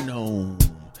metronome.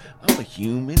 I'm a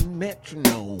human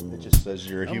metronome. It just says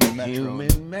you're a human metronome.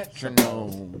 Human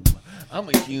metronome. I'm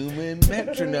a human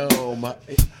metronome.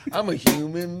 I'm a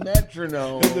human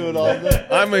metronome. He'll do it all day.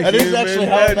 I'm a That is human actually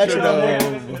how a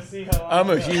metronome metronome. I'm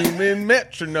a human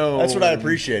metronome. That's what I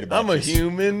appreciate about I'm a this.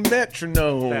 human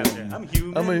metronome. I'm a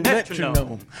human I'm a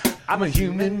metronome. I'm a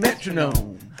human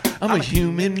metronome. I'm a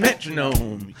human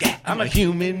metronome. Yeah, I'm a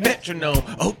human metronome.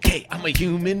 Okay, I'm a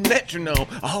human metronome.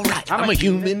 All right, I'm a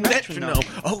human metronome.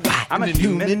 All right, I'm a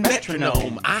human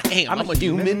metronome. I am. I'm a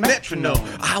human metronome.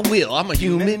 I will. I'm a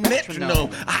human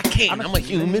metronome. I can. I'm a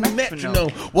human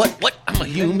metronome. What? I'm a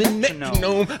human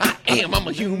metronome. I am. I'm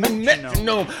a human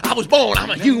metronome. I was born. I'm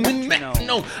a human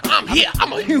metronome. I'm here.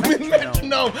 I'm a human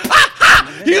metronome.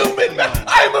 Ha! Human metronome.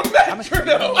 I'm a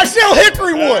metronome. I sell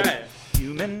hickory wood.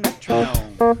 Human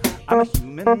metronome. I'm a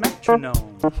human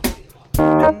metronome.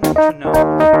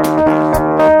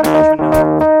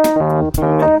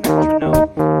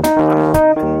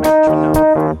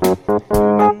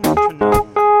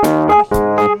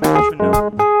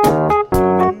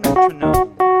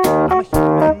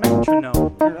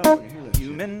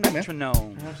 Human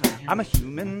metronome. I'm a human metronome. I'm a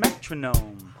human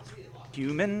metronome.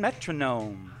 human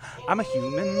metronome. I'm a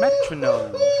human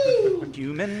metronome.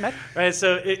 Right,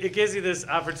 so it gives you this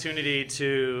opportunity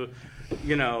to,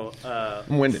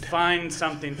 I'm winded. find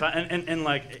something fun. And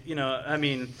like, I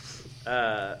mean,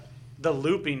 the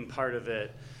looping part of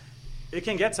it, it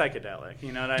can get psychedelic.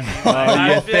 You know what I mean?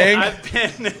 Like, I've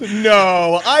been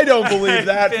No, I don't believe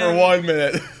that for been 1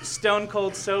 minute. stone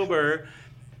cold sober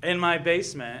in my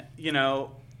basement,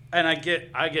 and I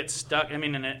get stuck. I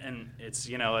mean, and it's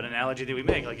an analogy that we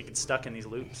make. Like, you get stuck in these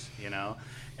loops,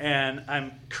 And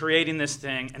I'm creating this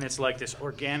thing, and it's like this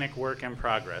organic work in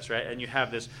progress, right? And you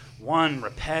have this one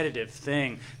repetitive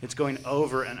thing that's going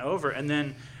over and over, and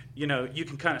then you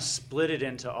can kind of split it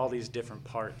into all these different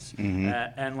parts.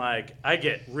 And like, I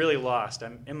get really lost.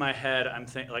 I'm in my head. I'm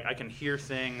like, I can hear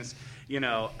things, and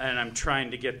I'm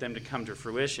trying to get them to come to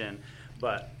fruition,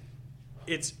 but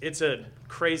it's a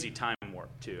crazy time warp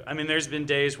too. I mean, there's been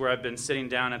days where I've been sitting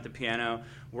down at the piano,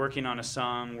 working on a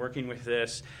song, working with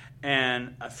this,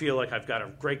 and I feel like I've got a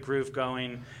great groove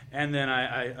going, and then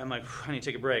I'm like, I need to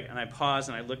take a break, and I pause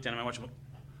and I look down and I watch.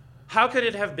 How could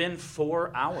it have been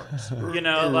 4 hours?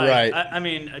 Right. I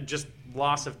mean, just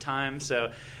loss of time.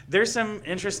 So there's some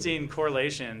interesting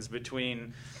correlations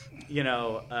between,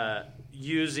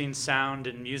 using sound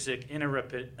and music in a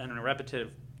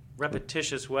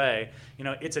repetitious way.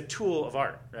 It's a tool of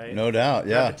art, right? No doubt,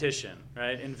 yeah. Repetition,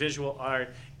 right? In visual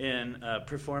art, in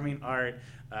performing art,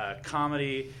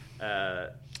 comedy.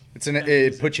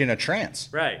 It puts you in a trance.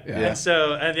 Right. Yeah. And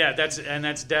so,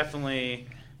 that's definitely.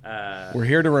 We're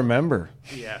here to remember.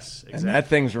 Yes, exactly. And that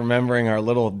thing's remembering our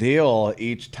little deal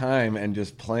each time and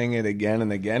just playing it again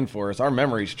and again for us. Our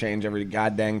memories change every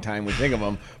goddamn time we think of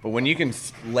them. But when you can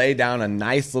lay down a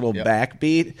nice little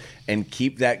backbeat and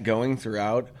keep that going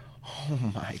throughout,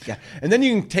 oh my God. And then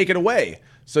you can take it away.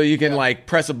 So you can like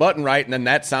press a button right, and then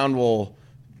that sound will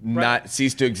not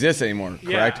cease to exist anymore,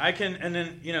 correct? Yeah, I can, and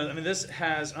then, this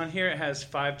has, on here it has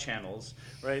 5 channels,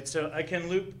 right? So I can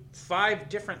loop 5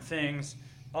 different things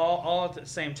all at the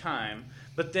same time,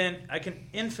 but then I can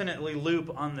infinitely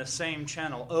loop on the same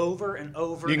channel over and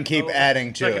over. You can keep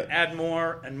adding to it. it. I can add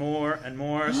more and more and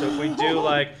more. So if we do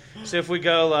if we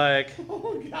go like,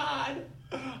 Oh God,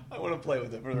 I want to play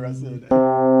with it for the rest of the day.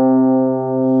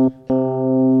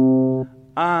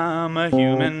 I'm a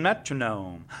human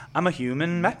metronome. I'm a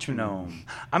human metronome.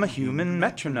 I'm a human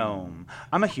metronome.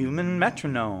 I'm a human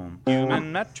metronome.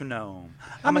 Human metronome.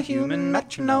 I'm a human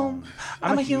metronome.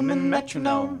 I'm a human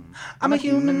metronome. I'm a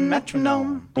human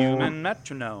metronome. Human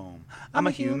metronome. I'm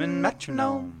a human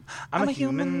metronome. I'm a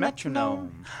human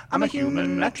metronome. I'm a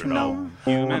human metronome.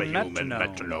 Human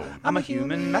metronome. I'm a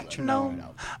human metronome.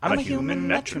 I'm a human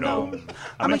metronome.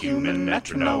 I'm a human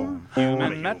metronome.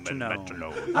 Human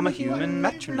metronome. I'm a human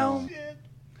metronome.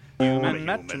 Human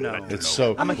metronome. It's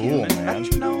so I'm a cool, human man.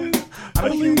 metronome.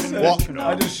 I'm a human metronome.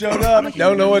 I just showed up.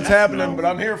 Don't know what's happening, but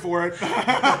I'm here for it.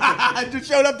 I just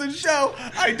showed up to the show.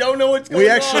 I don't know what's going We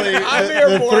on. actually, I'm here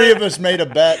the for three it. of us made a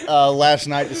bet last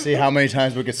night to see how many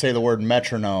times we could say the word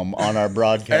metronome on our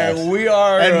broadcast. And we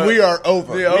are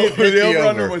over. The We have hit over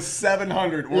over. was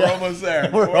 700. We're almost there.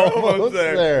 We're almost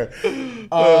there. I'm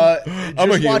a Just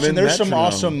watching. human There's some metronome.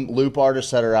 awesome loop artists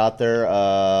that are out there.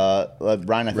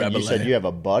 Brian, I think you said you have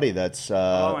a buddy that's my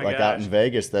out gosh. in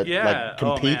Vegas that Yeah.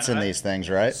 competes man. in these things,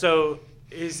 right? So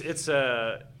his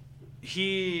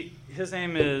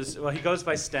name is, he goes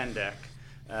by Stendek,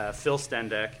 Phil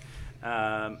Stendek,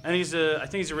 and I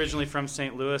think he's originally from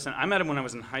St. Louis, and I met him when I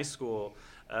was in high school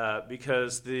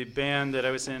because the band that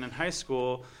I was in high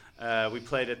school, we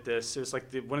played at this. It was like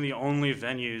one of the only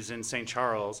venues in St.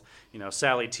 Charles,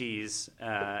 Sally T's,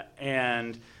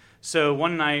 and so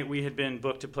one night we had been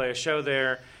booked to play a show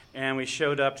there, and we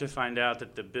showed up to find out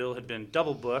that the bill had been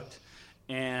double booked,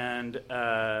 and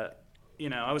I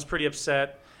was pretty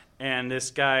upset. And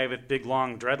this guy with big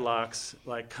long dreadlocks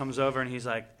comes over and he's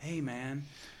like, "Hey man,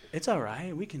 it's all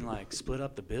right. We can split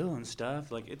up the bill and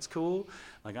stuff. It's cool.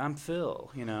 I'm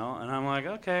Phil, And I'm like,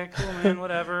 "Okay, cool, man,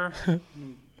 whatever."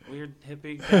 Weird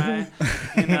hippie guy,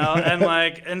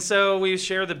 and so we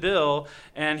share the bill,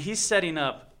 and he's setting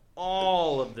up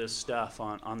all of this stuff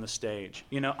on the stage.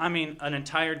 An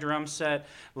entire drum set,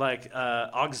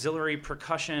 auxiliary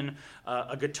percussion,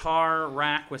 a guitar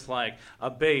rack with a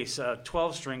bass, a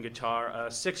 12-string guitar, a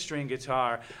 6-string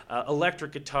guitar,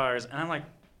 electric guitars, and I'm like,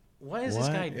 what is this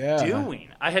guy doing?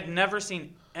 I had never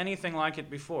seen anything like it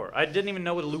before. I didn't even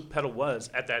know what a loop pedal was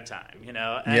at that time,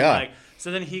 And so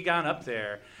then he got up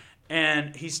there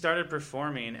and he started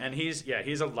performing, and he's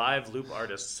a live loop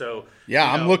artist. So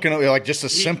I'm looking at just a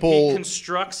simple. He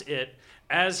constructs it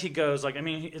as he goes.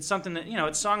 It's something that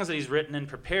it's songs that he's written and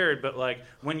prepared. But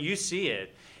when you see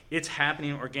it, it's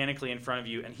happening organically in front of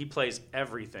you, and he plays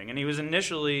everything. And he was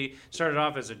initially started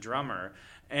off as a drummer,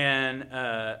 and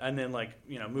then like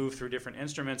moved through different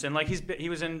instruments, and like he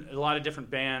was in a lot of different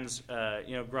bands,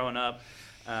 growing up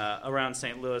around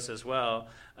St. Louis as well.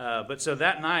 But so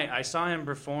that night I saw him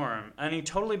perform, and he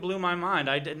totally blew my mind.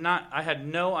 I had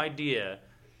no idea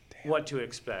what to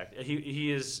expect.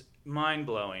 He is mind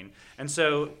blowing, and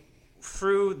so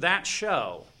through that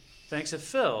show, thanks to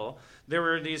Phil, there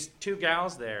were these two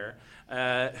gals there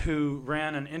who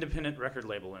ran an independent record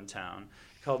label in town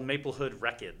called Maplehood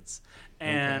Records.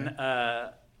 And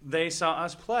they saw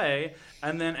us play,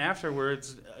 and then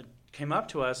afterwards came up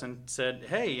to us and said,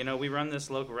 hey, we run this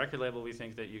local record label. We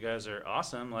think that you guys are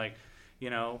awesome. Like,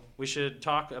 we should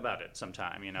talk about it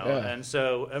sometime, Yeah.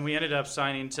 And we ended up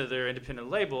signing to their independent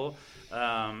label,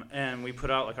 and we put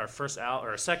out like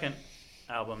our second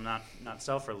album, not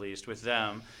self-released, with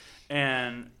them.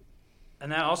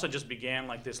 And that also just began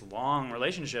like this long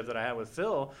relationship that I had with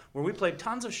Phil, where we played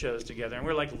tons of shows together, and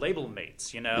we're like label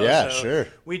mates, Yeah, So sure.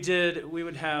 We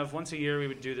would have once a year we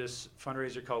would do this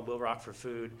fundraiser called Will Rock for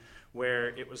Food, where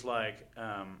it was like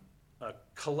a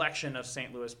collection of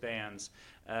St. Louis bands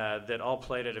that all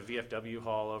played at a VFW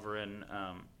hall over in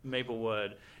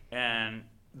Maplewood, and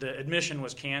the admission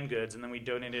was canned goods, and then we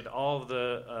donated all of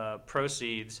the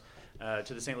proceeds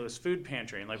to the St. Louis Food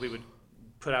Pantry, and like we would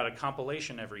put out a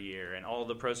compilation every year, and all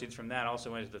the proceeds from that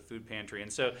also went to the food pantry.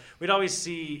 And so we'd always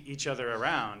see each other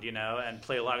around, and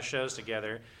play a lot of shows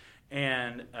together.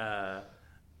 And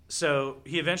so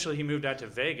he moved out to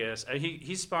Vegas.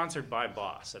 He's sponsored by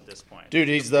Boss at this point. Dude,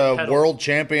 he's the Pedal. world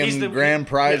champion, He's the grand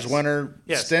prize yes. winner.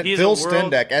 Yes, Phil he's a world-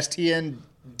 Stendek,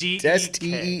 DEK.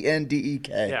 Stendek.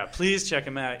 Yeah, please check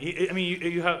him out.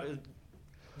 You have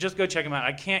just go check him out.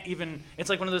 I can't even. It's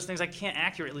like one of those things I can't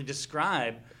accurately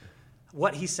describe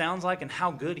what he sounds like and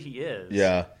how good he is.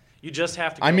 Yeah. You just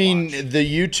have to go I mean, watch. the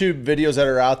YouTube videos that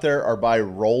are out there are by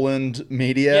Roland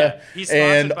Media Yeah, he's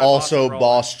sponsored and by also Boss and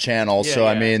Boss Channel. Yeah, so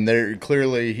I yeah. mean, they're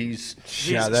clearly he's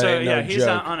Yeah, that ain't no he's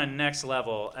joke. on a next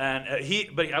level, and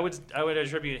I would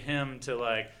attribute him to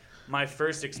like my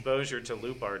first exposure to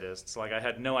loop artists. Like I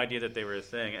had no idea that they were a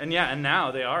thing, and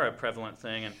now they are a prevalent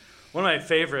thing. And one of my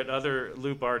favorite other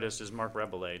loop artists is Mark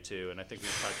Rebelay too, and I think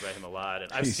we've talked about him a lot.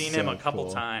 And I've He's seen him so a couple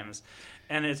cool. times,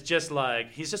 and it's just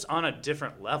like he's just on a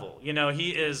different level.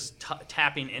 He is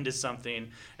tapping into something,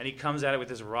 and he comes at it with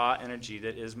this raw energy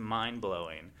that is mind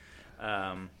blowing.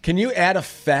 Can you add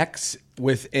effects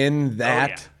within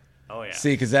that? Oh yeah.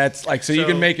 See, because that's like, so you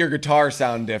can make your guitar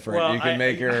sound different. Well, you can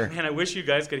make your. Man, I wish you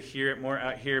guys could hear it more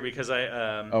out here because I.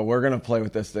 Oh, we're gonna play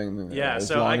with this thing. Yeah, as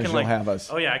so long I as can you'll like. have us.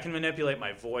 Oh yeah, I can manipulate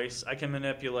my voice. I can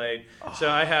manipulate. So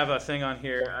I have a thing on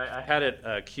here. I had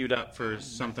it queued up for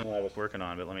something I was working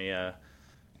on, but let me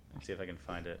see if I can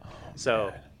find it.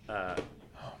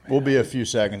 we'll be a few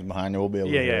seconds behind you. We'll be able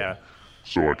to hear it. Yeah.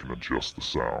 So I can adjust the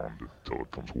sound until it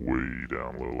comes way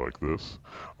down low like this.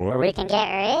 Well, We can get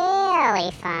really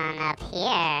fun up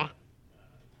here.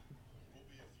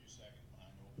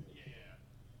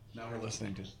 Now we're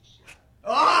listening to.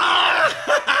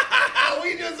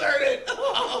 We just heard it.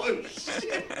 Oh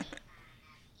shit.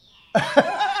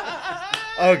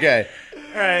 Okay.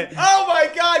 All right. Oh my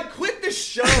God! Quit the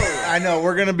show. I know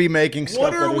we're gonna be making stuff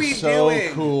What are that is we so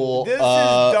doing? cool. This is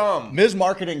dumb. Ms.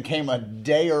 Marketing came a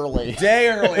day early. Day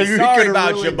early. We Sorry could've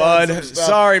about really you, done bud. some stuff.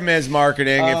 Sorry, Ms.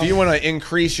 Marketing. If you want to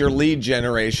increase your lead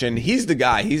generation, he's the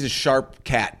guy. He's a sharp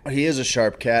cat. He is a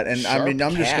sharp cat, and I Sharp mean,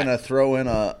 I'm just cat. gonna throw in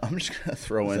that just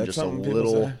a something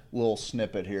people say? little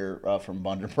snippet here from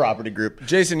Bunder Property Group.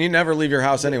 Jason, you never leave your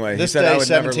house anyway. This he said day, I would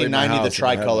never leave my 1790, the house if I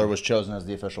had tricolor one. was chosen as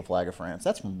the official flag of France.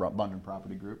 That's from Bunder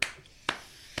Property Group.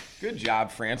 Good job,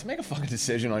 France. Make a fucking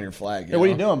decision on your flag. Hey, what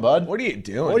are you doing, bud? What are you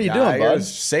doing? What are you guy? doing, bud? You're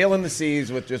sailing the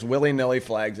seas with just willy-nilly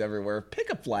flags everywhere.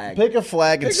 Pick a flag. Pick a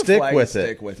flag and Pick a stick flag with and it.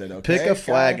 Stick with it. Okay, Pick a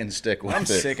flag guy? and stick with I'm it.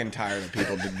 sick and tired of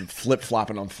people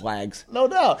flip-flopping on flags. No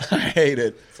doubt. I hate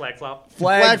it. Flag flop.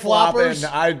 Flag flopping.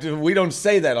 floppers? We don't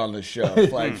say that on the show.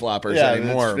 Flag floppers Yeah,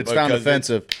 anymore. it's found because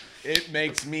offensive. It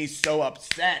makes me so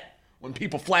upset when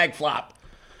people flag flop.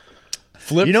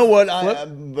 Flip. You know what,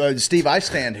 flip. Steve? I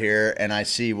stand here and I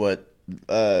see what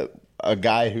a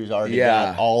guy who's already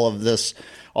Yeah. got all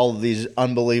of these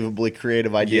unbelievably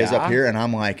creative ideas Yeah. up here, and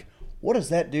I'm like, what does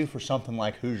that do for something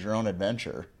like Who's Your Own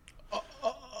Adventure?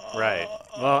 Right.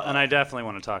 Well, and I definitely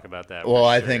want to talk about that. Well, for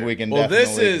I sure. think we can Well,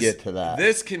 definitely get to that.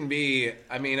 This can be.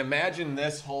 I mean, imagine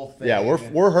this whole thing. Yeah,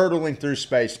 we're hurtling through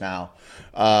space now.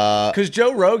 Because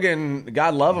Joe Rogan,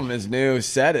 God love him, his new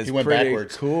set is He went pretty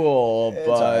backwards. cool, It's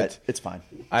all but right. It's fine.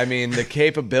 I mean, the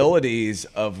capabilities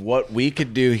of what we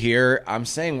could do here, I'm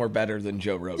saying we're better than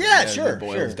Joe Rogan. Yeah, It sure.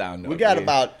 boils Sure. down to We it. got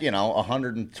about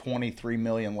 123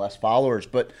 million less followers,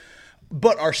 but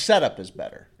our setup is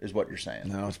better, is what you're saying.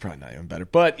 No, it's probably not even better.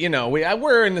 But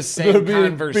we're in the same It'd be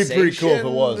conversation. pretty cool if it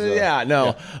was, though. Yeah,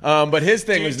 no. But his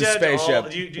thing Do you was the judge spaceship.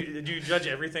 do you judge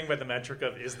everything by the metric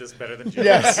of is this better than Joe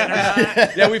Yes. Rogan or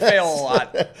not? Yeah, we fail a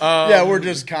lot. Yeah, we're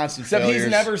just constant Except failures.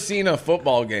 he's never seen a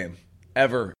football game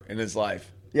ever in his life.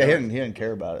 Yeah, he didn't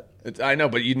care about it. I know,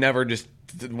 but you never just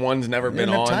one's never He been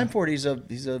didn't on. have time for it. He's a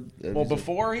Well,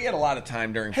 before he had a lot of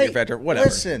time during Hey, Fear Factor. Whatever.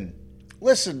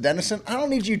 Listen, Dennison. I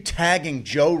don't need you tagging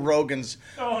Joe Rogan's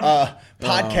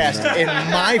podcast in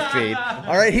my feed.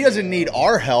 All right, he doesn't need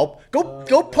our help.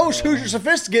 Go post Hoosier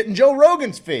Sophisticate in Joe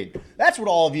Rogan's feed. That's what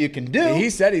all of you can do. He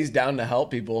said he's down to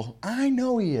help people. I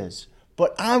know he is.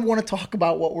 But I want to talk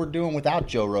about what we're doing without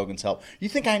Joe Rogan's help. You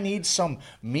think I need some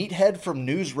meathead from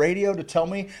news radio to tell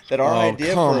me that our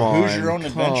idea for a Hoosier Own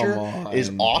Adventure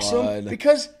is awesome? bud.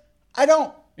 Because I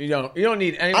don't. You don't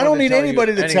need anyone. I don't need tell you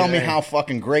anybody to tell me anything. how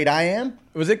fucking great I am.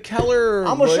 Was it Keller?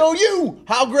 I'm gonna show you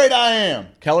how great I am.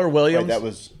 Keller Williams. Wait, that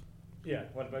was. Yeah.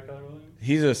 What about Keller Williams?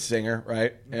 He's a singer,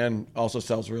 right? And also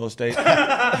sells real estate.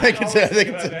 I think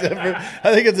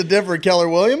it's a different Keller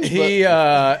Williams. He's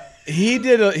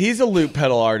a loop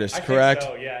pedal artist, correct?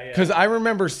 so, yeah. Because I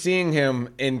remember seeing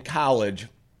him in college,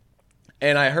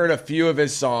 and I heard a few of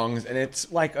his songs, and it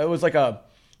was like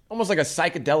almost like a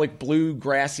psychedelic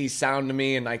bluegrassy sound to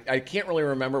me, and I can't really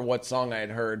remember what song I had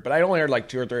heard, but I only heard like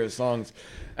 2 or 3 of his songs.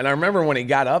 And I remember when he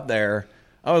got up there,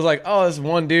 I was like, oh, this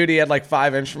one dude, he had like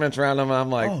 5 instruments around him, and I'm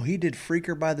like, oh, he did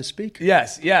Freaker by the Speaker.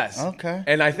 yes. Okay.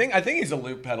 And I think he's a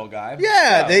loop pedal guy.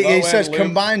 Yeah, he low-end says loop.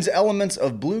 combines elements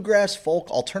of bluegrass, folk,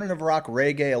 alternative rock,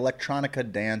 reggae,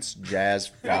 electronica, dance, jazz,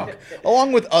 funk,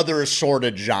 along with other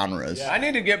assorted genres. I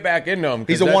need to get back into him. 'cause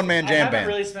He's a that's- one-man I jam haven't band.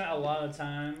 really spent a lot of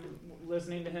time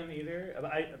listening to him either.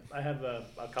 I have a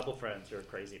couple friends who are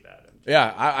crazy about him.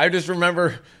 Yeah, I just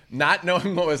remember not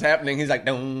knowing what was happening. He's like,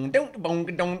 dong, dong, dong,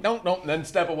 dong, dong, dong, and then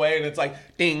step away, and it's like,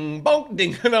 ding, bonk,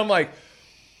 ding. And I'm like,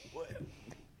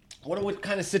 what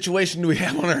kind of situation do we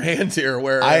have on our hands here?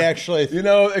 Where I actually,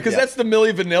 because that's the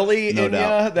Milli Vanilli No in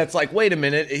doubt. ya. That's like, wait a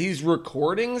minute, he's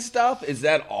recording stuff. Is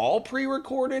that all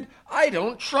pre-recorded? I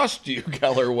don't trust you,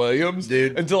 Keller Williams,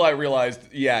 Dude. Until I realized,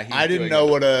 yeah, he's I didn't doing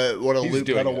know it. what a He's loop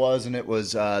doing pedal it. was, and it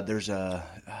was there's a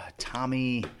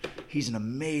Tommy. He's an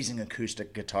amazing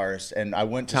acoustic guitarist, and I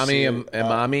went to Tommy see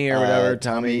Imami or whatever.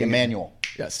 Tommy Emmanuel.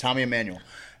 Yes. Tommy Emmanuel.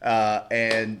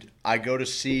 And I go to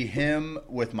see him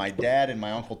with my dad and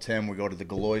my uncle Tim. We go to the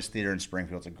Galois Theater in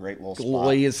Springfield. It's a great little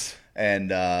Galois. spot.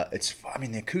 And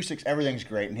the acoustics, everything's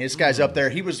great. And his guy's up there.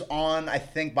 He was on, I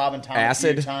think, Bob and Tom a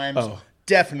Acid? few times. Oh.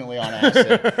 Definitely on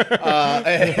acid.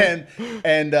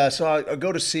 So I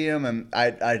go to see him, and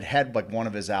I'd had like one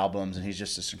of his albums, and he's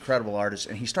just this incredible artist.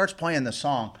 And he starts playing the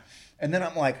song, and then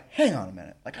I'm like, hang on a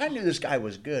minute. Like, I knew this guy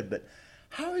was good, but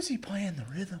how is he playing the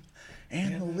rhythm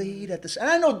and the lead at this? And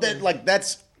I know that like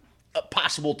that's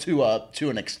possible to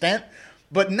an extent,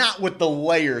 but not with the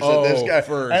layers that this guy.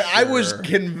 for And I was sure.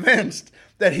 convinced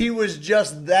that he was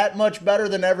just that much better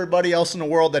than everybody else in the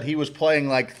world, that he was playing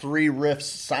like 3 riffs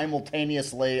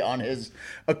simultaneously on his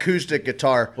acoustic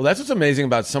guitar. Well, that's what's amazing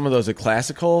about some of those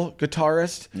classical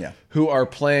guitarists who are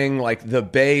playing like the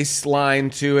bass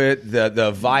line to it,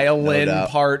 the violin No doubt.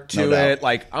 part to No doubt. it.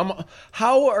 Like,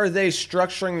 how are they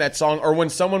structuring that song? Or when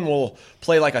someone will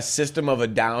play like a System of a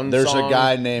Down There's song a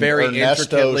guy named very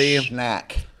Ernesto intricately.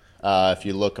 Schnack. If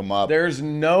you look him up, There's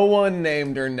no one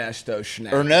named Ernesto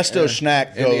Schnack. Ernesto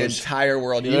Schnack in the goes- entire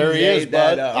world. You There he made is,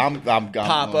 that bud. up. I'm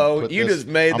Papo, put you this- just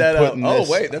made I'm that up. putting Oh, this-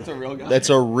 wait, that's a real guy. That's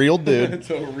a real dude.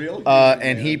 That's a real dude.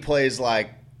 And he plays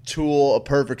like Tool, A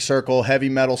Perfect Circle, heavy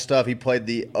metal stuff. He played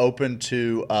the open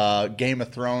to Game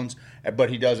of Thrones,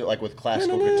 but he does it like with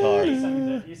classical guitar.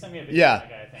 You sent me a video of Yeah, that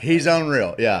guy, I think. he's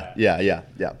unreal. Yeah.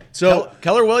 So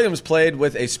Keller Williams played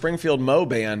with a Springfield Mo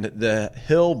band, the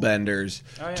Hillbenders,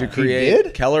 to create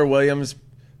did? Keller Williams'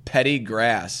 Petty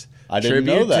Grass. I didn't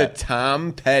Tribute know that. to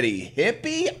Tom Petty.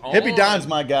 Hippie on. Hippie Don's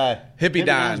my guy. Hippie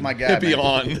Don's Don. my guy. Hippie man.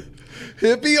 on.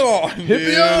 Hippie on.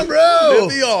 Hippie on, bro.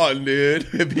 Hippie on, dude.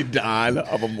 Hippie Don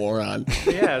of a moron.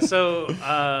 Yeah, so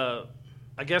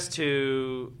I guess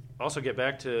to also get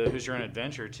back to Who's Your Own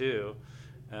Adventure too,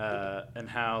 and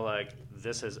how like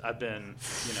this has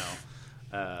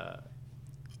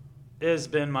it has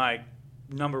been my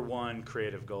 #1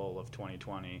 creative goal of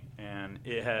 2020, and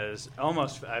I've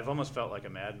almost felt like a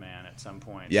madman at some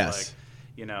point. Yes.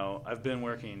 I've been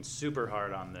working super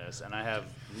hard on this, and I have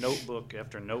notebook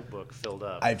after notebook filled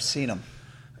up. I've seen them.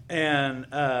 And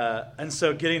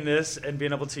so getting this and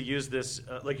being able to use this,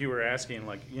 like you were asking,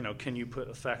 can you put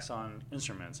effects on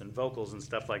instruments and vocals and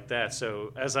stuff like that?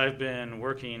 So as I've been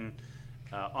working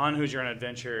on Who's Your Own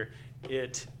Adventure,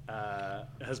 it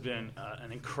has been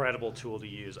an incredible tool to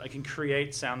use. I can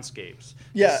create soundscapes.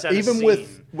 Yeah, set a even scene.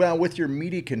 with your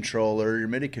MIDI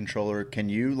controller, can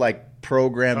you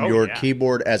program your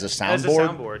keyboard as a soundboard? As a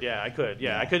soundboard, yeah, I could.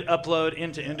 Yeah, I could upload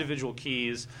into individual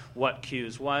keys what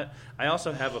cues what. I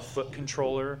also have a foot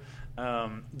controller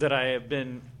that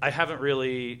I haven't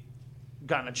really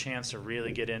gotten a chance to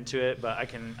really get into it, but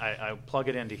I plug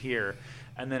it into here.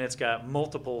 And then it's got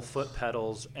multiple foot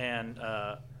pedals and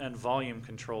volume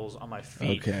controls on my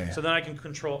feet. Okay. So then I can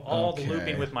control all the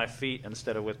looping with my feet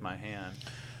instead of with my hand.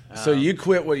 So you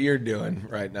quit what you're doing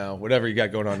right now, whatever you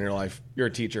got going on in your life. You're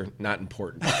a teacher, not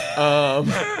important.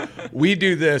 We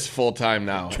do this full time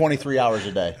now. 23 hours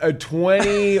a day.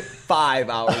 25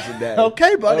 hours a day.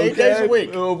 Okay, bud. 8 days a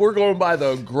week. We're going by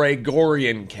the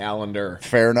Gregorian calendar.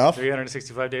 Fair enough.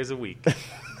 365 days a week.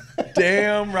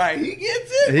 Damn right. He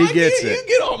gets it. He gets it. You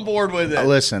get on board with it.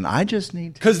 Listen, I just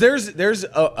need because there's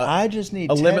I just need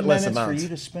a 10 limitless minutes amount for you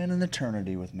to spend an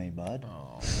eternity with me, bud.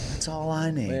 That's all I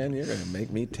need. Man, you're gonna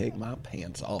make me take my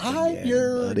pants off.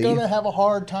 You're buddy. gonna have a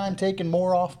hard time taking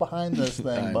more off behind this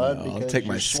thing, bud. know. Because I'll take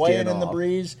my you're swaying skin in the off.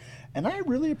 breeze, and I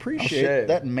really I'll appreciate shave.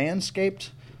 that manscaped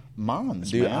Mons,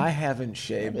 Dude, man. I haven't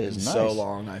shaved That in is so nice.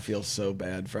 long. I feel so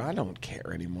bad for. I don't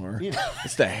care anymore.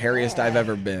 It's the hairiest I've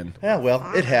ever been. Yeah,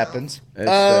 well, it happens.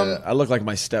 I look like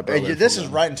my stepbrother. This is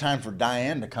right in time for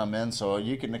Diane to come in, so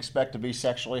you can expect to be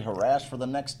sexually harassed for the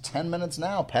next 10 minutes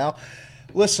now, pal.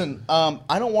 Listen,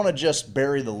 I don't want to just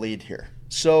bury the lead here.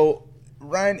 So,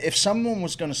 Ryan, if someone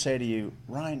was going to say to you,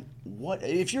 Ryan, what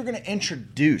if you're going to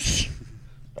introduce,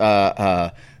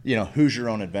 Who's Your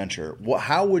Own Adventure?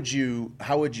 How would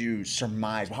you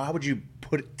surmise? How would you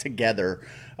put it together?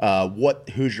 What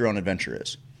Who's Your Own Adventure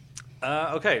is?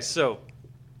 Okay, so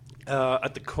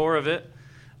at the core of it,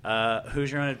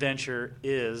 Who's Your Own Adventure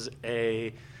is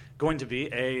going to be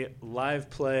a live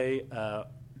play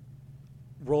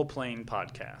role-playing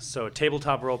podcast. So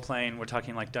tabletop role-playing, we're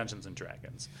talking like Dungeons &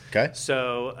 Dragons. Okay.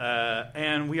 So,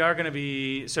 and we are going to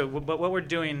be, but what we're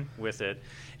doing with it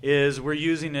is we're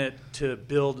using it to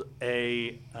build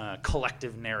a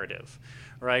collective narrative,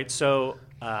 right? So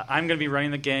I'm going to be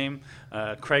running the game.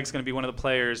 Craig's going to be one of the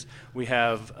players. We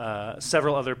have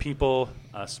several other people,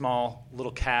 a small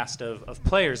little cast of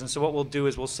players. And so what we'll do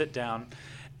is we'll sit down,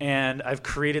 and I've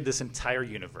created this entire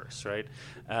universe, right?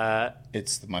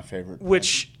 It's my favorite.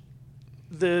 Which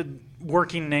the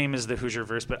working name is the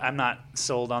Hoosierverse, but I'm not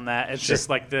sold on that. It's just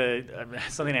like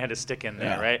something I had to stick in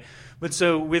there, right? But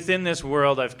so within this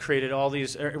world, I've created all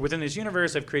these. Within this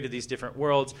universe, I've created these different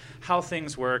worlds, how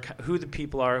things work, who the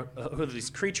people are, who these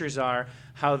creatures are,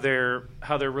 how their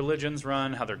religions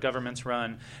run, how their governments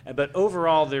run. But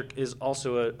overall, there is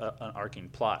also an arcing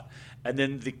plot. And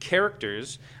then the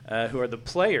characters, who are the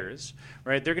players,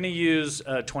 right? They're going to use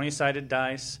 20-sided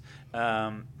dice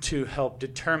to help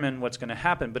determine what's going to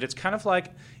happen. But it's kind of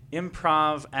like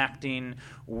improv acting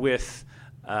with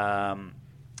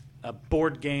a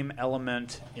board game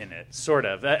element in it, sort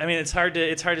of. I mean, it's hard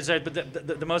to say, but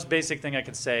the most basic thing I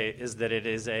can say is that it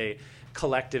is a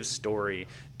collective story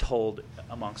told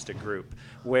amongst a group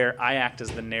where I act as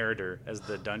the narrator, as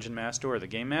the dungeon master or the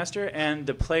game master, and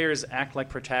the players act like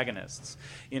protagonists.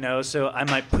 So I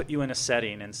might put you in a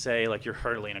setting and say like you're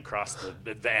hurtling across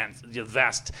the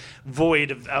vast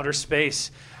void of outer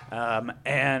space,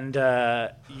 and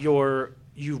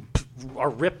you are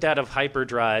ripped out of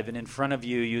hyperdrive, and in front of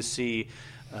you see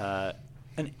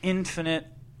an infinite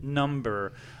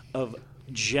number of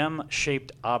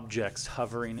gem-shaped objects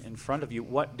hovering in front of you.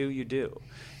 What do you do?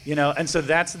 And so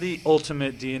that's the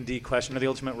ultimate D&D question, or the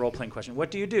ultimate role-playing question.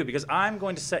 What do you do? Because I'm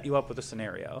going to set you up with a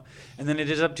scenario, and then it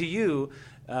is up to you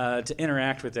to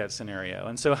interact with that scenario.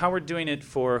 And so how we're doing it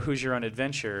for Who's Your Own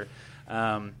Adventure.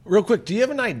 Real quick, do you have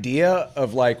an idea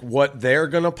of like what they're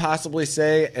going to possibly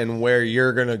say and where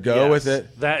you're going to go with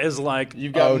it? That is like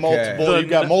You've got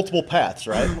multiple paths,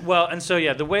 right? Well, and so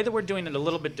the way that we're doing it a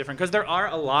little bit different, because there are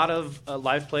a lot of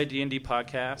live play D&D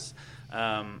podcasts,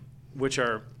 which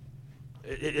are.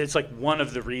 It's like one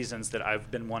of the reasons that I've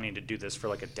been wanting to do this for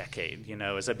like a decade,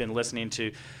 is I've been listening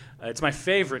to, it's my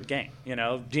favorite game,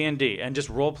 D&D, and just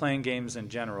role-playing games in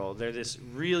general. They're this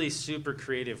really super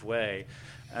creative way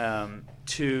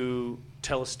to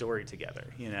tell a story together,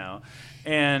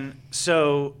 And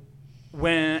so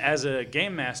when, as a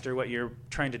game master, what you're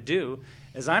trying to do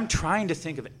is I'm trying to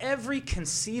think of every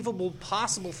conceivable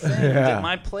possible thing that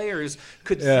my players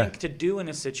could think to do in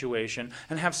a situation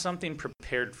and have something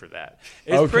prepared for that.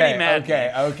 It's pretty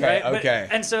maddening. Okay.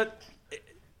 And so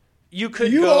you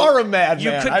are a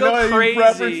madman. I know you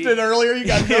referenced it earlier. You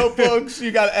got notebooks.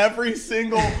 You got every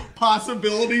single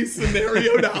possibility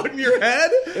scenario out in your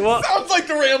head. Well, sounds like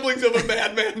the ramblings of a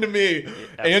madman to me.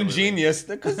 Absolutely. And genius,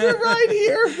 because they're right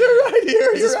here. They're right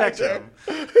here. It's a spectrum.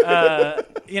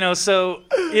 So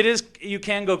it is. You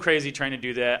can go crazy trying to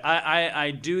do that.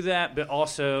 I do that, but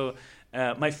also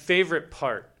my favorite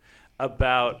part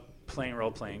about playing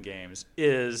role-playing games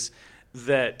is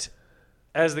that,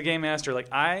 as the game master, like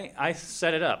I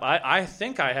set it up. I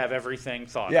think I have everything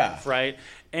thought of, right?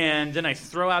 And then I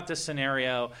throw out this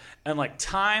scenario, and like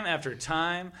time after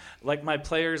time, like my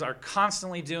players are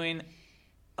constantly doing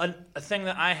a thing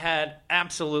that I had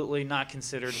absolutely not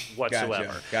considered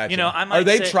whatsoever. Gotcha. I might Are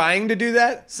they trying to do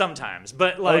that? Sometimes,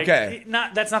 but like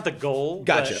that's not the goal.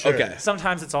 Gotcha. Okay.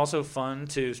 Sometimes it's also fun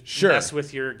to mess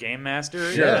with your game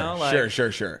master.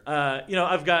 Sure.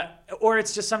 I've got, or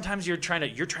it's just sometimes you're trying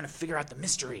to figure out the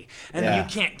mystery and you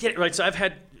can't get it right. So I've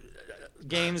had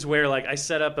games where like I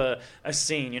set up a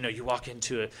scene, you walk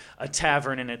into a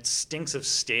tavern and it stinks of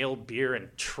stale beer and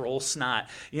troll snot,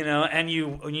 and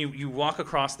you walk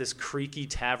across this creaky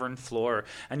tavern floor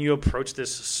and you approach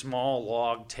this small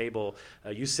log table.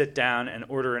 You sit down and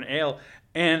order an ale,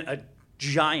 and a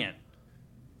giant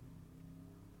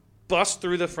busts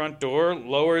through the front door,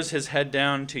 lowers his head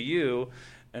down to you,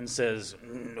 and says,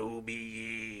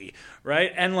 "Nobi,"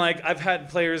 right? And like I've had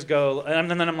players go,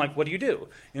 and then I'm like, "What do you do?"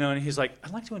 And he's like,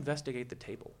 "I'd like to investigate the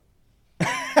table."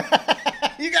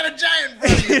 You got a giant in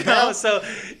front of you, pal. So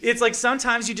it's like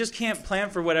sometimes you just can't plan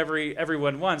for what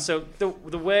everyone wants. So the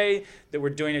way that we're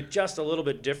doing it just a little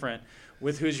bit different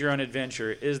with Who's Your Own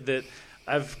Adventure is that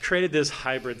I've created this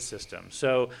hybrid system.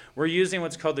 So we're using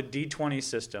what's called the D20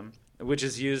 system, which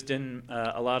is used in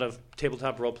a lot of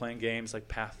tabletop role-playing games like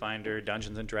Pathfinder,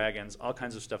 Dungeons and Dragons, all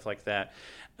kinds of stuff like that.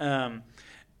 And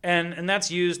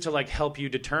that's used to like help you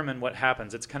determine what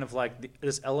happens. It's kind of like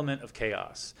this element of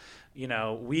chaos.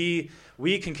 We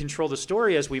can control the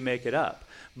story as we make it up.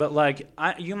 But like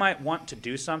you might want to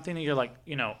do something and you're like,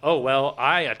 oh, well,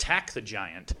 I attack the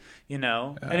giant,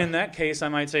 And in that case, I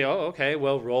might say, oh, okay,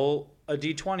 well, roll a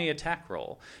D20 attack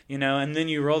roll, and then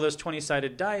you roll those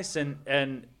 20-sided dice,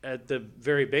 and at the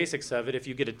very basics of it, if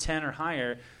you get a 10 or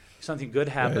higher, something good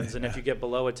happens, and if you get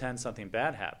below a 10, something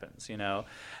bad happens,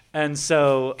 And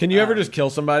so, can you ever just kill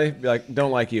somebody? Be like,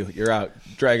 don't like you, you're out.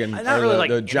 Dragon, not really,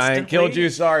 the giant instantly. killed you.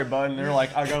 Sorry, bud. And they're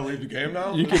like, I gotta leave the game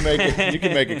now. You can make it. You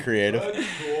can make it creative. That's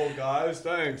cool, guys.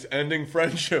 Thanks. Ending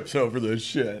friendships over this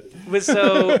shit. But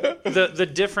so the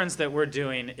difference that we're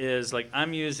doing is like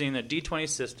I'm using a D20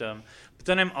 system, but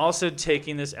then I'm also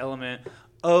taking this element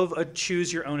of a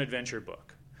choose your own adventure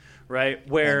book, right?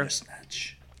 Where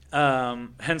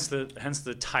hence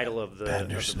the title of the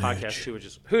podcast too, which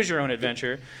is Who's Your Own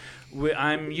Adventure.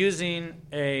 I'm using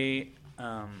a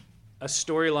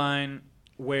storyline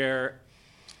where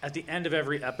at the end of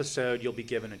every episode you'll be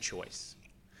given a choice,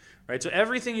 right? So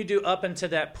everything you do up until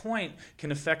that point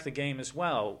can affect the game as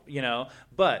well,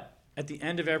 But at the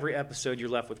end of every episode, you're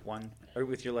left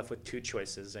with two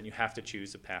choices, and you have to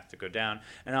choose a path to go down.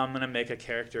 And I'm going to make a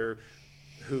character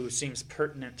who seems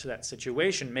pertinent to that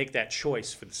situation make that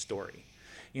choice for the story.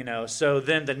 So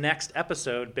then the next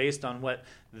episode, based on what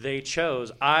they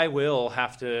chose, I will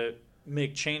have to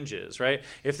make changes, right?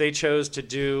 If they chose to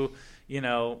do,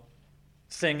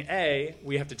 thing A,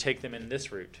 we have to take them in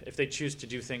this route. If they choose to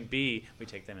do thing B, we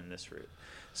take them in this route.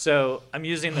 So I'm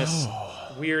using this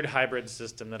weird hybrid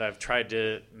system that I've tried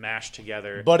to mash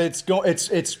together. But it's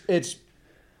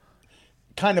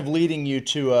kind of leading you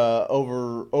to a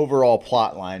overall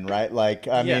plot line, right? Like,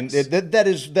 I mean, that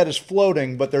is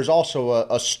floating, but there's also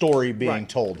a story being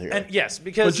told here. And yes,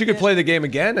 because but you could play the game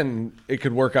again, and it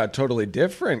could work out totally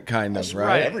different, kind of,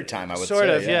 right? Every time, I would sort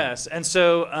say, of, yes. And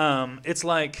so it's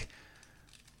like,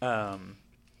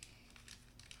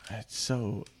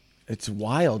 It's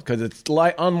wild because it's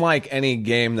like unlike any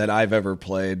game that I've ever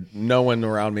played. No one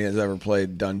around me has ever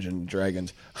played Dungeons and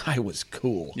Dragons. I was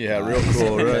cool. Yeah, real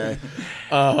cool, right?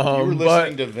 You were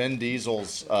listening to Vin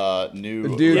Diesel's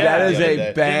new... Dude, that is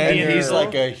a banger. He's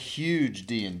like a huge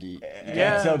D&D.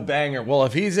 Yeah. It's a banger. Well,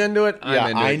 if he's into it, I'm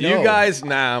into I it. know. You guys,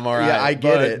 nah, I'm all right. Yeah, I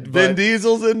get it. Vin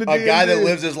Diesel's into D&D. A guy that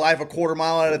lives his life a quarter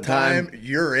mile at a time,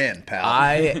 you're in, pal.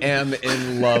 I am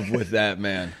in love with that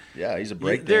man. Yeah, he's a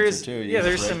breakdancer too.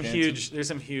 There's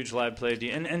some huge live play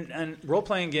and role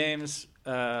playing games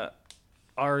are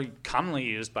are commonly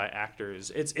used by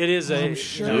actors. It is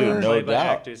sure. No played by doubt.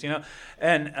 actors,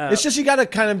 and It's just you got to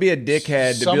kind of be a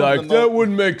dickhead to Some be of like, the that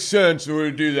wouldn't make sense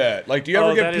to do that. Like, do you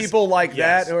ever get people like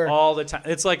yes, that? Or all the time?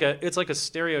 It's like a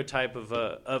stereotype of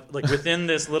like within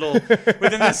this little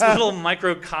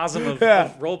microcosm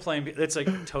of role playing. It's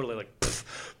like totally like.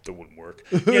 That wouldn't work.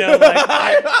 Like,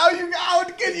 how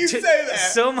can you say that?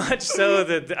 So much so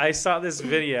that I saw this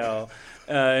video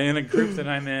in a group that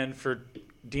I'm in for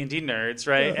D&D nerds,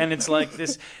 right? And it's like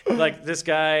this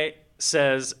guy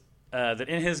says that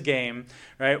in his game,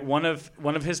 right, one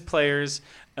of his players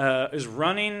is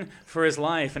running for his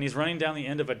life, and he's running down the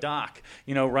end of a dock,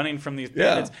 running from these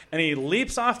bandits, and he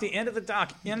leaps off the end of the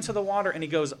dock into the water, and he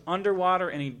goes underwater,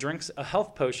 and he drinks a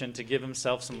health potion to give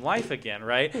himself some life again,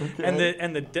 right? Okay.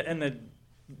 And the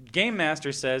game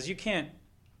master says you can't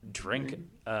drink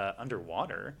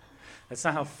underwater. That's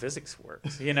not how physics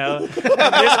works, And this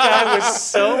guy was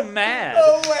so mad.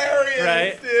 Hilarious,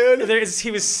 right? dude.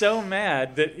 He was so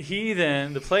mad that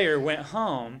the player, went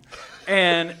home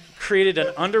and created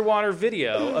an underwater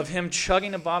video of him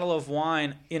chugging a bottle of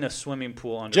wine in a swimming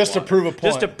pool underwater. Just to prove a point.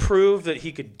 Just to prove that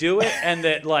he could do it and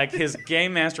that his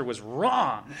game master was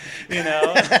wrong.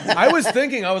 I was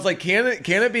thinking, I was like, can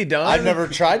it be done? I've never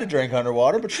tried to drink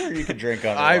underwater, but sure, you could drink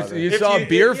underwater. You saw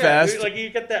Beer Fest.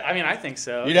 You get that. I mean, I think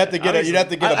so. You'd have to get a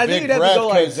big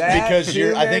breath because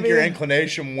your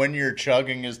inclination when you're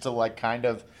chugging is to kind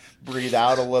of breathe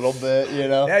out a little bit,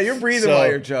 Yeah, you're breathing while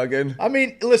you're chugging. I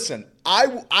mean, listen,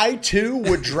 I too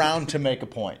would drown to make a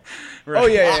point. Right. Oh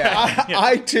yeah.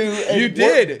 I too. You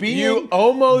did. You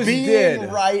almost did.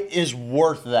 Being right is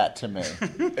worth that to me.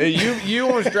 You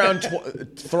almost drowned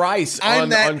thrice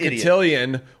on idiot.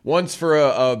 Cotillion. Once for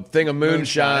a thing of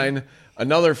moonshine.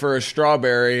 Another for a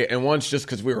strawberry, and once just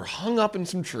because we were hung up in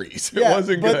some trees. It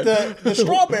wasn't good. But the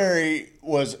strawberry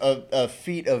was a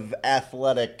feat of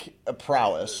athletic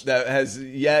prowess that has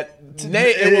yet.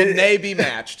 It will nay be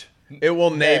matched. It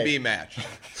will nay be matched.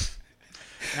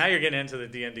 Now you're getting into the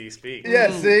D&D speak.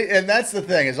 Yeah, see, and that's the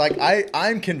thing. Is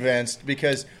I'm convinced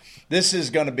because this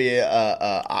is going to be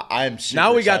I'm super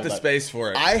now we got excited the about space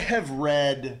for it. I have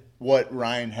read what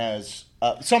Ryan has.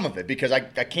 Some of it, because I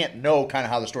can't know kind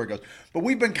of how the story goes. But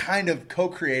we've been kind of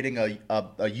co-creating a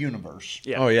universe.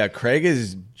 Yeah. Oh, yeah. Craig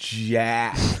is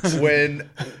jacked.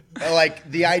 When,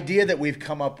 the idea that we've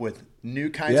come up with new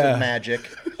kinds of magic.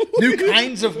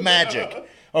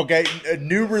 Okay?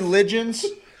 New religions.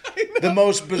 The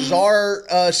most bizarre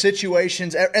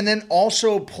situations. And then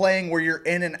also playing where you're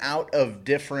in and out of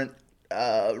different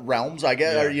realms, I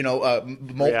guess. Or, in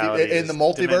the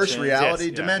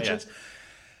multiverse, dimensions. Yes.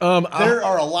 There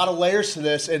are a lot of layers to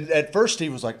this, and at first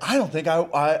Steve was like, "I don't think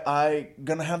I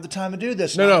gonna have the time to do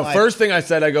this." No. First thing I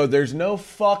said, I go, "There's no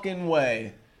fucking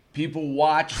way people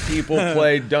watch people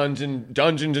play Dungeons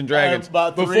and Dragons."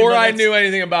 Before I knew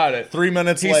anything about it, 3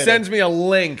 minutes he later, sends me a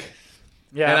link,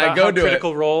 and I go do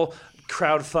Critical Role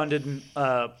crowdfunded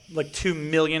 $2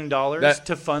 million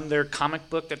to fund their comic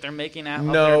book that they're making out.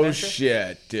 No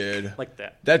shit, dude. Like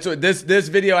that. That's what this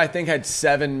video I think had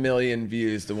 7 million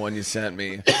views. The one you sent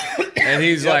me, and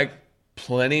he's like,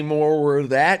 plenty more where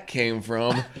that came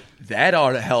from. That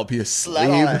ought to help you sleep. That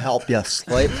ought to help you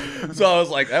sleep. So I was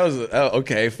like,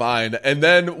 okay, fine. And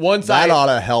then once that ought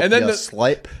to help you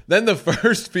sleep. Then the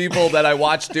first people that I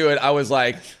watched do it, I was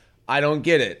like, I don't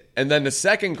get it. And then the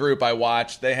second group I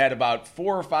watched, they had about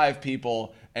 4 or 5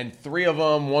 people, and 3 of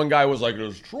them, one guy was like, it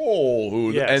was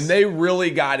troll. And they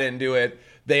really got into it.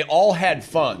 They all had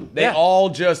fun. They all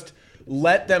just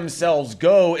let themselves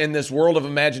go in this world of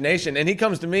imagination. And he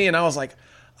comes to me, and I was like,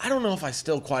 I don't know if I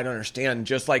still quite understand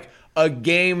just a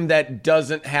game that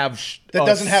doesn't have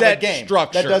a game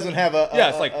structure. That doesn't have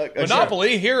a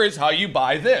Monopoly. Here is how you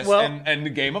buy this, and the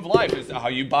game of life is how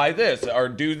you buy this or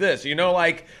do this.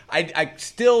 I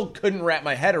still couldn't wrap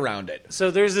my head around it. So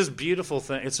there's this beautiful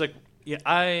thing. It's like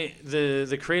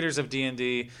the creators of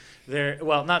D&D.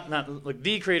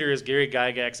 The creator is Gary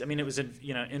Gygax. I mean, it was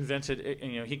invented.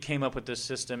 He came up with this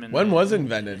system. When was it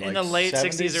invented? In the late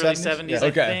 60s, early 70s. Yeah. I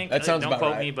Okay, think. that sounds don't about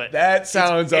quote right. me, but that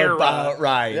sounds about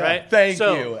right. Right. Thank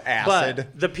you, Acid.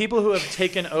 But the people who have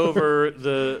taken over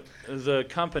the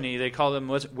company, they call them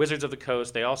Wizards of the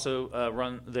Coast. They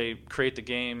also They create the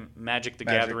game Magic the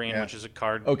Gathering, which is a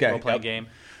card role-playing game,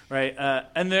 right?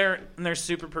 And they're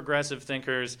super progressive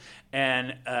thinkers,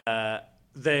 and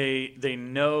they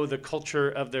know the culture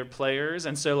of their players,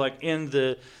 and so in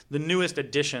the newest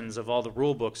editions of all the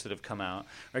rule books that have come out,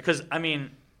 right? Because I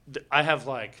mean, I have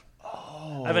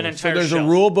I have an So entire there's a shelf.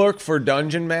 rule book for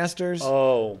dungeon masters.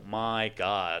 Oh my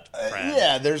God, friend.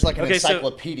 Yeah, there's like an Okay, so-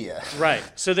 encyclopedia. Right.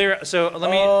 So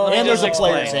let me and there's just a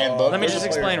explain. player's handbook. Let me There's just a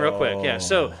explain player's real quick. Yeah.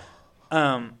 So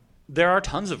there are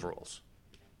tons of rules.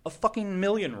 A fucking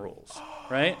million rules,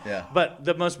 right? Yeah. But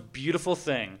the most beautiful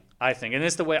thing, I think, and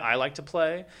it's the way I like to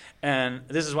play, and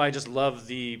this is why I just love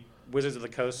the Wizards of the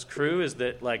Coast crew, is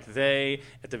that like they,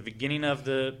 at the beginning of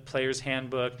the player's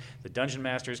handbook, the Dungeon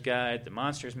Master's Guide, the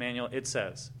Monster's Manual, it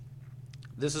says,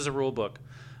 this is a rule book,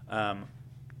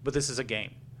 but this is a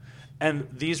game. And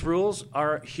these rules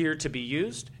are here to be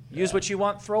used. Use what you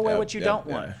want, throw away what you don't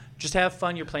want. Just have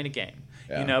fun, you're playing a game.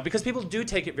 You know, because people do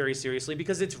take it very seriously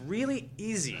because it's really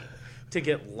easy to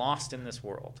get lost in this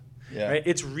world. Yeah. Right?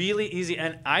 It's really easy,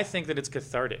 and I think that it's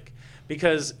cathartic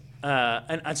because,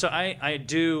 and so I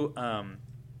do. I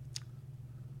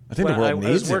think the world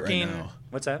needs it right now.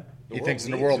 What's that? He thinks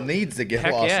the world needs to get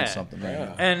Heck lost yeah. in something right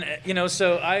now. And you know,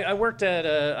 so I worked at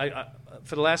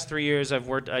for the last 3 years. I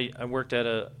worked at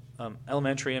a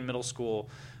elementary and middle school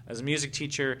as a music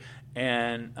teacher,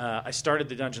 and I started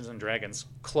the Dungeons and Dragons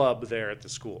club there at the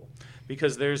school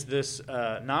because there's this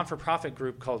non-for-profit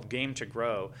group called Game to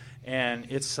Grow, and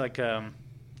it's like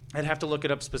I'd have to look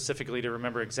it up specifically to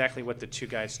remember exactly what the two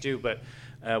guys do, but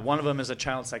one of them is a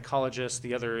child psychologist.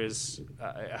 The other is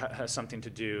has something to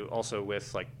do also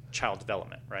with like child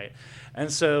development, right?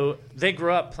 And so they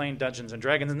grew up playing Dungeons and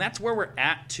Dragons, and that's where we're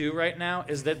at too right now.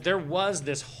 Is that there was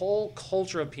this whole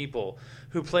culture of people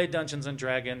who played Dungeons and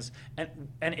Dragons, and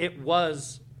it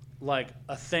was like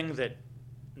a thing that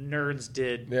nerds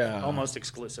did almost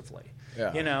exclusively.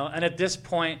 Yeah. You know, and at this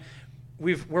point,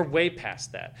 we're way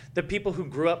past that. The people who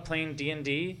grew up playing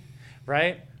D&D,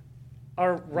 right,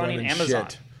 are running Amazon.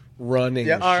 Shit. Running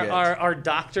shit. Are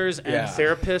doctors and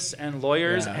therapists and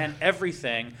lawyers and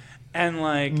everything. And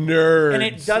like nerds. And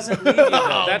it doesn't leave you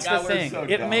though. That's God, the thing. so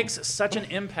It dumb. makes such an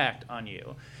impact on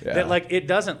you that like it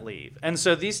doesn't leave. And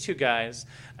so these two guys,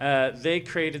 they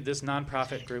created this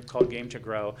nonprofit group called Game to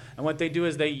Grow. And what they do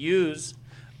is they use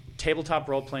tabletop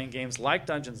role-playing games like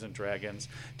Dungeons and Dragons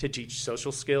to teach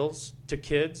social skills to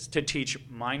kids, to teach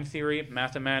mind theory,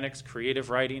 mathematics, creative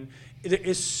writing. There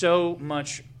is so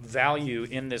much value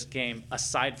in this game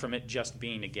aside from it just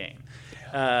being a game.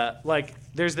 Like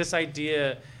there's this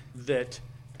idea that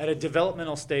at a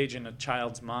developmental stage in a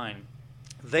child's mind,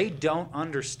 they don't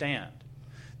understand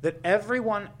that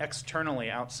everyone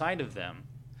externally outside of them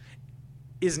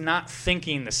is not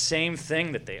thinking the same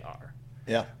thing that they are.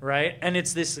 Yeah. Right? And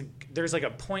it's this, there's like a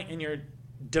point in your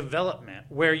development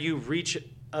where you reach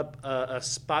a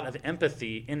spot of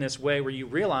empathy in this way where you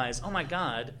realize, oh my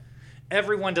God,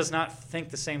 everyone does not think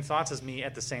the same thoughts as me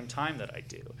at the same time that I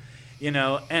do. You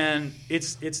know, and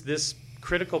it's this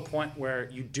critical point where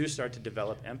you do start to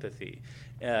develop empathy.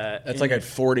 That's like at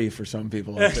 40 for some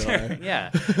people. I feel like. Yeah,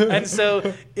 and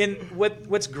so in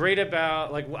what's great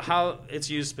about like how it's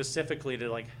used specifically to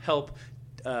like help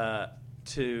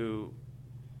to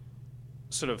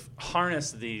sort of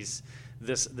harness this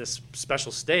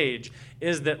special stage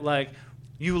is that like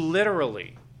you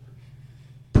literally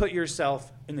put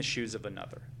yourself in the shoes of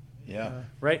another. Yeah.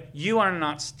 Right? You are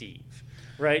not Steve.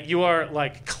 Right, you are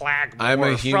like Clagmore I'm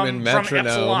a human from metronome.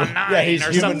 Epsilon 9 Yeah, he's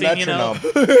or human something, metronome.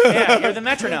 you know. Yeah, you're the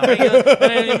metronome.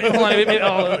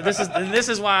 This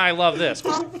is why I love this.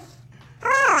 I'm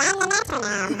the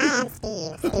metronome. I'm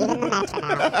Steve. Steve and the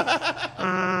metronome.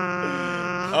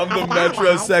 I'm the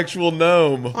metrosexual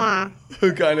gnome Yeah.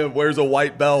 who kind of wears a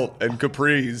white belt and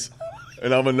capris,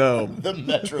 and I'm a gnome. The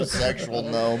metrosexual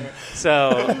gnome.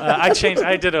 So I changed.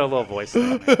 I did a little voice.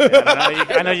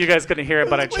 I know you guys couldn't hear it,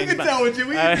 but I changed. Yeah, we knew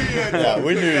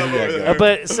you had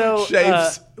But so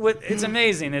Shapes. it's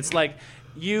amazing. It's like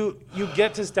you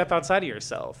get to step outside of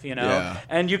yourself, you know, Yeah.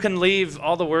 and you can leave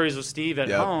all the worries of Steve at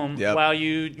home yep. while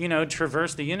you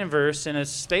traverse the universe in a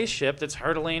spaceship that's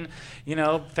hurtling,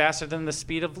 faster than the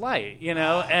speed of light,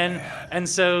 and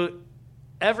so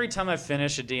every time I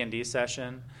finish a D&D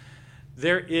session,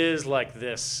 there is like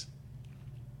this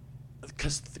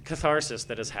catharsis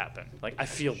that has happened. Like I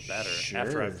feel better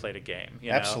after I've played a game.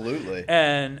 You know? Absolutely.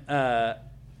 And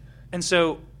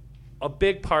so a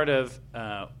big part of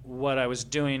what I was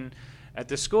doing at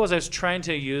the school is I was trying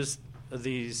to use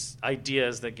these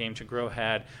ideas that Game to Grow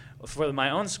had for my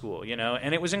own school,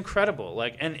 and it was incredible.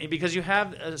 Like, and because you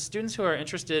have students who are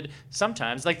interested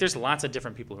sometimes, like there's lots of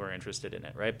different people who are interested in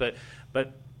it, right? But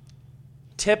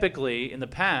typically in the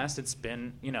past, it's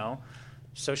been,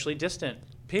 socially distant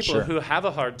people who have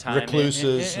a hard time.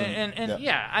 Recluses. And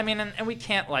we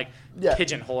can't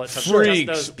pigeonhole it to Freaks, just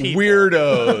those people.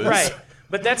 Weirdos. Right.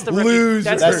 But that's the Losers.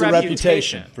 that's That's the the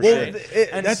reputation. reputation,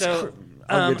 for sure.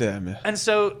 I'll get to that, man. And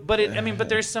so, but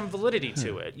there's some validity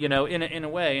to it, you know, in a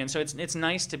way. And so it's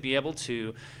nice to be able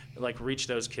to like reach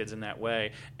those kids in that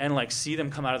way and like see them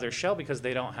come out of their shell because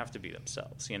they don't have to be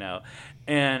themselves, you know.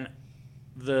 And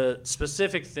the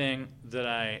specific thing that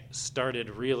I started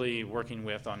really working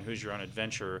with on Who's Your Own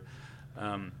Adventure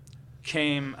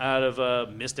came out of a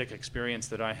mystic experience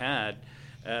that I had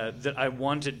that I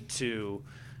wanted to,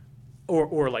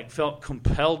 or like felt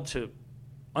compelled to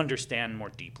understand more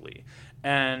deeply.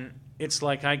 And it's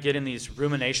like I get in these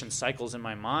rumination cycles in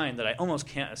my mind that I almost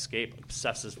can't escape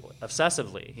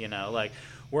obsessively, you know, like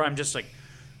where I'm just like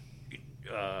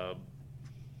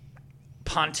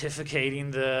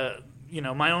pontificating the, you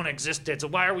know, my own existence.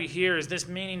 Why are we here? Is this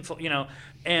meaningful? You know,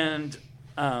 and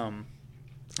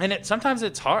sometimes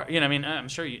it's hard. You know, I mean, I'm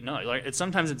sure you know, like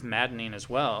sometimes it's maddening as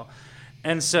well.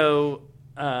 And so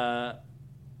I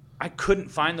couldn't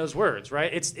find those words.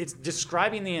 Right? It's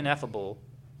describing the ineffable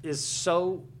is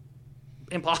so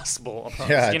impossible. Almost,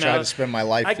 yeah, I you try know? to spend my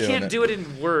life. I doing can't it. do it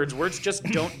in words. Words just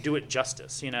don't do it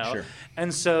justice. You know. Sure.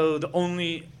 And so the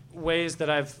only ways that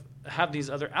I've have these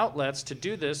other outlets to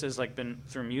do this is like been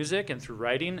through music and through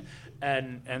writing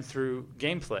and through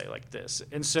gameplay like this.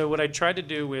 And so what I tried to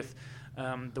do with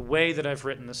the way that I've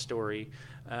written the story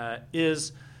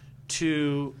is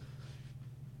to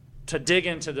dig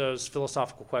into those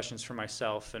philosophical questions for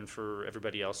myself and for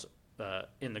everybody else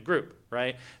in the group,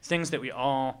 right? Things that we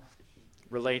all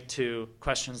relate to,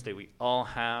 questions that we all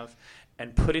have,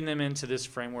 and putting them into this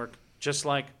framework just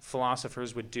like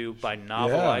philosophers would do by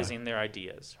novelizing their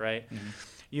ideas, right? Mm-hmm.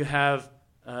 You have,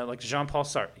 like Jean-Paul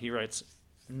Sartre, he writes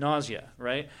Nausea,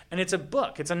 right? And it's a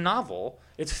book, it's a novel,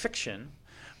 it's fiction,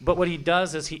 but what he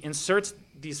does is he inserts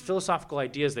these philosophical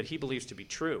ideas that he believes to be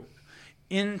true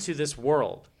into this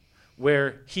world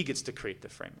where he gets to create the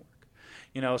framework.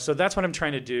 You know, so that's what I'm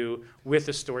trying to do with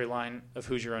the storyline of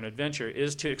Who's Your Own Adventure,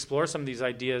 is to explore some of these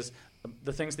ideas,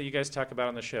 the things that you guys talk about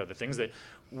on the show, the things that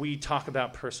we talk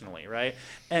about personally, right?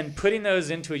 And putting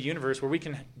those into a universe where we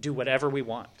can do whatever we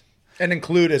want. And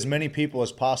include as many people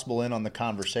as possible in on the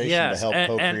conversation to help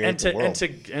co-create the world.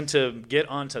 And to get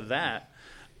onto that,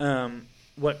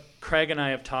 what Craig and I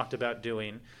have talked about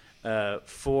doing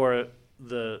for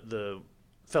the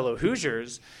fellow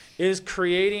Hoosiers is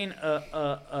creating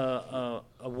a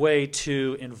way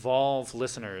to involve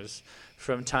listeners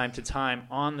from time to time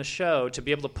on the show to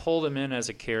be able to pull them in as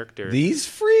a character. These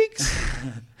freaks?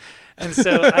 And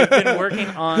so I've been working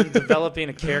on developing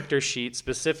a character sheet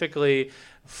specifically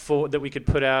that we could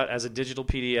put out as a digital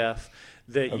PDF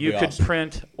that you could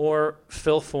print or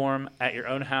fill form at your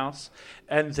own house.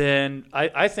 And then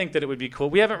I think that it would be cool.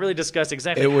 We haven't really discussed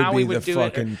exactly how we would do it. It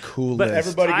would be the fucking coolest. But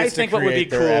everybody gets to create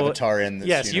their avatar in this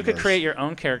universe. You could create your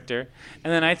own character.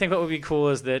 And then I think what would be cool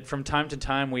is that from time to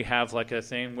time we have like a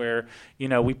thing where, you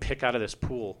know, we pick out of this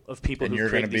pool of people who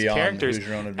create these characters.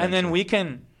 And then we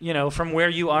can, you know, from where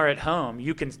you are at home,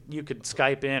 you could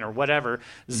Skype in or whatever,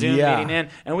 Zoom meeting in,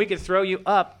 and we could throw you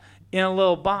up in a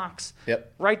little box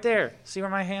right there. See where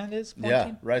my hand is pointing?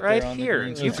 Yeah, right right there here.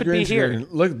 You could be here.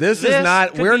 Look, this is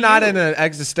not, we're not in an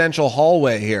existential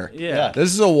hallway here. Yeah.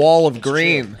 This is a wall of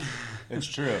green. It's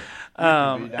true.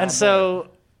 And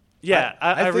so,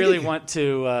 I really want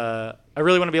to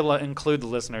be able to include the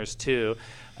listeners too,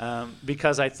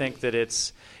 because I think that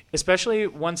it's, especially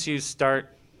once you start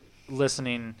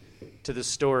listening to the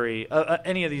story,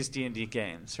 any of these D&D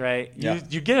games, right?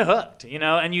 You get hooked, you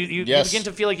know, and you begin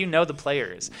to feel like you know the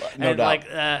players. No doubt. Like,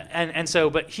 and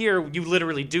so, but here you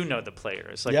literally do know the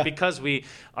players, like because we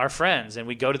are friends and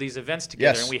we go to these events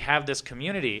together and we have this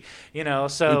community, you know.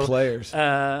 So we players,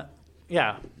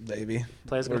 baby,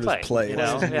 players gonna play. Players. You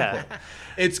know,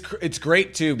 It's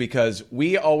great too because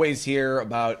we always hear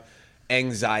about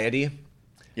anxiety,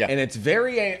 and it's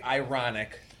very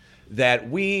ironic that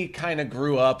we kind of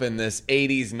grew up in this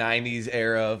 80s, 90s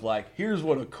era of like, here's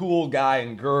what a cool guy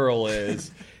and girl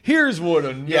is. Here's what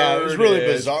a nerd it was really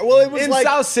bizarre. Well, it was in like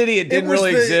South City. It didn't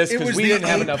really exist because we didn't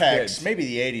have enough kids. Maybe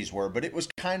the 80s were, but it was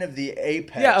kind of the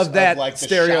apex of that like the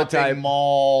stereotype shopping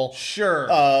mall. Sure.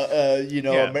 You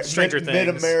know, Stranger Things.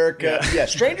 Mid-America. Yeah,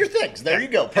 Stranger Things. There you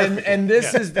go. Perfect. And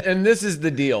this is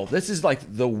the deal. This is like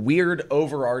the weird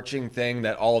overarching thing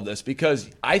that all of this, because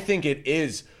I think it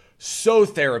is so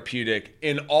therapeutic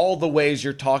in all the ways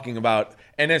you're talking about.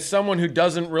 And as someone who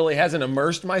hasn't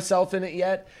immersed myself in it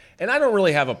yet, and I don't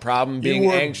really have a problem being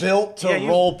anxious. You were built to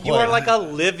role play. You are like a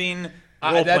living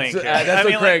role-playing character. That's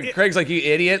what Craig. Craig's like, you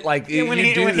idiot. Like, when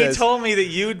he told me that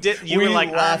you were like,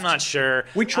 I'm not sure.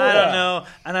 We tried. I don't know.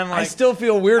 And I'm like, I still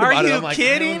feel weird about it. Are you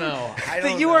kidding? I don't know.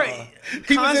 That you are.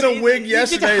 He was in a wig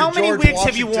yesterday. How many wigs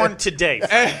have you worn today?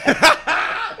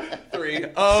 3.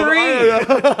 3.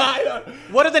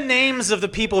 What are the names of the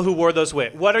people who wore those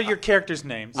wigs? What are your characters'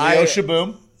 names? Leo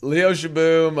Shaboom. Leo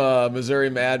Shaboom, Missouri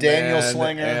Madman, Daniel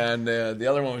Slinger. and the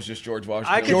other one was just George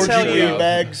Washington. I can Georgie tell you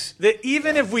Bags. that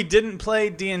even if we didn't play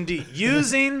D&D,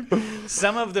 using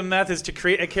some of the methods to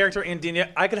create a character in D&D,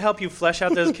 I could help you flesh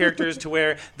out those characters to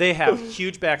where they have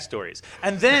huge backstories.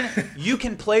 And then you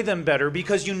can play them better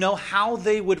because you know how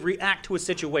they would react to a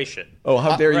situation. Oh,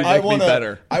 how dare you make me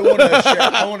better? I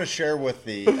want to share with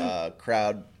the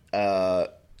crowd at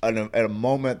a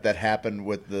moment that happened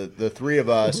with the three of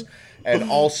us,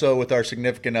 and also with our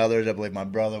significant others. I believe my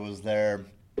brother was there,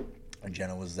 and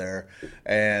Jenna was there,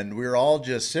 and we were all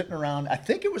just sitting around. I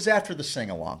think it was after the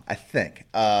sing-along.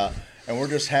 And we're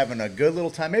just having a good little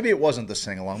time. Maybe it wasn't the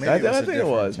sing-along. Maybe I think it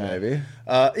was, maybe.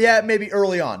 Yeah, maybe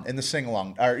early on in the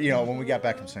sing-along, or when we got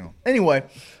back from sing-along. Anyway,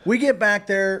 we get back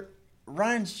there.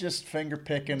 Ryan's just finger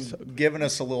picking, giving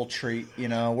us a little treat.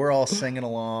 We're all singing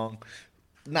along.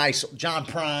 Nice John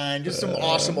Prine, just some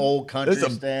awesome old country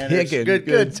standards. Good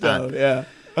time. Stuff, yeah.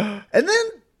 And then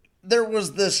there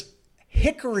was this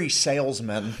hickory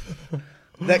salesman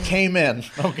that came in.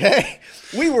 Okay,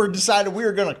 we decided we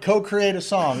were going to co-create a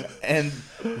song, and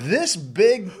this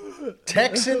big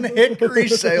Texan hickory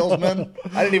salesman,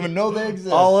 I didn't even know they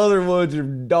existed. All other woods are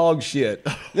dog shit.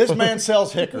 This man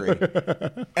sells hickory.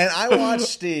 And I watched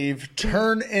Steve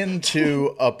turn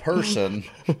into a person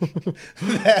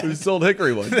who sold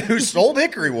hickory wood. Who sold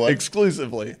hickory wood.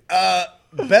 Exclusively.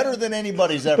 Better than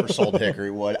anybody's ever sold hickory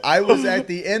wood. I was at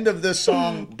the end of this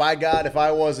song, by God, if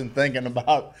I wasn't thinking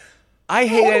about... I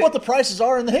wonder what the prices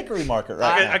are in the hickory market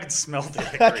right now. I can smell the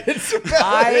hickory.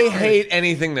 I hate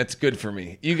anything that's good for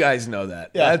me. You guys know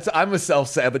that. Yeah. I'm a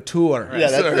self-saboteur. Yeah,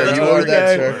 you are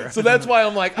that, sir. So that's why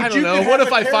I'm like, I don't know. What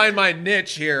if I find my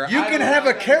niche here? You can have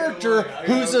a character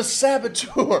who's a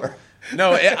saboteur.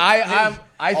 No,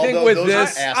 I think with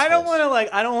this, I don't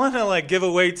want to give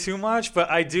away too much, but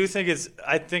I do think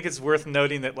it's worth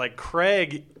noting that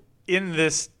Craig in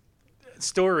this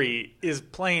story is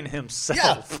playing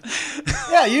himself.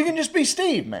 Yeah, you can just be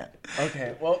Steve, man.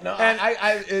 Okay, well, no, and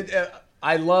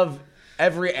I love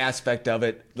every aspect of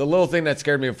it. The little thing that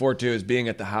scared me before too is being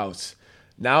at the house.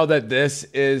 Now that this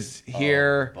is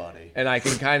here, and I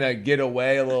can kind of get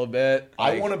away a little bit.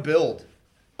 I want to build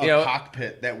a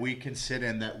cockpit that we can sit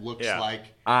in that looks like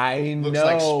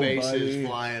space is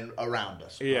flying around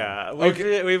us. Yeah,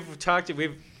 we've talked.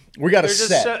 We got a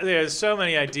set. There's so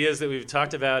many ideas that we've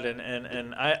talked about,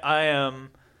 and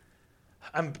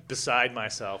I'm beside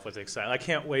myself with excitement. I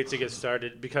can't wait to get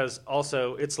started because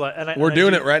also it's like we're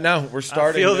doing it right now. We're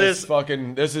starting this.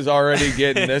 This is already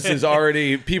getting. This is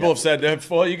already. People have said,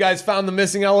 "Well, you guys found the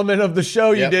missing element of the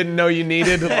show you didn't know you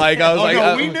needed." Like I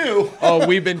was we knew. Oh,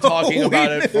 we've been talking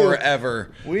about it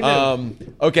forever. We knew.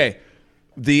 Okay.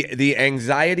 The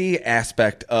anxiety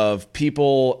aspect of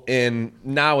people in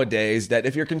nowadays, that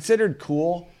if you're considered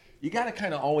cool, you got to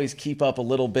kind of always keep up a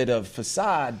little bit of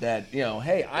facade that,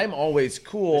 hey, I'm always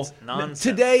cool. It's nonsense.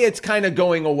 Today it's kind of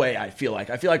going away, I feel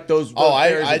like. I feel like those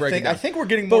barriers are breaking down. I think we're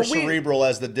getting more cerebral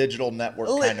as the digital network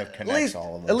kind of connects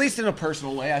all of us. At least in a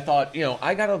personal way, I thought,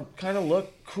 I got to kind of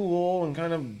look cool and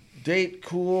kind of date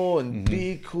cool and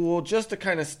be cool just to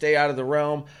kind of stay out of the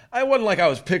realm. I wasn't like I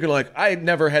was picking, I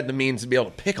never had the means to be able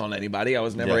to pick on anybody. I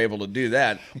was never able to do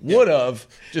that. Would have,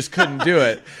 just couldn't do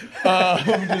it.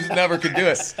 Just never could do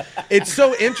it. It's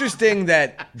so interesting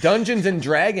that Dungeons and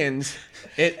Dragons,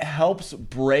 it helps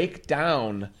break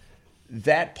down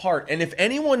that part. And if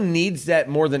anyone needs that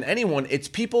more than anyone, it's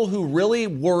people who really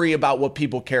worry about what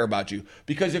people care about you.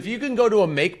 Because if you can go to a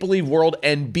make-believe world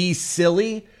and be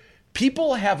silly,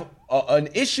 people have an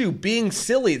issue being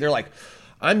silly. They're like,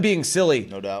 I'm being silly.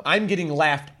 No doubt. I'm getting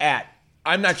laughed at.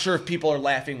 I'm not sure if people are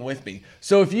laughing with me.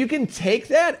 So if you can take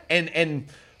that and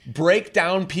break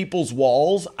down people's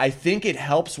walls, I think it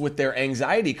helps with their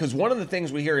anxiety. Because one of the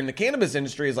things we hear in the cannabis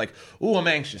industry is like, ooh, I'm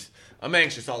anxious. I'm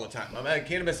anxious all the time.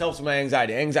 Cannabis helps with my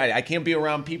anxiety. I can't be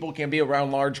around people, can't be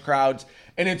around large crowds.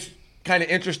 And it's kind of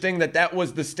interesting that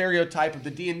was the stereotype of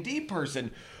the D&D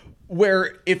person,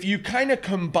 where if you kind of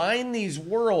combine these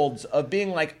worlds of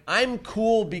being like, I'm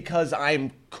cool because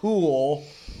I'm cool,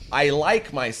 I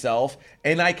like myself,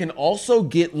 and I can also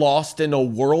get lost in a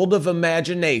world of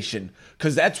imagination,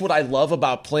 because that's what I love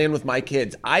about playing with my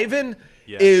kids. Ivan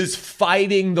is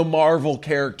fighting the Marvel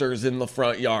characters in the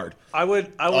front yard. I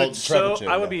would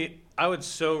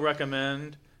so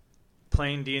recommend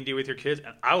playing D&D with your kids,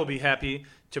 and I will be happy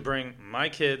to bring my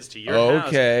kids to your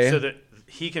house so that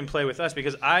he can play with us,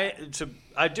 because I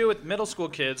do with middle school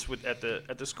kids at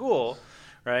the school,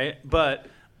 right? But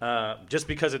just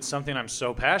because it's something I'm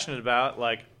so passionate about,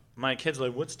 like my kids are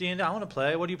like, what's D&D? I want to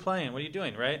play. What are you playing? What are you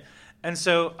doing? Right? And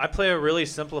so I play a really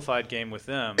simplified game with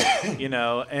them,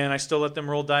 and I still let them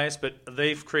roll dice, but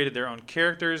they've created their own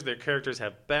characters. Their characters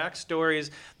have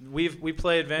backstories. We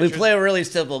play adventures. We play a really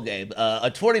simple game, a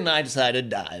 29-sided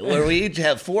die, where we each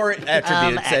have 4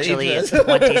 attributes. Actually, it's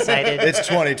 20-sided. It's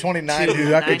 20. 29.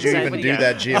 Dude, how could you even do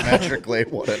that geometrically?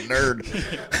 What a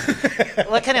nerd.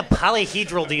 What kind of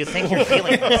polyhedral do you think you're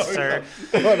feeling, sir?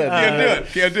 What a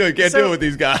nerd. Can't do it with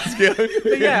these guys.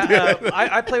 But yeah,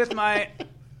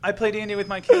 I play D&D with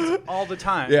my kids all the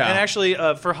time. Yeah. And actually,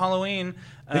 for Halloween,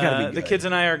 gotta be the good. kids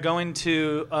and I are going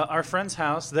to our friend's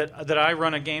house that I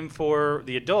run a game for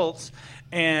the adults,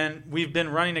 and we've been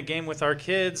running a game with our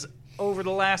kids over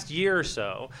the last year or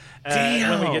so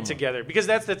when we get together. Because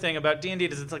that's the thing about D&D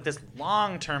is it's like this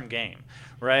long-term game,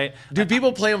 right? Do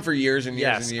people play them for years and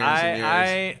years and years and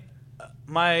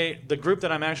years? The group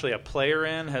that I'm actually a player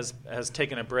in has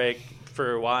taken a break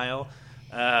for a while,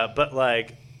 but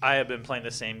like I have been playing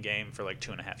the same game for like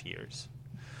 2.5 years.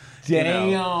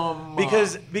 Damn.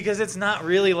 Because it's not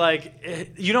really like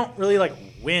you don't really like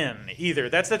win either.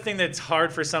 That's the thing that's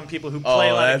hard for some people who play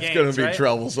a lot of games. That's going to be right?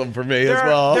 troublesome for me There as are-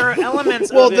 well. There are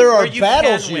elements Well, of it there are where you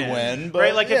battles can you win, but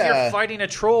right? Like if yeah. you're fighting a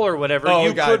troll or whatever,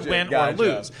 you could win or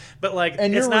lose. But like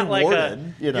And it's you're not like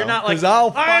rewarded, you're not like 'Cause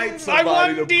I'll fight somebody I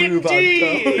won to D&D, prove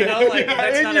I'm tough. you know, like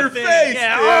that's In not your a thing. face,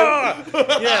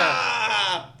 yeah,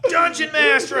 yeah. Dungeon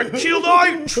Master, I killed all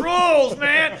your trolls,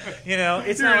 man. You know,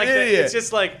 it's You're not an like that. idiot. It's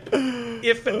just like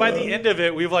if by the end of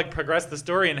it we've like progressed the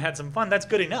story and had some fun, that's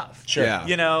good enough. Sure. Yeah.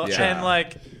 You know, Yeah. and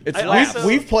like It's I laughs. also-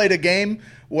 We've played a game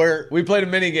where We played a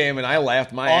mini game and I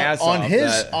laughed my ass on off.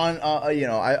 his that-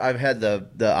 I've had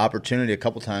the opportunity a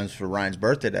couple times for Ryan's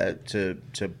birthday to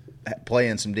play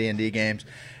in some D&D games,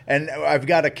 and I've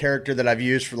got a character that I've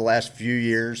used for the last few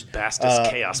years. Bastus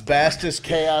Chaosborn. Bastus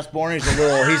Chaosborn.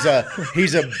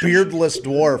 He's a beardless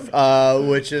dwarf,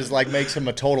 which is like makes him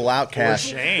a total outcast.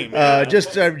 For shame.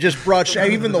 Just brought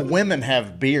shame. Even the women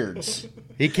have beards.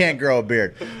 He can't grow a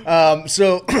beard.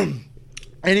 So.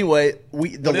 Anyway,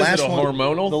 the last one,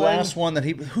 hormonal the thing? last one that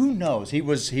who knows? He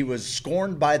was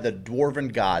scorned by the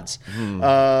dwarven gods.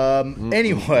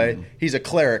 Anyway, he's a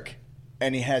cleric,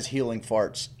 and he has healing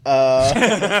farts.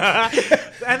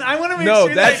 And I want to make No,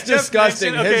 sure that's that Jeff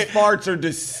disgusting. mentioned- His farts are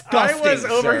disgusting. I was sir.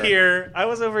 over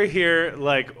here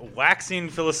like waxing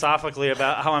philosophically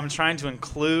about how I'm trying to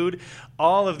include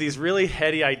all of these really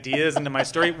heady ideas into my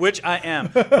story, which I am.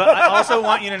 But I also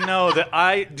want you to know that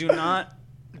I do not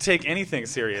take anything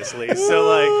seriously. So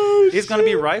like it's going to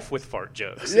be rife with fart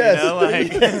jokes. Yes. You know?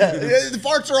 Like, The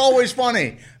farts are always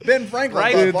funny. Ben Franklin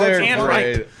Ripe, thought farts and were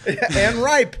ripe. funny. And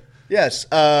ripe. Yes.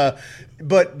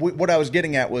 But what I was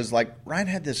getting at was like Ryan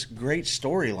had this great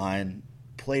storyline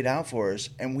played out for us,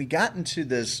 and we got into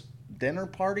this dinner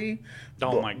party.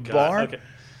 Oh my God. Bar, Okay.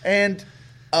 and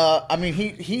I mean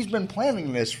he's been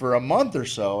planning this for a month or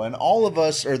so, and all of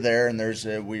us are there, and there's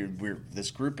we're this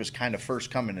group is kind of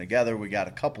first coming together. We got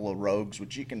a couple of rogues,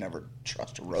 which you can never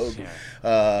trust a rogue.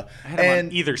 I had him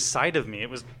on either side of me. It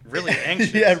was really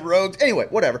anxious. Yeah, rogues. Anyway,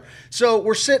 whatever. So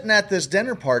we're sitting at this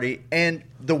dinner party, and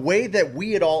the way that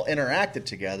we had all interacted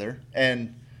together,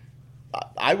 and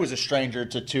I was a stranger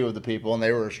to two of the people, and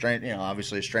they were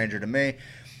obviously a stranger to me.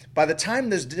 By the time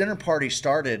this dinner party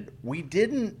started, we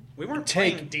weren't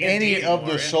take playing D&D any of anymore,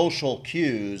 the yeah. social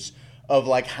cues of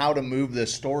like how to move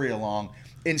this story along.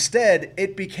 Instead,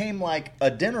 it became like a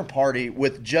dinner party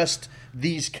with just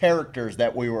these characters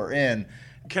that we were in.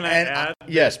 Can I add?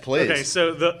 Yes, please. Okay,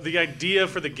 so the idea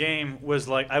for the game was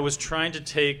like I was trying to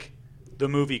take the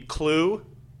movie Clue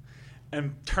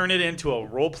and turn it into a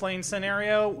role-playing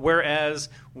scenario, whereas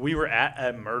we were at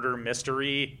a murder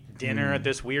mystery dinner at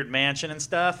this weird mansion and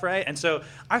stuff, right? And so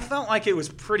I felt like it was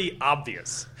pretty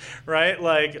obvious, right?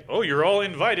 Like, oh, you're all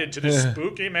invited to this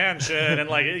spooky mansion, and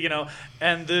like, you know,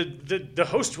 and the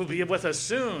host will be with us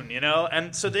soon, you know?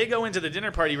 And so they go into the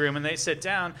dinner party room and they sit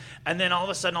down, and then all of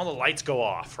a sudden all the lights go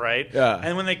off, right? Yeah.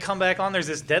 And when they come back on, there's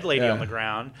this dead lady on the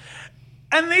ground,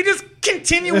 and they just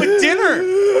continue with dinner.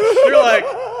 They're like,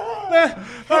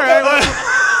 all right,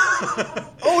 well.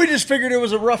 Oh, we just figured it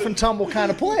was a rough and tumble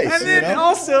kind of place. And then you know?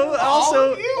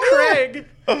 also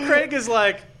Craig is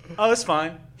like, oh, it's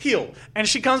fine, heal, and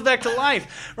she comes back to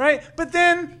life, right? But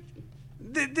then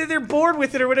they're bored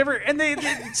with it or whatever, and they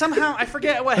somehow I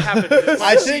forget what happened.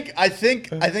 I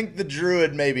think the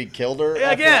druid maybe killed her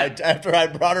Again. after I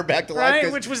brought her back to life. Right,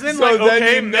 'cause- which was then So like, then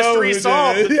okay, you know mystery who did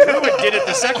solved. it. The druid did it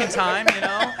the second time, you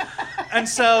know? And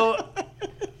so,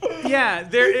 yeah,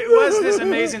 it was this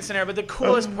amazing scenario. But the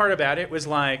coolest part about it was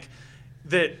like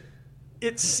that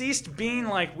it ceased being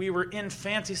like we were in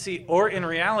fantasy or in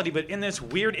reality, but in this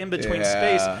weird in-between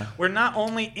space where not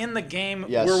only in the game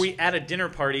were we at a dinner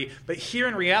party, but here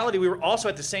in reality we were also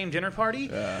at the same dinner party,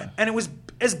 and it was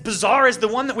as bizarre as the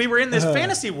one that we were in this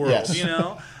fantasy world, you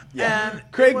know? Yeah. And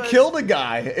Craig killed a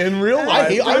guy in real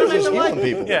life. I was just healing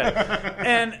people. Yeah,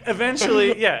 and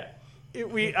eventually,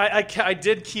 I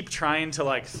did keep trying to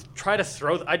like try to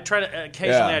throw. I'd try to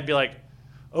occasionally. I'd be like,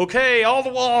 okay, all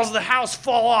the walls of the house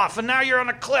fall off, and now you're on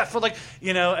a cliff. Or like,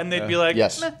 you know, and they'd be like,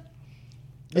 yes. Meh.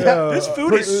 This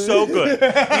food is so good.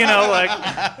 You know,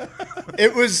 like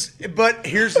it was. But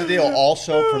here's the deal.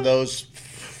 Also, for those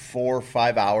 4 or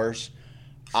 5 hours,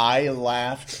 I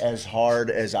laughed as hard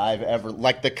as I've ever.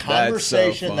 Like the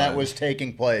conversation that was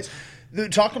taking place.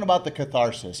 Talking about the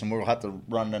catharsis, and we'll have to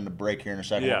run into break here in a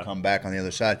second. We'll come back on the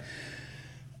other side.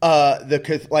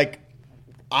 The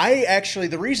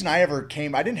reason I ever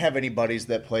came, I didn't have any buddies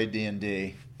that played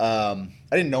D&D. I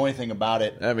didn't know anything about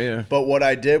it. But what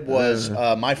I did was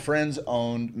my friends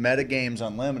owned Metagames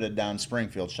Unlimited down in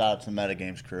Springfield. Shout out to the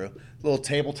Metagames crew. Little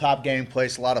tabletop gaming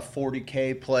place, a lot of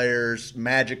 40K players,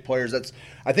 Magic players.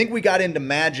 I think we got into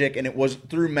Magic, and it was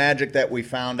through Magic that we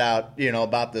found out,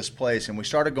 about this place. And we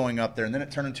started going up there, and then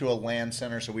it turned into a LAN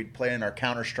center, so we'd play in our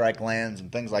Counter-Strike LANs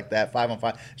and things like that,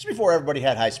 5-on-5. Just before everybody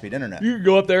had high-speed internet. You could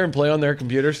go up there and play on their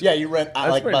computers? Yeah, you rent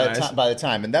by the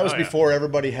time. And that was before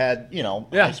everybody had,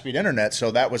 high-speed internet,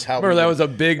 so that was how that was a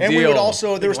big deal. And we would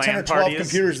also, there was 10 or 12 parties.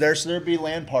 computers there, so there'd be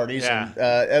LAN parties. And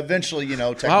eventually,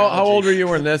 technology. How old were you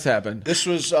when this happened? This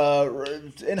was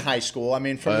in high school. I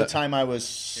mean, from the time I was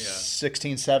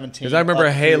 16, 17. Because I remember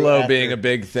Halo being a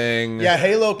big thing. Yeah,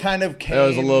 Halo kind of came. That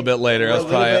was a little bit later. It was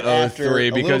probably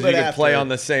 03 because you could play after. on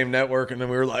the same network, and then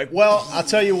we were like, well, I'll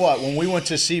tell you what. When we went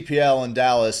to CPL in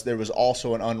Dallas, there was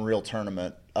also an Unreal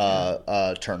tournament.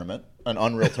 An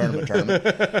Unreal tournament.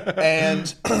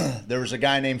 And there was a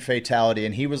guy named Fatality,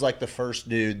 and he was like the first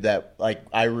dude that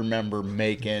I remember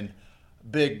making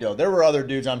big dough. There were other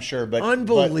dudes, I'm sure, but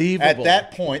unbelievable. But at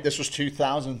that point, this was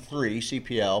 2003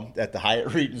 CPL at the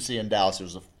Hyatt Regency in Dallas. It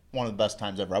was one of the best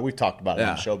times ever. We've talked about it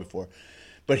on the show before.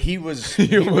 But he was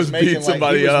making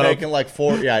like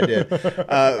four. Yeah, I did.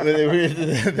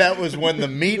 That was when the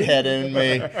meathead in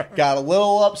me got a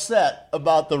little upset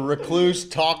about the recluse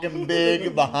talking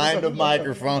big behind a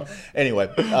microphone. Anyway,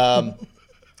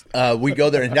 we go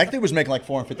there, and I think he was making like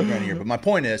 $450,000 a year. But my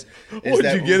point is what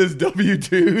did you get his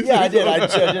W-2s? Yeah, I did. I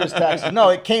did his taxes. No,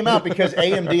 it came out because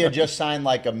AMD had just signed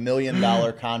like $1 million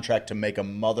contract to make a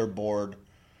motherboard.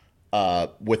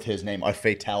 With his name, a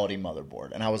Fatality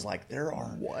motherboard, and I was like,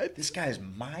 this guy's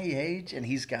my age, and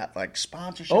he's got like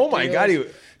sponsorship. Oh my god, get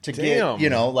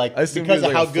because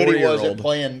of how good he was at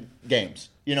playing games.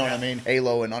 You know what I mean?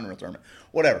 Halo and Unreal Tournament,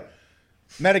 whatever.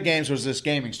 Metagames was this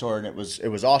gaming store, and it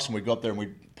was awesome. We'd go up there and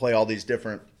we'd play all these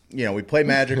different. We'd play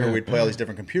Magic or we'd play all these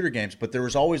different computer games, but there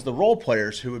was always the role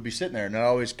players who would be sitting there, and it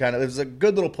was a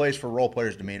good little place for role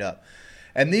players to meet up.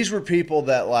 And these were people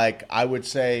that, I would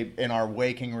say, in our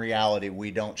waking reality,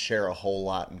 we don't share a whole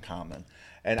lot in common.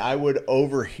 And I would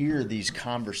overhear these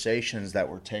conversations that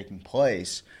were taking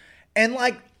place. And,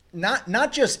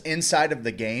 not just inside of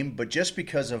the game, but just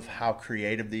because of how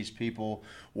creative these people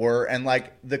were. And,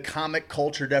 the comic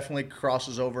culture definitely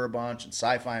crosses over a bunch, and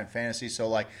sci-fi and fantasy.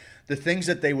 So, the things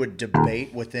that they would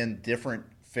debate within different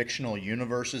fictional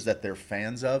universes that they're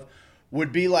fans of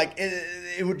would be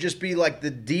it would just be the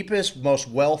deepest, most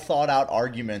well thought out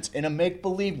arguments in a make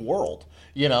believe world,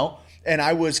 And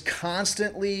I was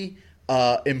constantly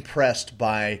impressed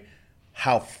by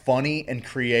how funny and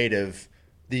creative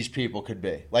these people could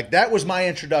be. That was my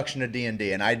introduction to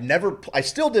D&D, and I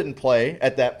still didn't play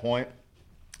at that point.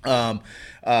 And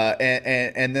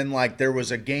then there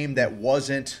was a game that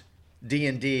wasn't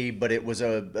D&D, but it was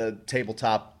a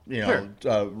tabletop.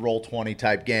 Roll-20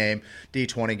 type game,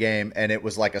 D20 game, and it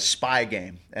was like a spy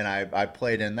game, and I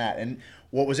played in that. And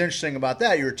what was interesting about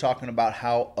that, you were talking about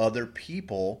how other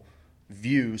people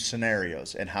view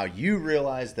scenarios and how you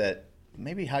realize that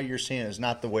maybe how you're seeing it is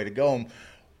not the way to go.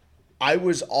 I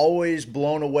was always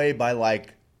blown away by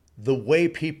the way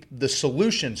the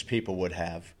solutions people would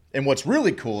have. And what's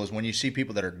really cool is when you see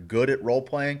people that are good at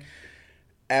role-playing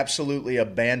absolutely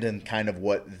abandon kind of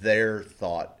what their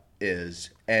thought is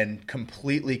and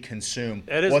completely consume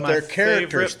what their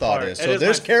character's thought is. So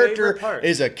this character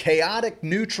is a chaotic,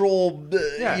 neutral,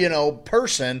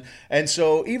 person. And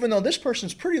so even though this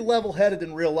person's pretty level-headed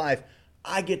in real life,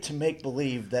 I get to make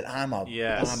believe that I'm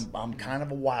kind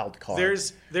of a wild card.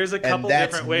 There's a couple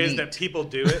different ways that people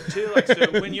do it too.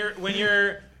 So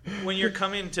when you're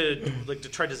coming to to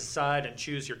try to decide and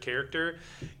choose your character,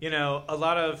 a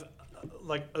lot of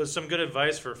some good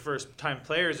advice for first time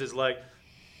players is like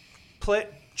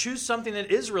choose something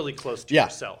that is really close to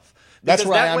yourself. That's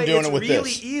Because why that I'm way doing it's it with really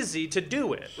this. easy to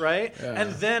do it, right? Yeah.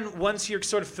 And then once you're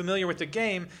sort of familiar with the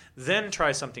game, then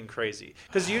try something crazy.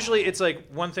 Because usually it's like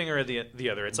one thing or the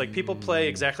other. It's like people play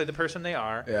exactly the person they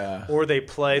are, Yeah. or they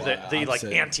play the like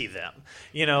opposite. anti them,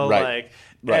 you know, Right. like.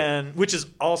 Right. And which is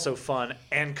also fun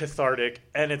and cathartic,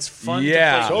 and it's fun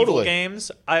Yeah. to play evil Totally.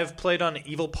 games. I've played on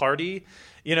Evil Party,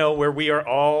 you know, where we are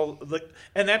all like,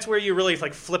 and that's where you're really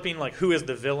like flipping like who is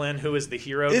the villain, who is the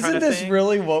hero. Isn't kind of this thing.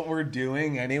 really what we're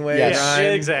doing anyway? Yes. Yeah,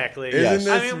 Ryan? exactly. Isn't Yes.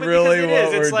 this because really it what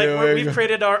is. It's we're like doing? we've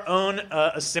created our own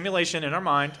a simulation in our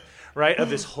mind, right, of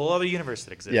this whole other universe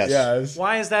that exists. Yes. Yes.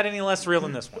 Why is that any less real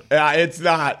than this one? Yeah, it's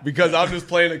not, because I'm just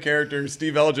playing a character,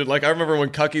 Steve Elgin. Like, I remember when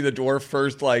Cucky the Dwarf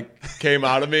first came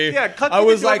out of me. Yeah, Cucky I the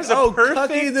was Dwarf like, is a oh, perfect-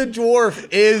 Cucky the Dwarf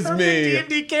is Perfect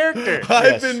me. D&D character. I've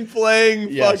Yes. been playing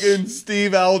Yes. fucking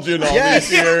Steve Elgin all Yes.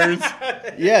 these years.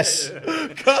 Yes.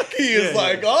 Cucky is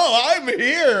like, oh, I'm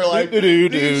here. Like,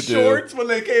 these shorts, when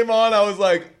they came on, I was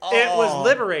like, oh. It was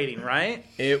liberating, right?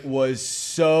 It was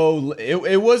so.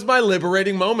 It was my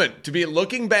liberating moment to be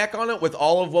looking back on it with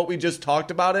all of what we just talked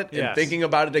about it and Yes. thinking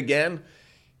about it again.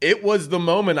 It was the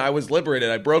moment I was liberated.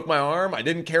 I broke my arm. I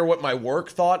didn't care what my work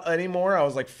thought anymore. I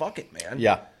was like, fuck it, man.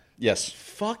 Yeah. Yes.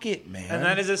 Fuck it, man. And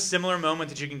that is a similar moment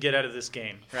that you can get out of this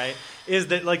game, right? Is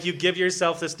that like you give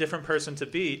yourself this different person to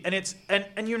be, and it's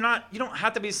and you don't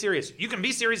have to be serious. You can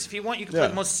be serious if you want. You can play Yeah.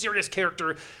 the most serious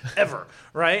character ever,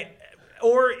 right?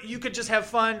 Or you could just have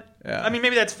fun. Yeah. I mean,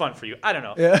 maybe that's fun for you. I don't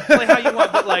know. Play how you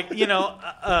want, but like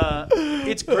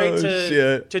it's great Oh, to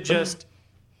shit. just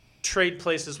trade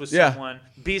places with Yeah. someone,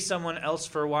 be someone else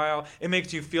for a while. It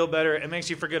makes you feel better. It makes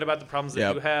you forget about the problems that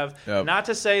Yep. you have. Yep. Not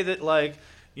to say that like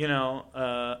you don't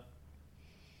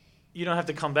have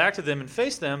to come back to them and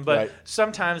face them, but Right.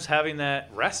 sometimes having that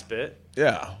respite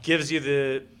Yeah. gives you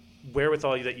the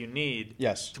wherewithal that you need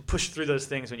Yes. to push through those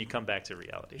things when you come back to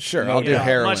reality. Sure, You I'll do know,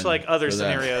 heroin. much like other for that.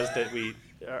 scenarios that we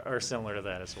are similar to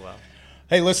that as well.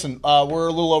 Hey, listen, we're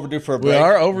a little overdue for a break.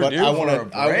 are overdue but I for wanna, a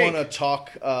break. I want to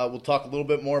talk. We'll talk a little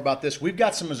bit more about this. We've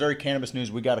got some Missouri cannabis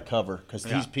news we got to cover because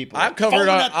these people. I've are covered foaming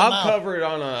on. at the I've mouth. covered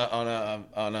on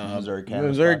a Missouri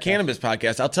Missouri Cannabis Cannabis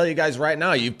podcast. I'll tell you guys right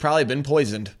now, you've probably been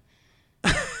poisoned.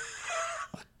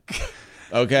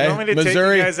 Okay, You want me to take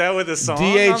you guys out with a song on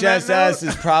that DHSS note?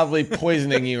 is probably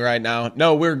poisoning you right now.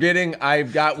 No,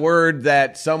 I've got word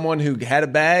that someone who had a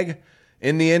bag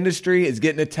in the industry is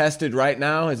getting it tested right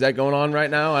now. Is that going on right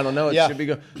now? I don't know. It Yeah. should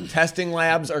be testing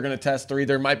labs are going to test 3.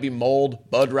 There might be mold,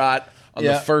 bud rot on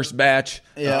Yeah. the first batch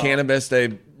Yeah. of cannabis.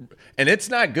 And it's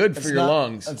not good for your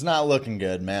lungs. It's not looking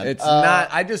good, man. It's not.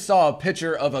 I just saw a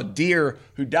picture of a deer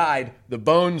who died. The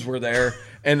bones were there,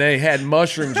 and they had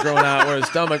mushrooms growing out of his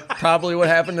stomach. Probably what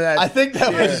happened to that. I think that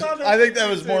deer. was. I think that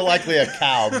was more likely a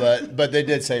cow, but they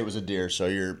did say it was a deer, so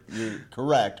you're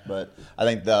correct. But I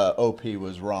think the OP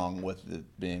was wrong with it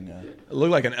being. It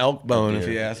looked like an elk bone, if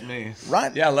deer. you ask me.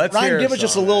 Ryan, Yeah, let's Ryan, hear give a us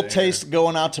just a song little right here. taste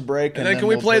going out to break, And then can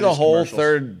we we'll play the these whole commercials.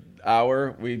 third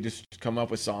hour? We just come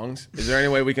up with songs. Is there any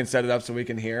way we can set it up so we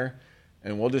can hear?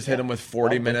 And we'll just hit them with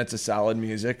 40 minutes of solid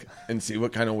music and see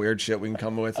what kind of weird shit we can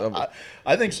come with.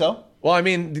 I think so. Well, I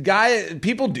mean,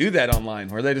 people do that online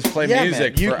where they just play Yeah,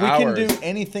 music man. for We hours. can do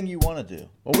anything you want to do.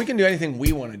 Well, we can do anything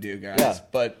we want to do, guys. Yeah.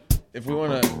 But if we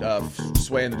want to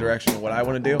sway in the direction of what I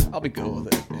want to do, I'll be cool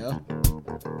with it. Yeah.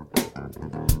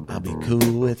 I'll be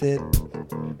cool with it.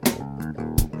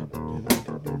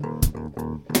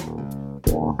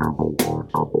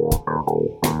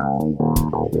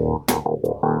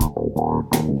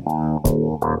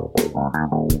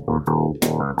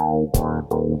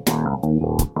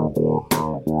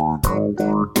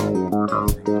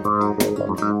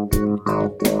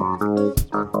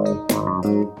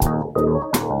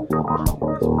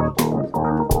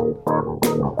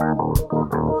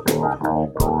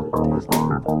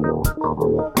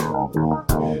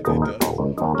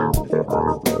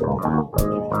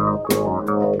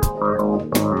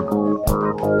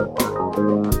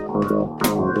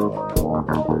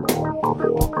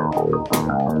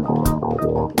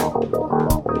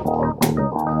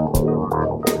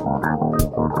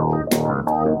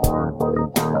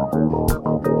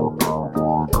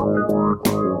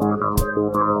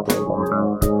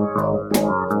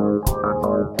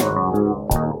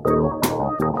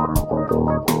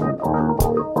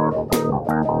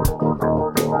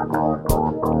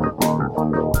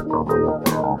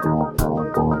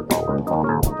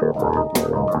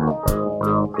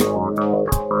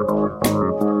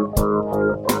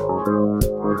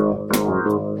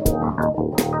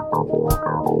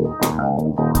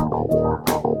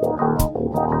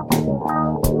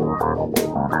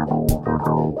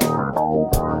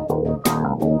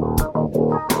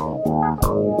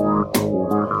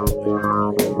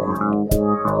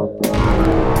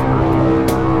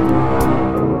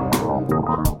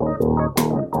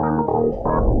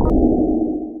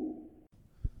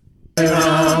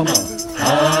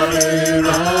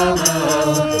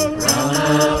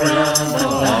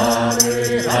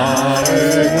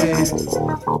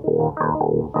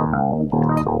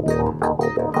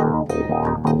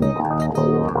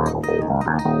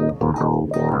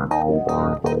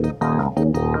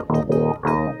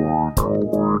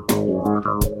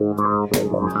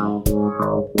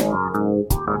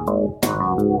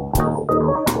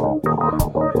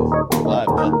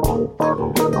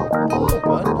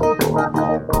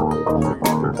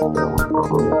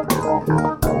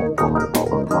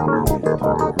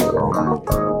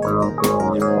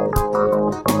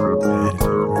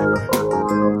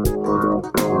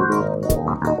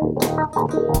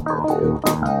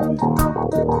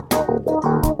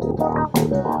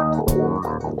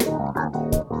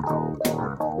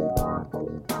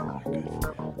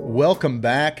 Welcome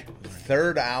back.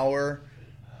 Third hour.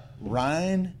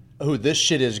 Ryan. Oh, this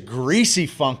shit is greasy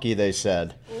funky, they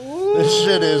said. This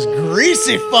shit is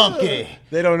greasy funky.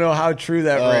 They don't know how true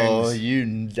that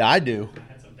rings. I do.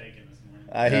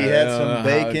 He had some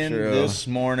bacon this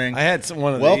morning. I had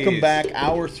one of Welcome these. back,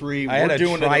 hour 3. I had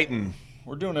a Triton.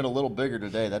 We're doing it a little bigger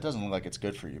today. That doesn't look like it's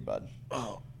good for you, bud.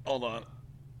 Oh, hold on.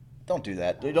 Don't do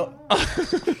that. Dude, don't.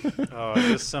 Oh,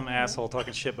 just some asshole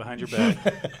talking shit behind your back.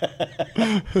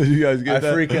 You guys get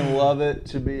that? I freaking love it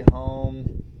to be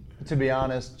home. To be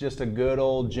honest, just a good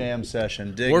old jam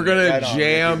session. We're gonna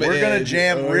jam. We're gonna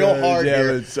jam real hard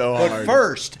here. It's so but hard.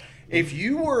 first, if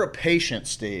you were a patient,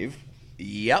 Steve,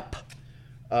 Yep.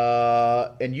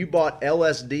 And you bought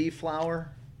LSD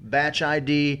flour, batch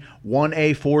ID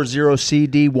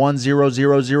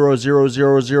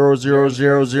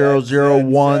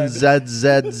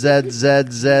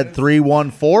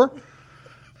 1A40CD1000000001ZZZZZ314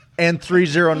 and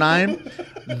 309.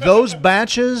 Those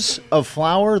batches of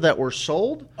flour that were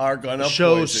sold Are gonna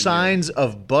show poison you. signs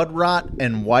of bud rot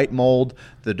and white mold.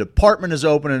 The department is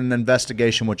opening an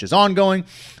investigation, which is ongoing.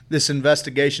 This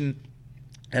investigation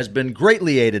has been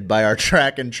greatly aided by our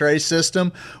track and trace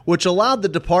system, which allowed the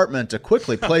department to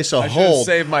quickly place a I should've hold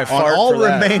saved my on fart all for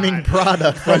that. remaining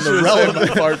product from the Saved relevant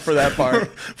my fart for that part.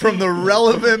 from the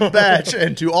relevant batch,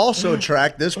 and to also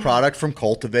track this product from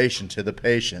cultivation to the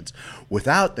patients.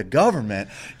 Without the government,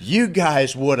 you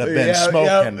guys would have been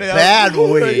smoking bad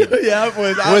weed.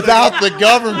 Without the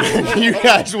government, you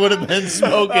guys would have been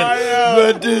smoking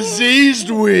the diseased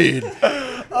weed.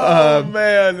 Oh,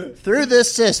 man. Through this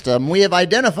system, we have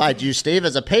identified you, Steve,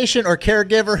 as a patient or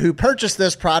caregiver who purchased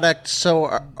this product,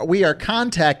 so we are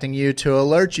contacting you to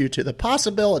alert you to the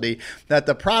possibility that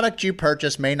the product you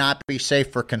purchased may not be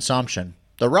safe for consumption.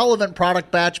 The relevant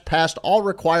product batch passed all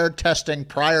required testing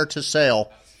prior to sale.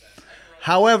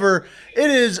 However, it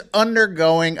is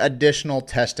undergoing additional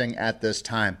testing at this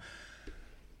time.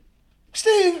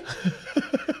 Steve!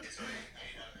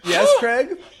 Yes,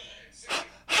 Craig?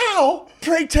 How,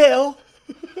 pray tell,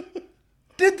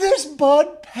 did this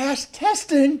bud pass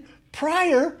testing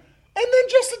prior and then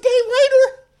just a day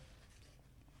later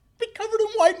be covered in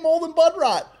white mold and bud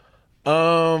rot?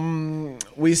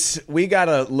 We got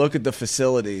to look at the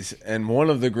facilities, and one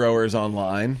of the growers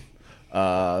online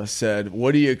said,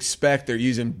 what do you expect? They're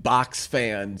using box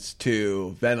fans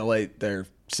to ventilate their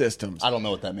systems. I don't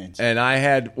know what that means. And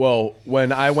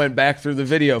when I went back through the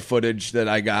video footage that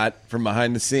I got from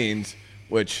behind the scenes,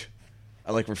 which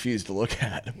I refused to look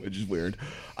at, which is weird.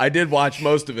 I did watch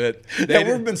most of it.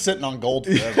 We've been sitting on gold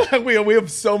forever. we have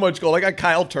so much gold. I got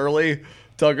Kyle Turley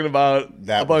talking about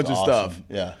a bunch of stuff.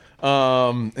 Yeah.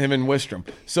 Him and Wistrom.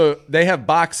 So they have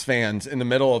box fans in the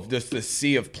middle of just this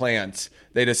sea of plants.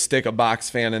 They just stick a box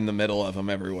fan in the middle of them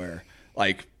everywhere.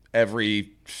 Like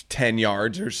every 10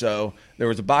 yards or so, there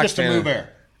was a box fan. Just to move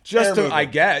air. Just to, mover. I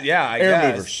guess, yeah, I Air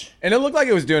guess. movers. And it looked like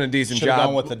it was doing a decent Should have job.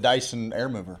 gone with the Dyson air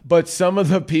mover. But some of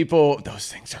the people,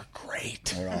 those things are great.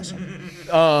 They're awesome.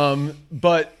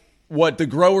 But what the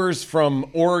growers from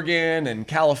Oregon and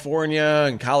California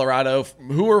and Colorado,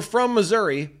 who are from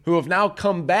Missouri, who have now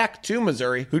come back to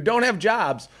Missouri, who don't have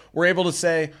jobs, were able to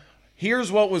say,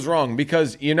 here's what was wrong.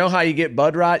 Because you know how you get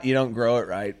bud rot? You don't grow it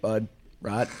right, bud.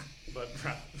 Rot.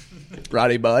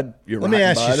 Rotty bud. Let me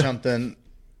ask you something.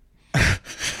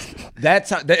 That's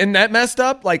how, and that messed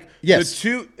up. Yes.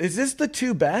 Is this the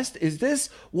two best? Is this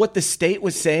what the state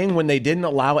was saying when they didn't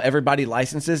allow everybody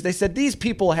licenses? They said these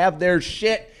people have their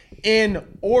shit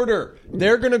in order.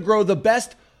 They're going to grow the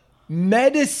best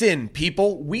medicine,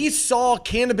 people. We saw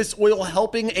cannabis oil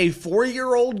helping a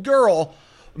 4-year-old girl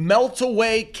melt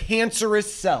away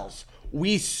cancerous cells.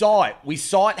 We saw it. We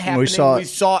saw it happening. We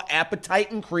saw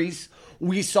appetite increase.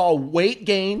 We saw weight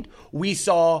gained. We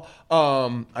saw,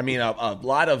 a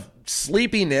lot of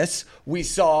sleepiness. We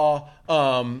saw,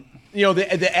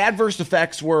 the adverse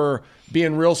effects were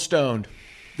being real stoned.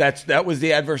 That was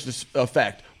the adverse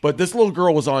effect. But this little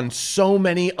girl was on so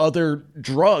many other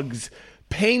drugs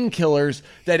painkillers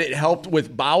that it helped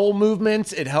with bowel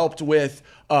movements. It helped with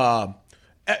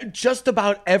just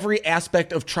about every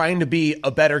aspect of trying to be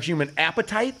a better human.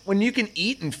 Appetite, when you can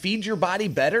eat and feed your body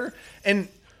better. And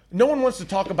no one wants to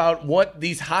talk about what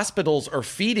these hospitals are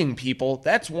feeding people.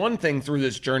 That's one thing through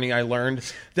this journey I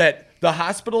learned, that the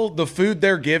hospital, the food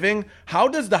they're giving, how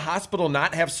does the hospital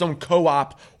not have some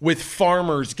co-op with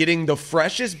farmers getting the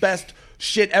freshest, best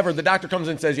shit ever? The doctor comes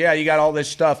in and says, yeah, you got all this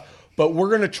stuff, but we're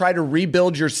going to try to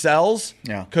rebuild your cells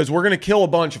because we're going to kill a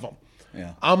bunch of them.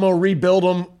 Yeah. I'm going to rebuild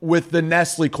them with the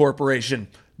Nestle Corporation.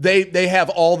 They have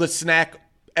all the snack,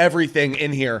 everything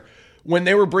in here. When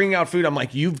they were bringing out food, I'm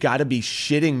like, you've got to be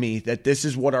shitting me that this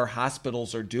is what our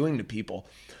hospitals are doing to people.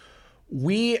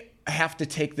 We have to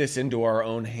take this into our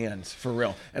own hands, for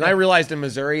real. And I realized in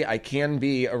Missouri, I can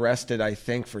be arrested, I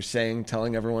think, for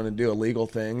telling everyone to do illegal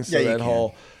things. So that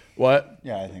whole... What?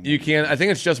 Yeah, I think you can. I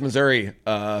think it's just Missouri.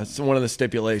 So one of the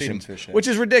stipulations, which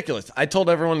is ridiculous. I told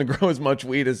everyone to grow as much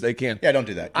weed as they can. Yeah, don't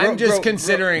do that. I'm just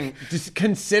considering. Just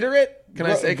consider it. Can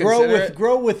I say consider it?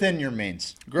 Grow within your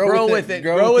means. Grow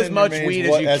as much weed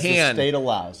as you can. The state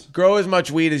allows. Grow as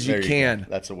much weed as you can.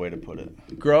 That's a way to put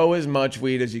it. Grow as much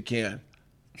weed as you can.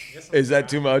 Is that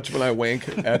too much when I wink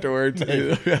afterwards?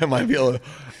 I might be a little.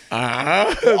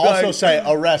 Also say,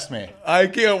 arrest me. I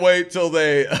can't wait till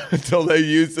they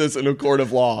use this in a court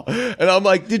of law. And I'm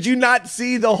like, did you not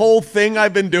see the whole thing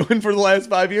I've been doing for the last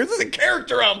 5 years? This is a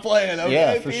character I'm playing. Okay,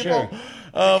 yeah, for people? Sure.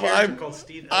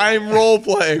 I'm role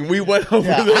playing. We went over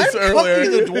this earlier.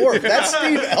 Cucky the dwarf. That's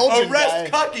Steve Elgin.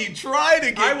 Arrest Cucky. Try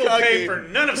to get Cucky. I will pay for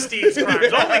none of Steve's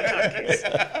crimes. Only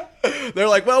Cucky's. They're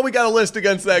like, well, we got a list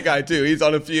against that guy too. He's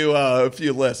on a few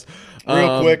lists.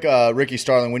 Real quick, Ricky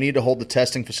Starling, we need to hold the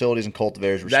testing facilities and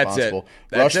cultivators responsible.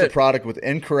 Rush the product with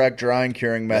incorrect drying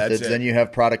curing methods. Then you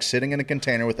have products sitting in a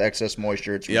container with excess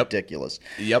moisture. It's ridiculous.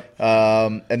 Yep.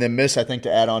 And then Miss, I think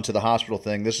to add on to the hospital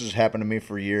thing, this has happened to me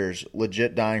for years.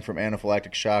 Legit dying from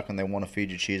anaphylactic shock when they want to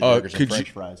feed you cheeseburgers and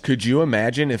French fries. Could you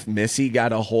imagine if Missy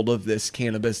got a hold of this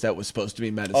cannabis that was supposed to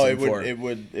be medicine for? It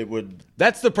would.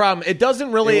 That's the problem. It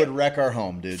doesn't really. It would wreck our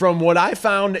home, dude. From what I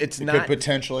found, it could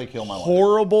potentially kill my life.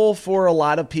 Horrible for a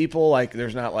lot of people. Like,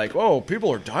 there's not like, oh,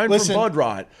 people are dying from bud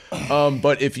rot.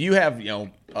 But if you have,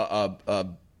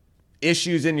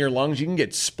 issues in your lungs, you can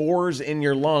get spores in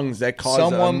your lungs that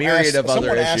cause a myriad of other issues.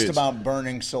 Someone asked about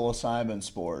burning psilocybin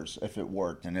spores if it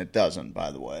worked, and it doesn't,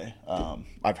 by the way.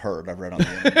 I've read on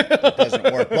the internet it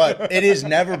doesn't work, but it is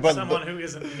never. Someone who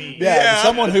isn't me. Yeah,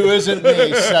 someone who isn't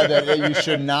me said that you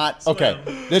should not. Okay,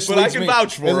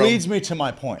 it leads me to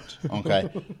my point. Okay.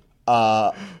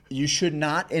 You should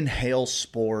not inhale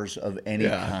spores of any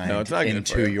kind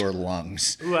into your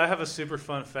lungs. Ooh, I have a super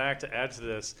fun fact to add to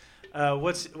this.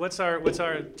 What's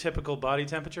our typical body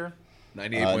temperature?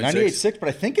 98.6, but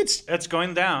I think it's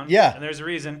going down. Yeah, and there's a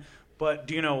reason. But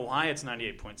do you know why it's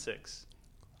 98.6?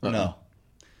 No.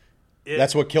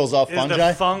 That's what kills off fungi? The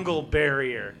fungal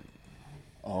barrier.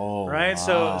 Oh, right.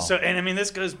 Wow. So, and I mean,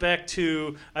 this goes back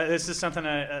to this is something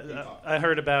I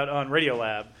heard about on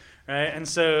Radiolab, right? And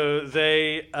so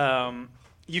they,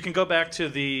 you can go back to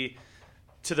the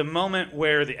moment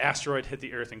where the asteroid hit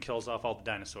the Earth and kills off all the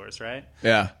dinosaurs, right?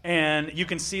 Yeah. And you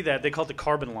can see that. They call it the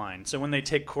carbon line. So when they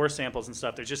take core samples and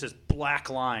stuff, there's just this black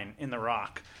line in the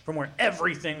rock from where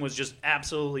everything was just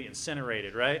absolutely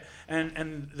incinerated, right?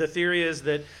 And the theory is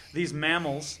that these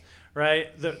mammals,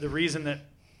 right, the reason that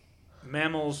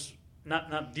mammals,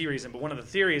 not the reason, but one of the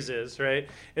theories is, right,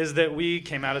 is that we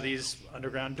came out of these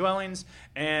underground dwellings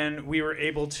and we were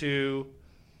able to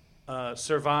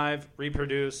survive,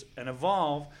 reproduce, and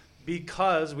evolve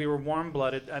because we were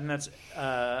warm-blooded, and that's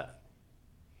the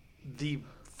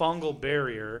fungal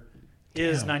barrier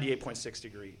is 98.6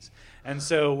 degrees. And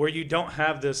so where you don't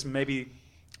have this maybe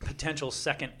potential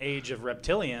second age of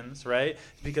reptilians, right,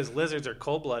 because lizards are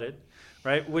cold-blooded,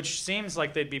 right, which seems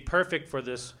like they'd be perfect for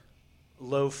this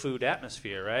low food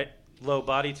atmosphere, right? Low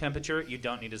body temperature, you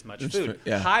don't need as much food.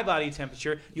 Yeah. High body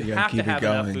temperature, you have to have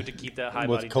enough food to keep that high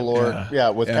body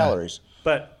temperature. With calories.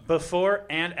 But before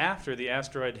and after the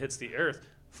asteroid hits the Earth,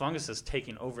 fungus is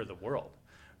taking over the world,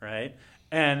 right?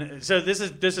 And so this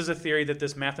is a theory that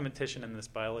this mathematician and this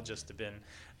biologist have been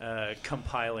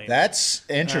compiling. That's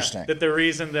interesting. That the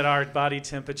reason that our body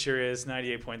temperature is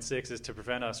 98.6 is to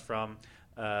prevent us from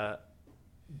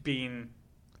being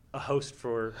a host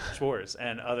for spores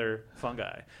and other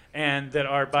fungi, and that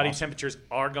our body temperatures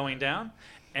are going down,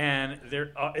 and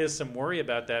there is some worry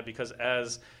about that because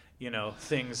as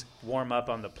things warm up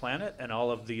on the planet and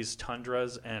all of these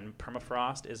tundras and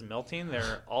permafrost is melting, there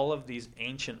are all of these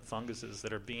ancient funguses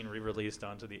that are being re-released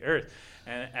onto the Earth,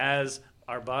 and as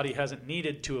our body hasn't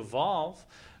needed to evolve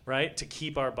right? To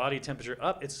keep our body temperature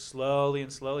up, it's slowly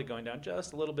and slowly going down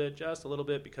just a little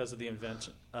bit because of the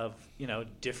invention of,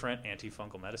 different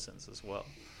antifungal medicines as well.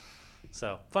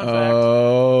 So, fun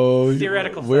fact.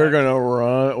 Theoretical we're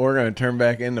fact. We're gonna turn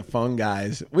back into fun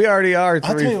guys. We already are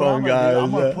three fun guys.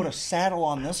 I'm gonna put a saddle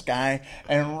on this guy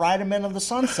and ride him into the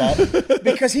sunset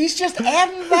because he's just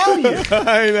adding value.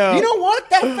 I know. You know what?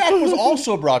 That fact was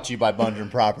also brought to you by Bungeon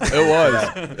Property. It was.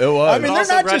 It was. I mean, they're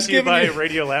Also not brought just to you giving by you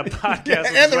Radiolab Podcast.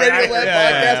 and the Radiolab Podcast,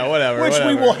 Yeah, whatever. which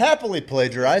we will happily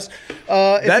plagiarize.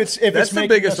 That's the making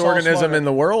biggest us all organism smarter. in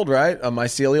the world, right? A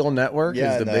mycelial network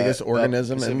Yeah, is the in biggest the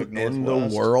organism Pacific in the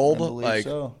Northwest, world. I believe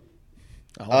so.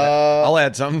 I'll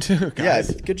add something too, Yeah,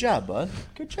 guys. good job, bud.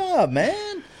 Good job,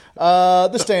 man.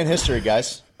 This day in history,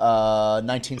 guys.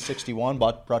 1961,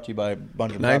 brought to you by Bungeon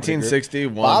Property Group.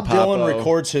 1961. Bob Dylan Popo.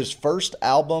 records his first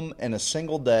album in a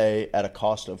single day at a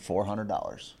cost of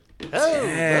 $400. Oh,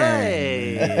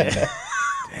 right.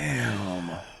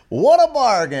 Damn. What a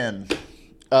bargain!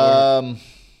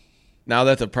 Now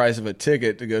that's the price of a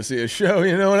ticket to go see a show.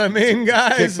 You know what I mean,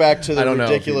 guys? Kick back to I the don't know if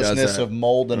he does ridiculousness that. of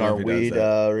mold in I our don't know if he weed.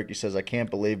 does that. Ricky says, I can't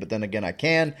believe, but then again, I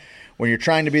can. When you're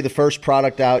trying to be the first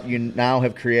product out, you now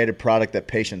have created product that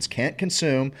patients can't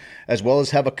consume, as well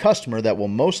as have a customer that will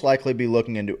most likely be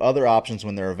looking into other options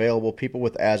when they're available. People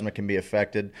with asthma can be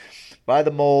affected by the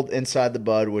mold inside the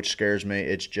bud, which scares me.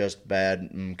 It's just bad.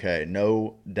 Okay,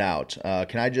 no doubt.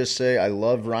 Can I just say I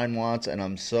love Ryan Watts, and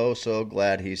I'm so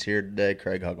glad he's here today.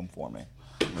 Craig, hug him for me.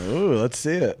 Ooh, let's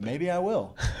see it. Maybe I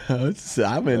will. I'm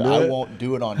into I it. won't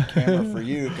do it on camera for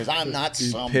you because I'm not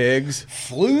some Pigs.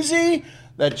 floozy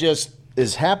that just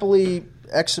is happily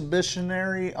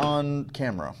exhibitionary on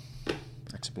camera.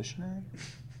 Exhibitionary?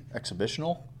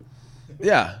 Exhibitional?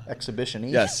 Yeah. Exhibition-y?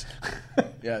 Yes.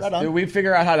 Yes. Right on. Did we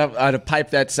figure out how to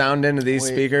pipe that sound into these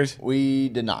speakers? We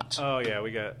did not. Oh, yeah,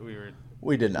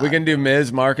 we did not. We can do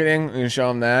Miz marketing. We can show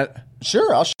them that.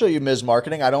 Sure, I'll show you Ms.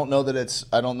 Marketing. I don't know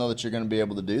that you're going to be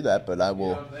able to do that, but I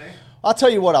will. I'll tell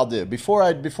you what I'll do before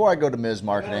I go to Ms.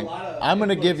 Marketing. I'm going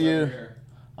to give you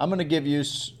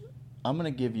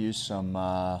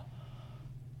some.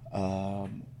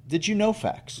 Did you know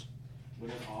facts?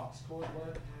 Would an aux cord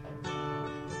work?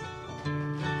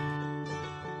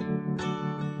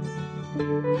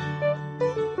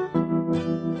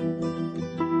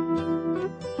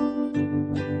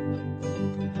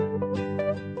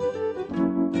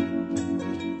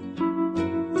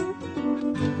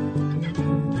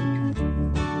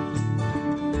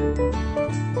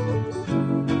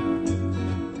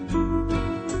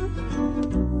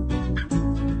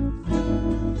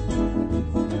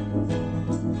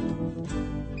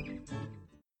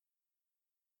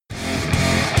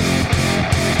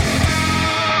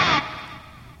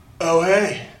 Oh,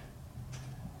 hey.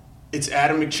 It's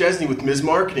Adam McChesney with Ms.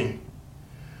 Marketing.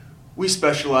 We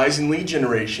specialize in lead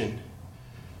generation,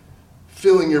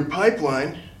 filling your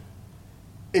pipeline,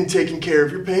 and taking care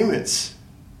of your payments.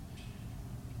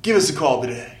 Give us a call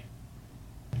today.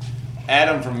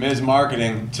 Adam from Ms.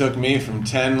 Marketing took me from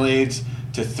 10 leads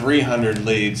to 300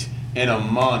 leads in a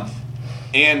month,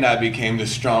 and I became the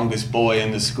strongest boy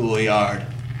in the schoolyard.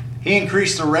 He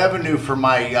increased the revenue for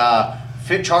my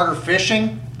Fit Charter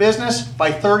Fishing business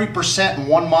by 30% in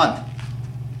 1 month.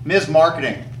 Ms.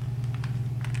 Marketing.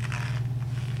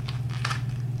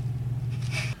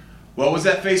 What was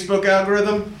that Facebook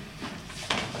algorithm?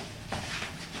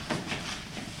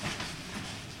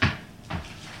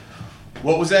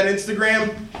 What was that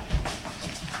Instagram?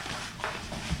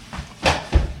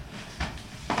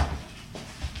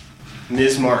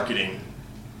 Ms. Marketing.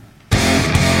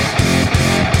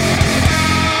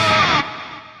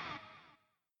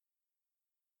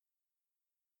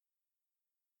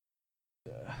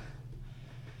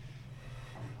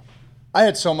 I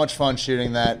had so much fun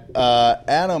shooting that.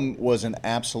 Adam was an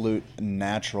absolute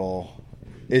natural.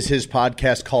 Is his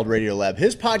podcast called Radiolab?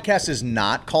 His podcast is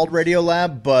not called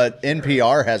Radiolab, but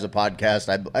NPR has a podcast.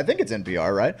 I think it's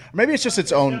NPR, right? Or maybe it's just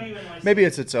its own. WNYC. Maybe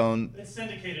it's its own. It's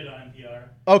syndicated on NPR.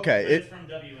 Okay, It's from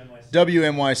WNYC.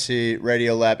 WNYC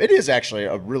Radiolab. It is actually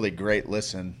a really great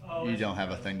listen. Oh, You it's don't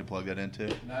have a thing to plug that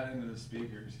into. Not into the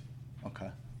speakers. Okay.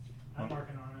 I'm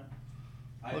working on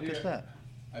it. Look at that.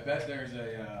 I bet there's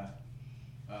a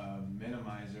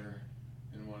minimizer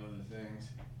in one of the things.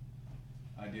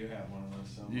 I do have one of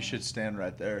those somewhere. You should stand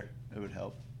right there. It would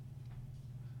help.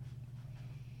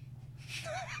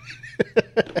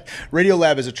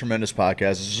 Radiolab is a tremendous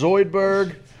podcast.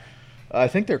 Zoidberg. I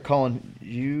think they're calling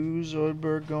you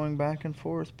Zoidberg going back and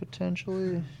forth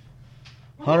potentially.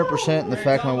 100% in the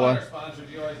fact my wife.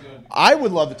 I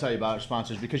would love to tell you about our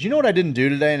sponsors because you know what I didn't do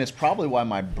today, and it's probably why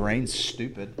my brain's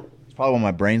stupid. It's probably when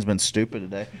my brain's been stupid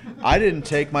today. I didn't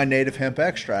take my native hemp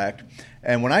extract.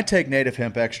 And when I take native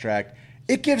hemp extract,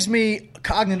 it gives me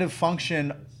cognitive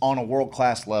function on a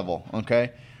world-class level,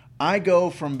 okay? I go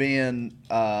from being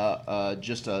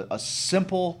just a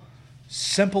simple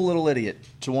little idiot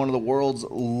to one of the world's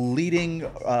leading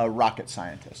rocket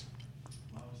scientists.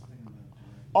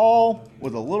 All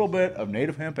with a little bit of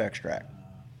native hemp extract.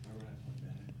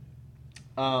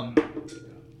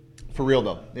 For real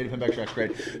though, native hemp extract's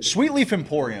great. Sweet Leaf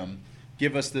Emporium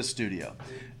give us this studio.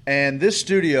 And this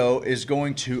studio is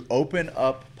going to open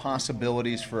up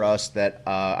possibilities for us that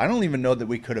I don't even know that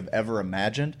we could have ever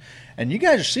imagined. And you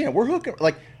guys are seeing it. We're hooking,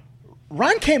 like,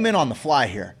 Ryan came in on the fly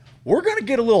here. We're going to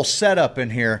get a little setup in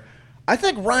here. I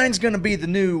think Ryan's going to be the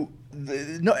new,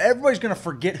 everybody's going to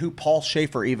forget who Paul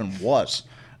Schaefer even was.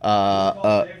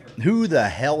 Who the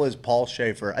hell is Paul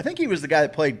Schaefer? I think he was the guy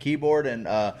that played keyboard in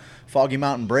Foggy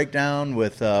Mountain Breakdown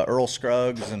with Earl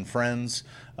Scruggs and friends.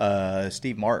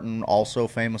 Steve Martin also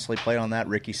famously played on that.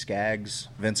 Ricky Skaggs,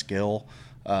 Vince Gill.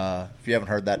 If you haven't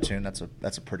heard that tune, that's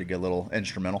a pretty good little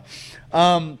instrumental.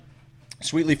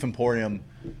 Sweet Leaf Emporium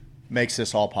makes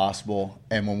this all possible.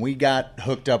 And when we got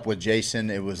hooked up with Jason,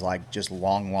 it was like just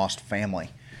long lost family.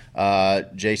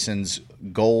 Jason's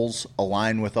goals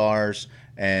align with ours,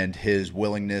 and his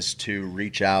willingness to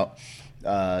reach out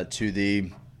to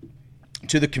the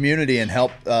community and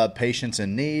help patients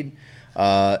in need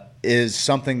is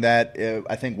something that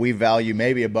I think we value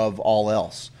maybe above all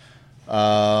else.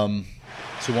 To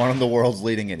one of the world's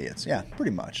leading idiots. Yeah,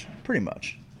 pretty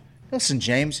much. Listen,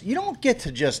 James, you don't get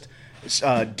to just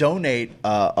donate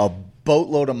a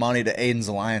boatload of money to Aiden's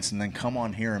Alliance and then come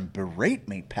on here and berate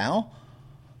me, pal.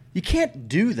 You can't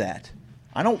do that.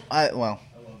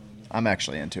 I'm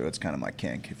actually into it. It's kind of my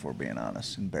kink, if we're being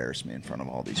honest. Embarrass me in front of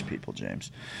all these people,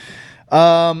 James.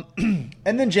 And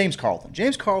then James Carlton.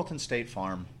 James Carlton State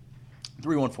Farm,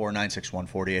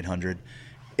 314-961-4800.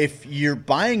 If you're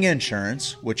buying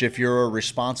insurance, which if you're a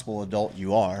responsible adult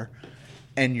you are,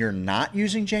 and you're not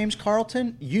using James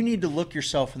Carlton, you need to look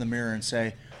yourself in the mirror and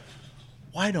say,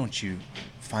 why don't you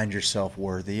find yourself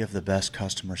worthy of the best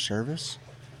customer service?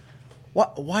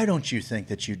 Why don't you think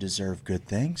that you deserve good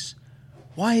things?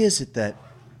 Why is it that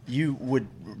you would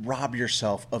rob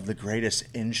yourself of the greatest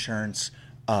insurance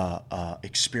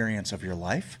experience of your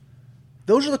life?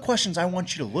 Those are the questions I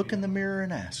want you to look in the mirror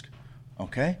and ask,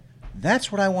 okay?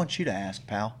 That's what I want you to ask,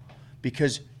 pal,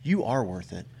 because you are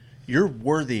worth it. You're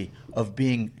worthy of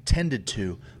being tended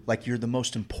to like you're the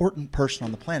most important person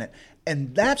on the planet.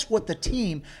 And that's what the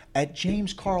team at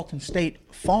James Carlton State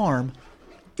Farm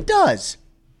does,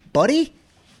 buddy.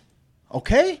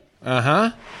 Okay?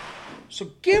 Uh-huh.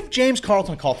 So give James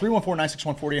Carlton a call,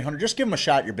 314-961-4800. Just give him a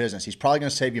shot at your business. He's probably going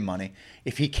to save you money.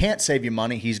 If he can't save you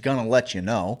money, he's going to let you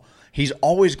know. He's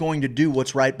always going to do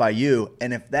what's right by you.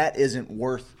 And if that isn't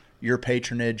worth your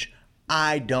patronage,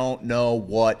 I don't know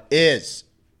what is.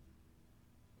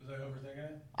 Was I overthinking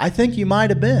it? I think you might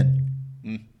have been.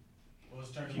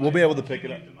 We'll be able to pick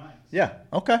it up. Yeah,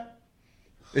 okay.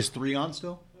 Is 3 on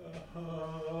still?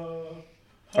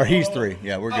 Or he's 3.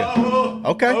 Yeah, we're good.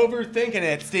 Okay. Overthinking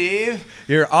it, Steve.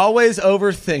 You're always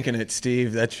overthinking it,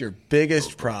 Steve. That's your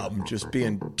biggest problem, just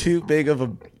being too big of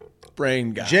a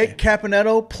brain guy. Jake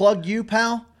Caponetto, plug you,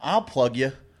 pal. I'll plug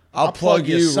you. I'll plug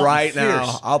you right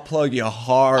now. I'll plug you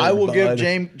hard. I will give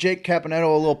Jake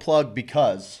Caponetto a little plug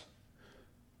because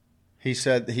he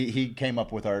said he came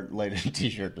up with our latest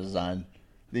T-shirt design.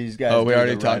 These guys. Oh, we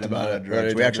already talked about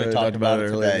it. We actually talked about it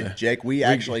today. Jake, we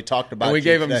actually talked about it. And we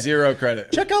gave him zero credit.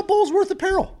 Check out Bullsworth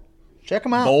Apparel. Check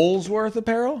them out. Bullsworth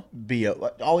Apparel?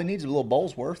 All he needs is a little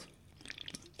Bullsworth.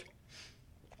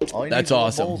 That's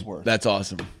awesome. That's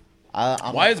awesome.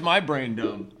 Why is my brain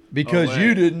dumb? Because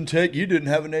you didn't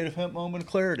have a native hemp moment of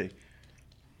clarity.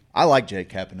 I like Jake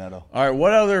Caponetto. All right,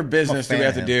 what other business do we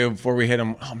have to do before we hit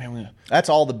him? Oh man, that's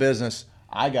all the business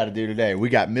I got to do today. We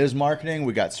got Ms. Marketing,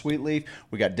 we got Sweet Leaf,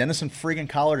 we got Denison Freaking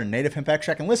Collard and native hemp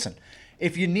extract. And listen,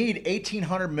 if you need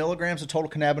 1,800 milligrams of total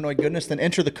cannabinoid goodness, then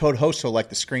enter the code HOSO like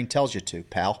the screen tells you to,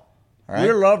 pal. All right.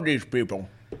 We love these people.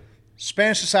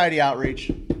 Spanish Society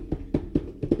Outreach.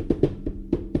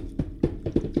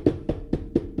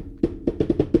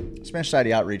 Spanish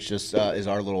Society Outreach just is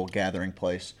our little gathering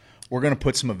place. We're going to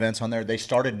put some events on there. They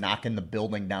started knocking the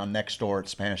building down next door at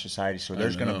Spanish Society, so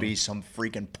there's going to be some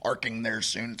freaking parking there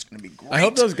soon. It's going to be great. I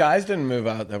hope those guys didn't move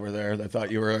out that were there. They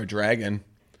thought you were a dragon.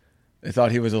 They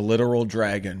thought he was a literal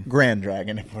dragon. Grand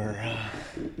dragon. If we're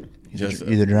just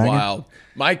either dragon. Wild.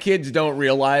 My kids don't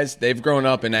realize, they've grown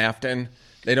up in Afton.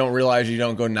 They don't realize you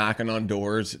don't go knocking on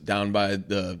doors down by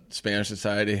the Spanish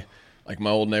Society. Like my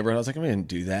old neighborhood, I was like, I didn't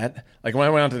do that. Like when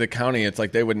I went out to the county, it's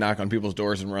like they would knock on people's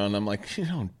doors and run. I'm like, you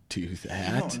don't do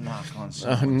that. You don't knock on Oh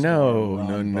someone's no, door and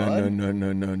no, run, no, bud. no,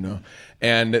 no, no, no, no.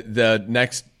 And the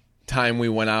next time we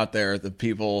went out there, the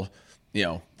people,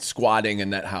 squatting in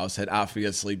that house had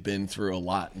obviously been through a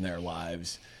lot in their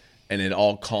lives. And it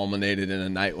all culminated in a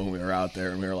night when we were out there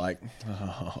and we were like,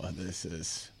 oh,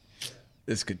 this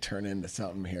could turn into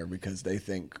something here because they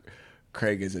think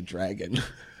Craig is a dragon.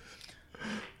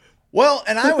 Well,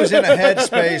 and I was in a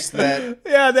headspace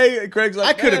that Craig's like,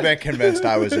 I could have been convinced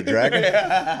I was a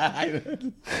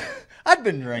dragon. I'd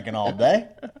been drinking all day.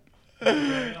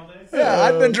 Yeah,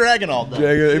 I've been dragging all day.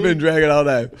 They've been dragging all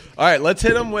day. All right, let's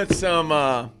hit them with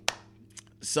some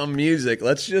music.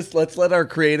 Let's let our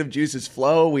creative juices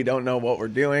flow. We don't know what we're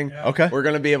doing. Okay. We're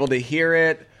gonna be able to hear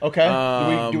it.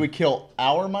 Okay. Do we kill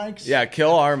our mics? Yeah,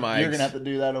 kill our mics. You're gonna have to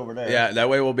do that over there. Yeah, that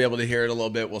way we'll be able to hear it a little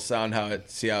bit. We'll see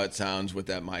how it sounds with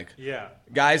that mic. Yeah.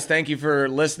 Guys, thank you for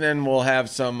listening. We'll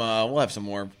have some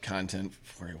more content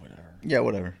for you. Whatever. Yeah,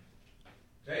 whatever.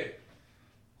 Hey.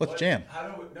 Let's jam.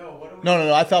 What do we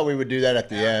No. I thought we would do that at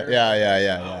the end. Yeah.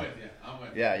 I'm with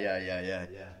you. Yeah.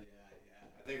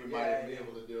 I think we might be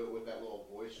able to do it with that little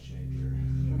voice changer.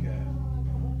 Okay.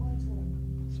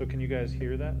 So can you guys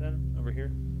hear that then over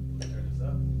here? Turn this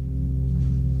up.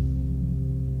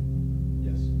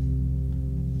 Yes.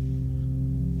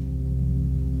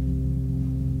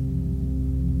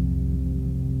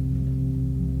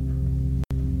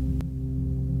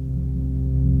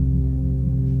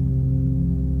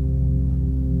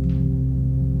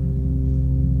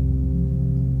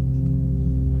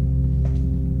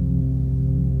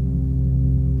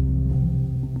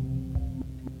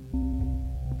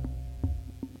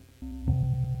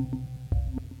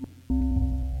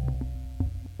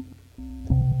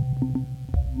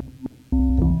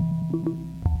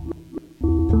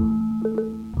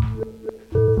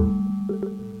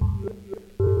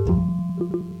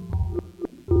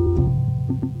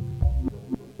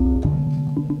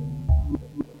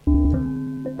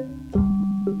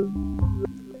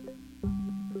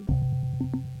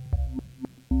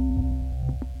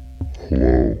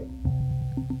 Hello.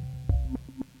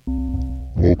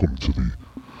 Welcome to the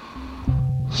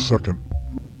second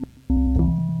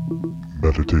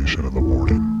meditation in the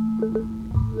morning.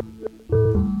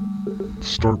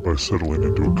 Start by settling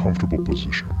into a comfortable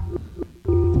position.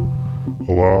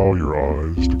 Allow your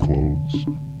eyes to close,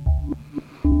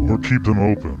 or keep them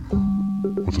open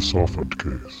with a softened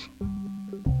gaze.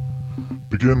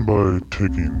 Begin by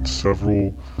taking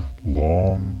several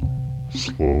long,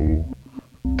 slow,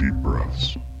 deep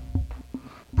breaths,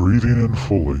 breathing in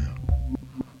fully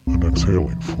and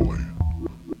exhaling fully.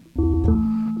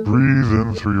 Breathe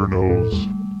in through your nose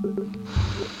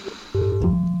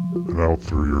and out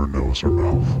through your nose or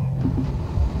mouth.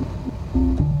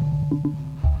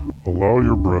 Allow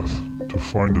your breath to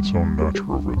find its own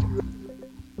natural rhythm.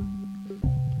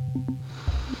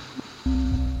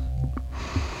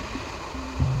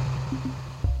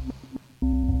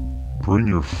 Bring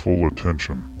your full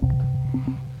attention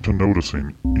to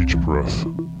noticing each breath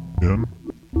in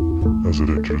as it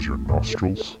enters your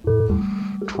nostrils,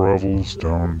 travels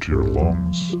down to your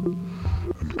lungs,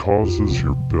 and causes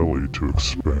your belly to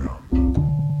expand.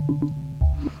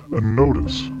 And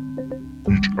notice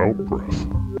each out-breath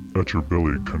as your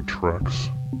belly contracts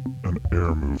and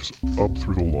air moves up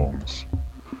through the lungs,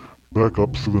 back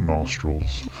up through the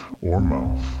nostrils or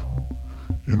mouth.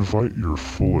 Invite your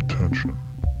full attention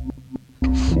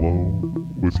to flow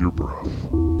with your breath,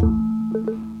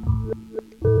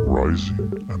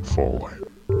 rising and falling,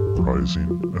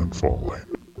 rising and falling.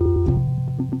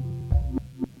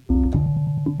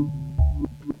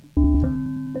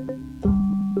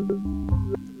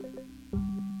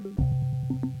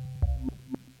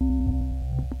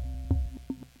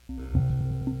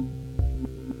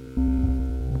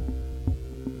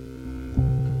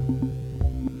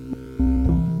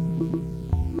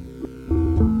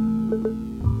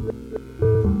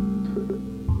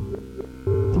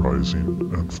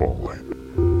 Rising and falling.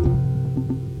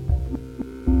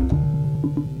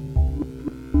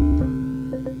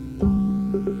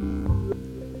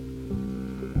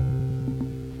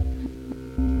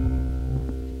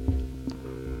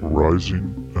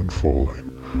 Rising and falling,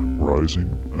 rising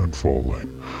and falling,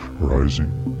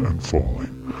 rising and falling,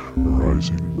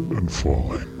 rising and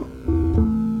falling.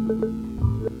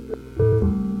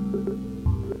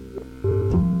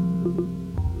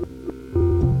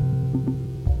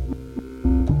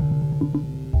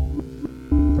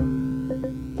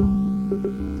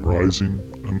 Rising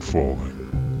and falling.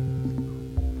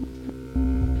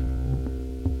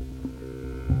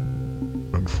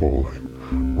 And falling.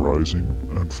 rising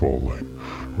and falling,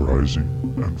 rising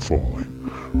and falling,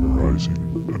 rising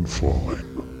and falling.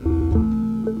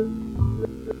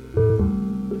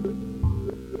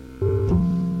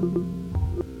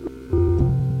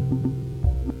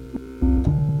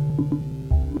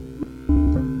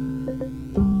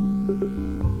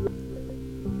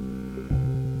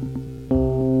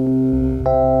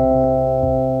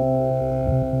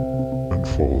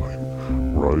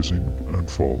 Rising and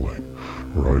falling,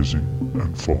 rising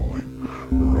and falling,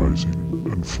 rising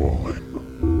and falling.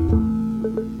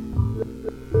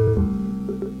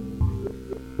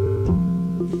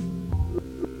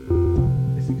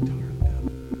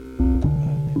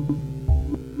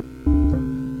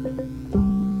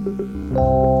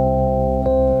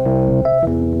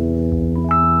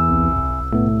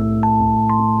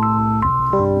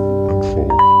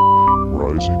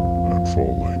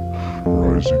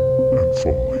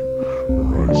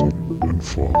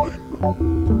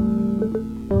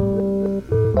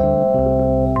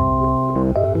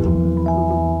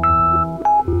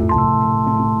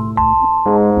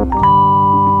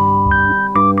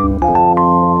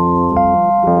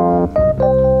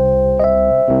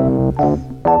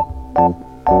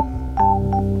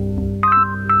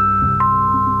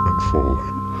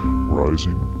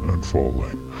 Rising and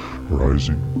falling,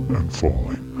 rising and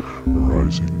falling,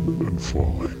 rising and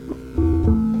falling.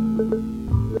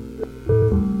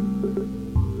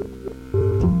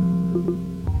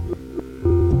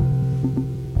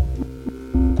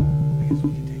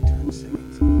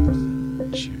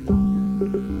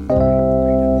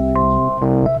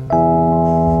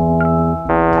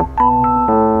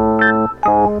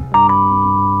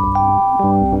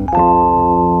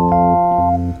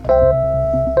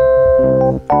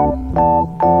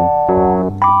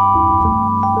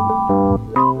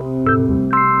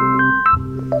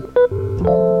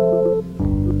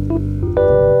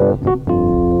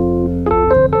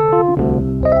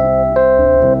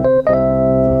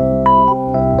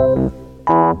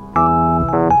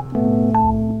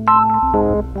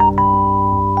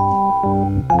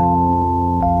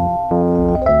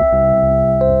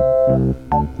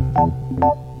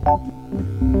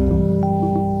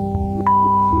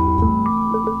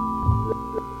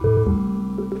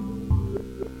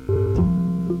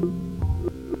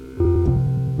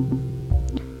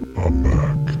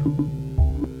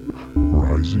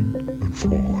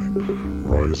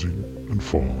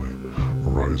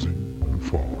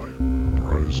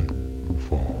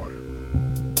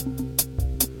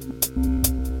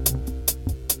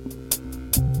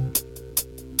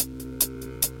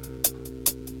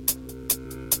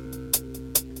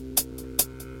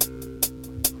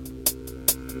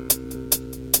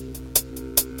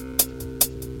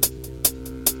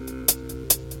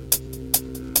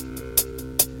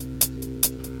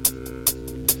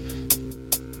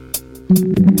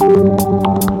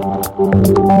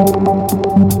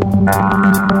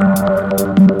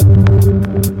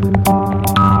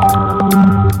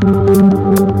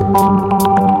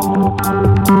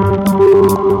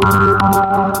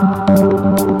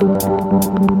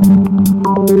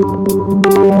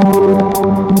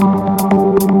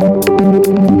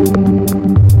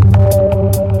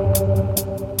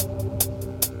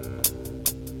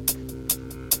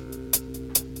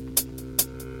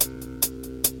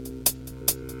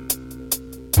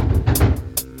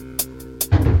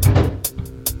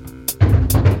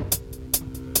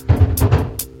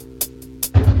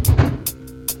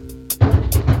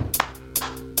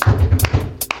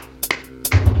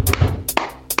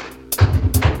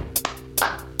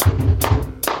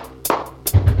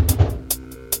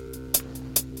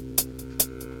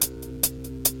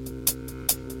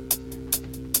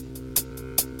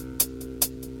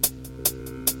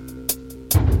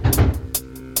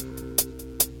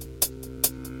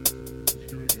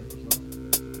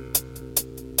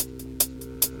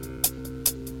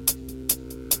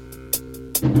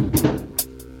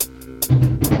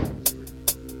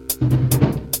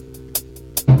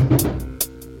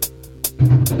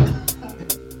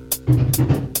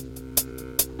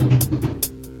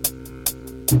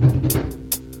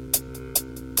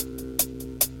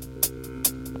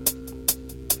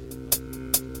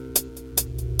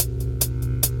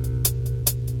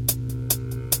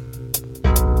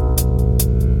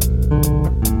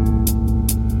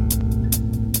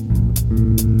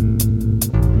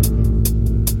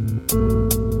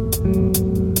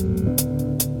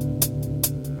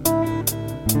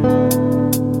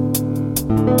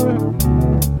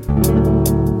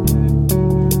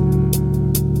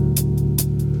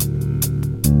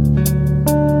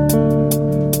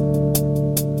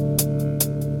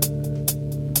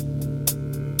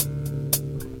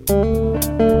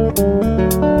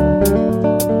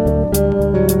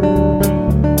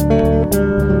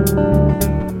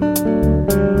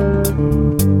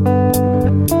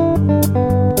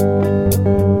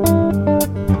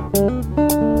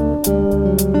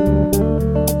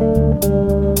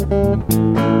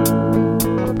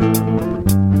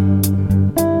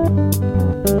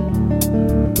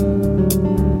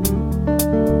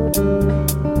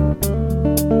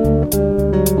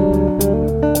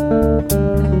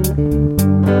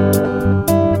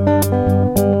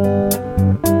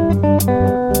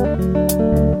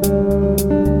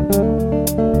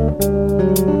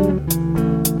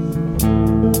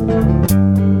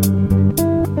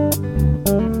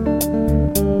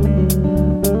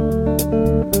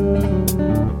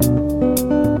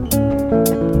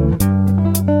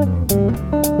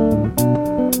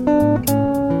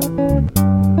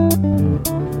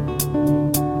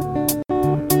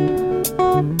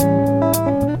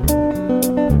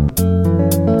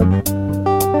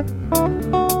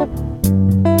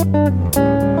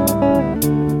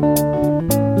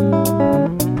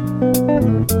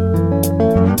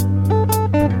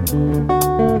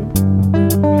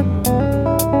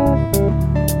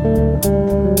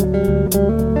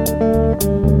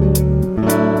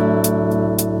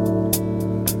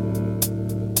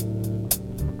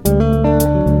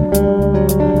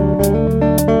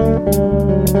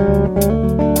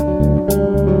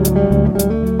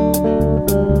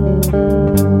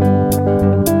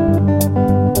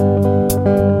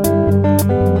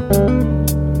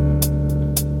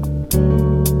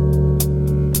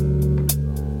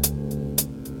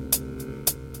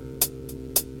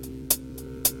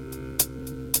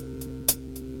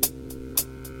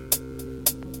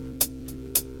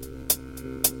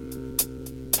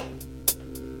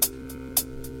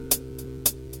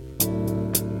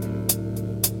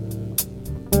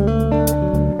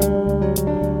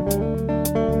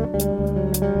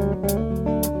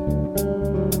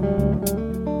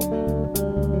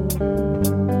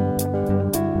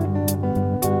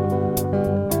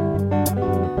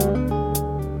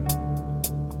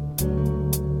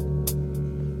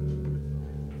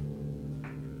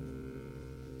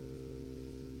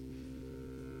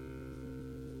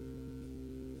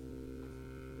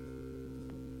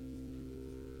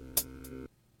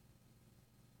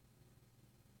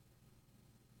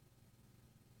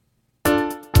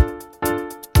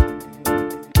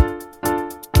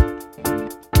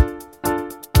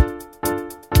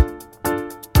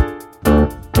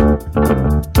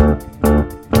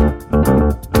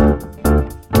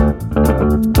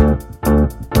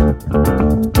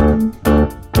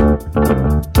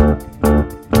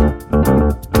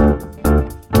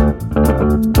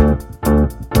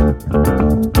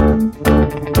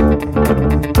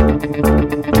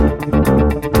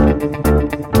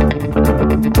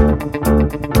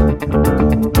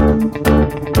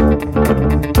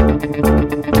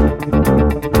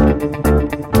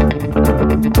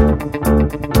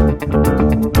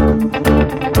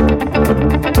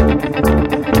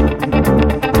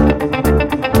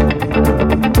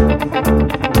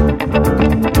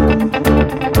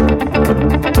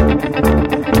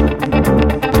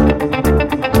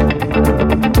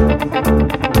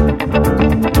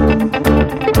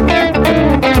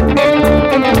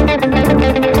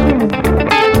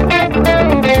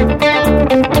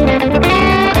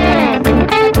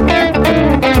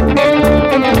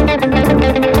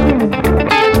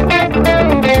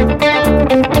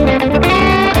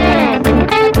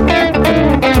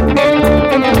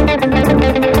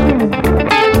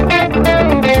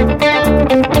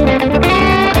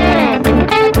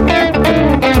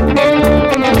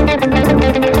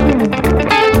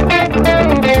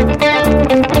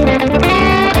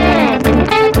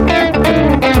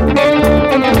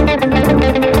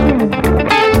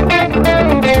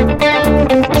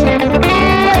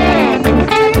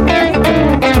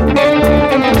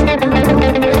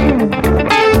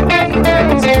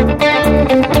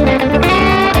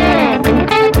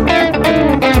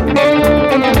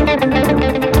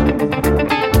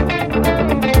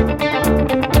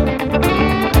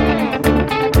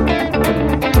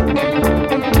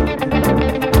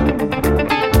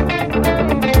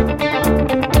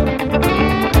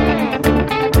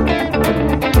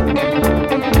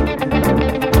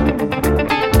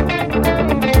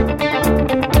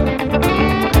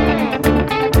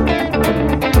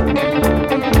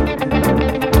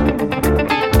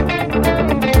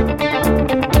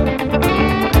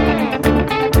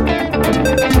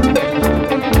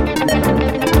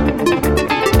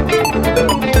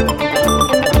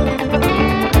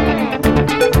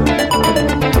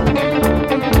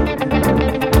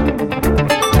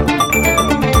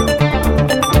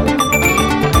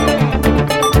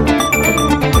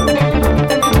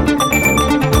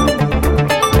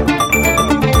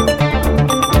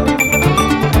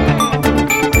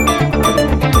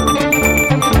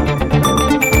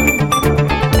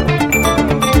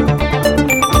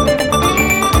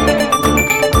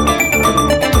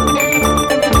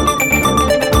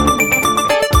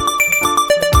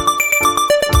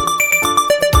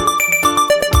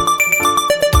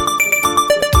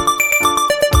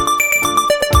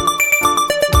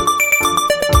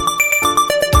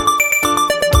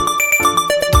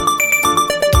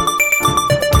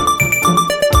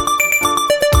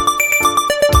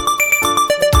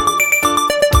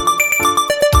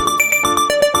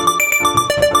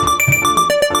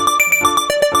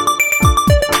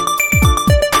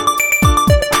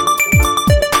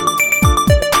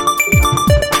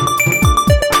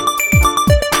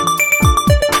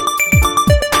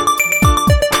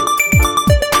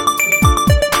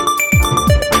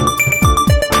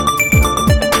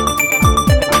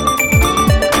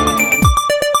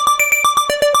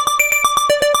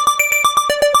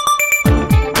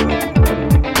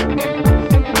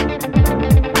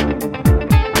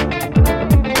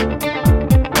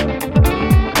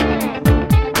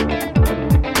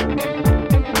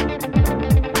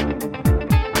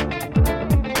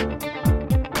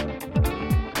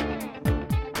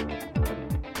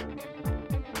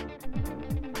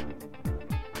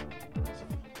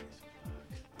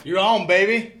 You're on,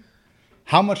 baby.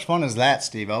 How much fun is that,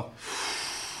 Steve-O?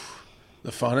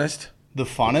 The funnest. The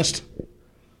funnest?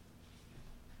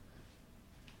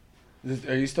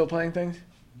 Are you still playing things?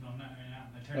 No, I'm not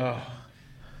right now.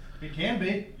 It can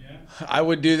be. Yeah. I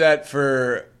would do that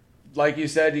for, like you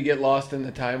said, you get lost in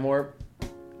the time warp.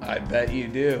 I bet you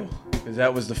do, because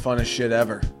that was the funnest shit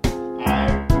ever. So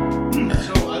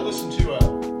I listened to a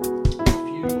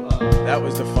few. That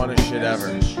was the funnest shit ever.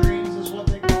 Medicine streams is what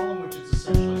they call them, which is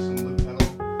essentially some loop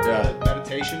pedal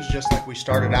meditations, just like we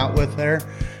started out with there.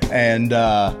 And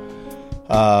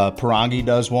Parangi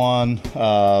does one.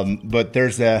 But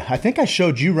there's I think I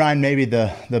showed you, Ryan, maybe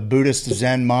the Buddhist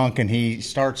Zen monk, and he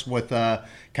starts with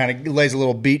kind of lays a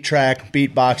little beat track,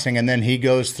 beatboxing, and then he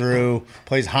goes through,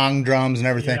 plays hang drums and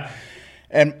everything. Yeah.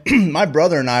 And my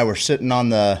brother and I were sitting on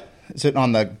the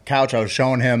couch. I was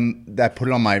showing him that, put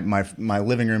it on my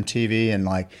living room TV, and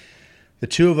like the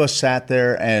two of us sat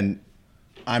there, and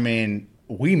I mean,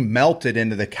 we melted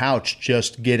into the couch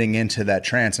just getting into that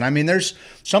trance. And I mean, there's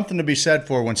something to be said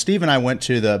for when Steve and I went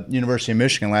to the University of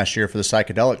Michigan last year for the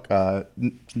psychedelic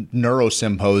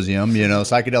neurosymposium,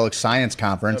 psychedelic science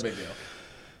conference. No big deal.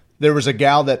 There was a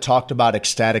gal that talked about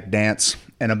ecstatic dance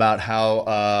and about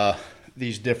how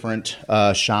these different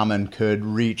shaman could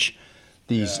reach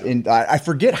these. I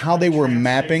forget how they were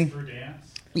mapping.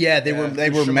 Yeah, they were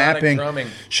mapping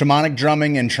shamanic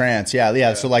drumming and trance.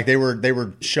 Yeah. So like they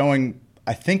were showing.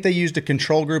 I think they used a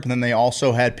control group, and then they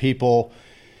also had people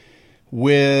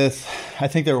with. I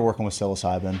think they were working with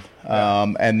psilocybin,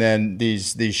 and then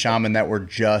these shaman that were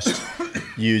just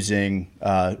using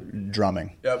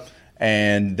drumming. Yep.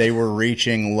 And they were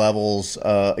reaching levels.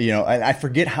 I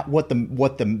forget what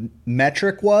the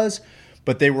metric was,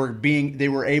 but they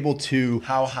were able to.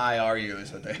 How high are you?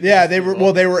 Is what they. Yeah, they were.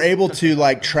 Well, they were able to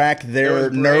like track their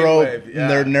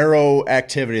their neuro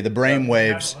activity, the brain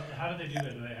waves. How do they do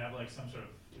that? Do they have like some sort of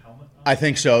helmet on? I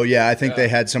think so. Yeah, I think they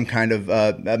had some kind of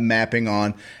mapping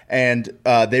on, and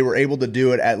they were able to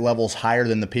do it at levels higher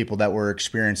than the people that were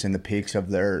experiencing the peaks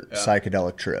of their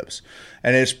psychedelic trips,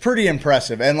 and it's pretty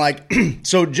impressive. And like,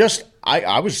 so just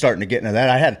I was starting to get into that.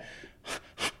 I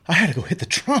had to go hit the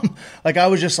drum. Like I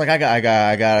was just like I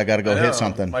gotta go hit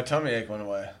something. My tummy ache went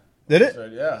away. Did it?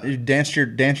 Yeah. You danced your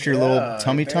little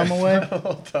tummy away.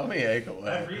 Little tummy ache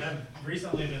away. I've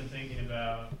recently been thinking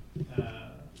about.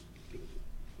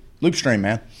 Loopstream,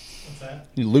 man. What's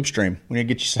that? Loopstream. We need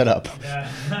to get you set up. Yeah.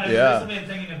 I've recently been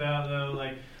thinking about though,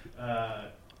 like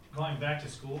going back to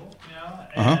school,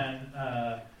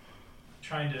 and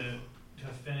trying to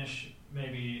finish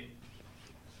maybe.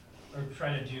 Or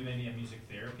try to do maybe a music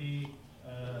therapy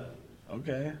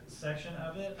section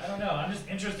of it. I don't know. I'm just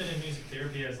interested in music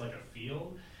therapy as like a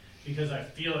field because I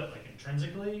feel it like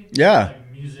intrinsically. Yeah.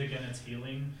 Like music and its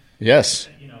healing. Yes.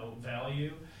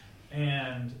 Value,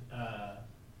 and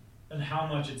how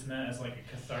much it's meant as like a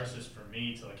catharsis for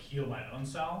me to like heal my own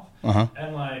self.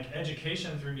 And like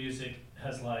education through music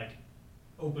has like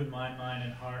opened my mind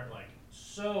and heart like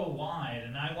so wide,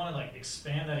 and I want to like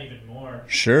expand that even more.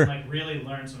 Sure. And, like really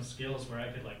learn some skills where I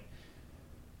could like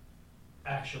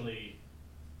actually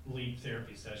lead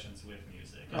therapy sessions with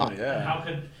music. And, and how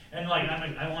could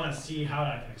I want to see how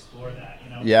I can explore that.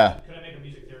 Yeah. Could I make a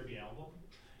music therapy album?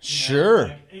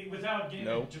 Sure. Without getting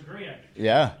a degree.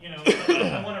 Yeah.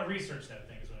 I want to research that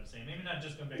thing. Is what I'm saying. Maybe not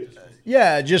just go back to school.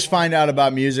 Yeah, just find out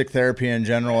about music therapy in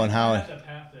general and how. That's a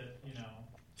path that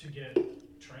to get.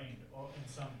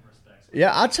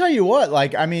 Yeah, I'll tell you what.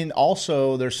 Like, I mean,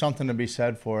 also there's something to be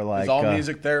said for like. Is all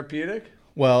music therapeutic?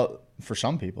 Well, for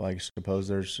some people, I suppose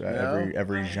there's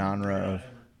every genre of.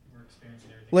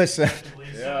 Listen,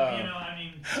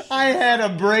 I had a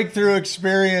breakthrough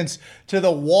experience to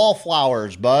the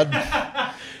Wallflowers, bud.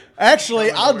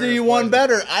 Actually, I'll do you one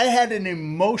better. I had an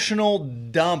emotional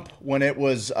dump when it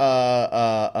was,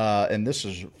 and this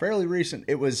is fairly recent.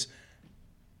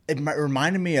 It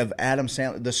reminded me of Adam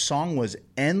Sandler. The song was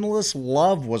 "Endless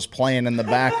Love" was playing in the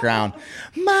background.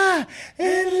 My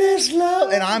endless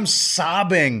love, and I'm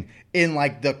sobbing in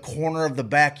like the corner of the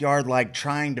backyard, like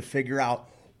trying to figure out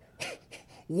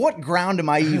what ground am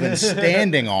I even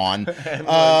standing on.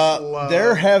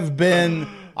 There have been.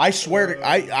 I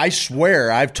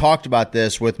swear I've talked about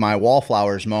this with my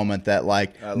Wallflowers moment that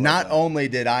like not only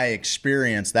did I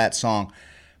experience that song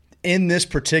in this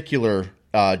particular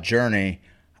journey.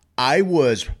 I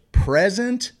was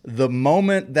present the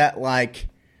moment that like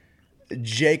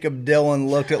Jacob Dylan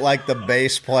looked at like the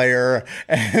bass player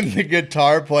and the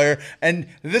guitar player, and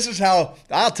this is how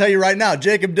I'll tell you right now.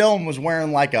 Jacob Dylan was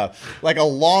wearing like a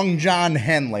Long John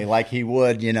Henley, like he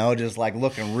would, just like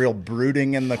looking real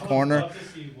brooding in the corner. I would love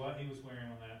to see what he was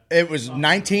wearing on that It was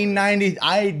 1990.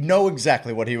 I know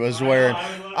exactly what he was wearing.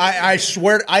 I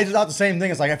swear, I thought the same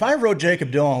thing. It's like if I wrote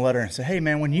Jacob Dylan a letter and said, "Hey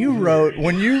man, when you wrote,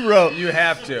 you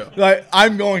have to." Like,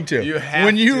 I'm going to. You have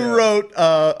when you to. wrote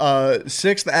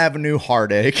 6th Avenue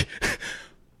Heartache.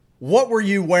 What were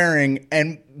you wearing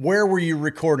and where were you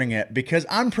recording it? Because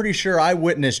I'm pretty sure I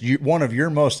witnessed one of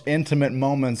your most intimate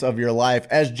moments of your life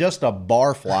as just a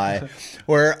barfly,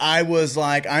 where I was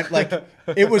like,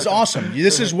 it was awesome.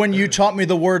 This is when you taught me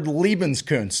the word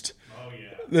Lebenskunst. Oh yeah.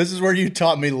 This is where you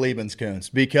taught me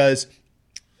Lebenskunst, because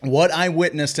what I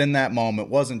witnessed in that moment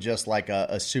wasn't just like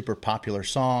a super popular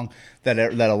song that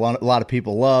a lot of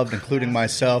people loved, including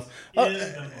myself.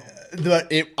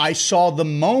 I saw the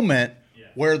moment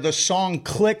where the song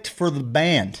clicked for the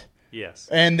band. Yes.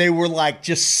 And they were like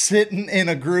just sitting in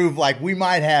a groove like we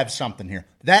might have something here.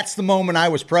 That's the moment I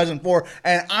was present for,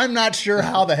 and I'm not sure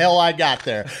how the hell I got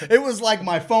there. It was like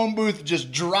my phone booth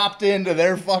just dropped into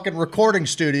their fucking recording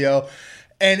studio,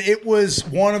 and it was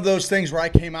one of those things where I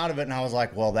came out of it and I was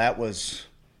like, well, that was...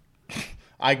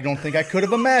 I don't think I could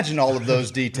have imagined all of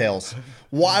those details.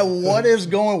 Why? What is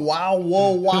going? Wow!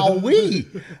 Whoa! Wow! Wee!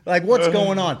 Like, what's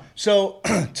going on? So,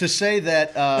 to say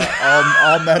that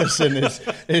all medicine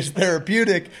is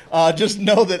therapeutic, just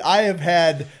know that I have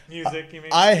had music. You mean?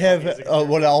 I have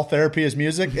what all therapy is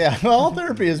music? Yeah, all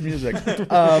therapy is music.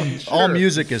 All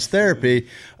music is therapy.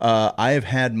 I have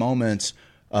had moments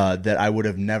that I would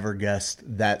have never guessed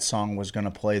that song was going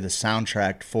to play the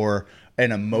soundtrack for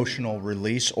an emotional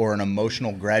release or an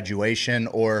emotional graduation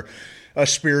or a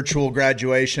spiritual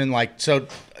graduation. Like, so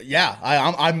yeah,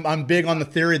 I'm big on the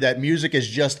theory that music is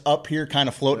just up here kind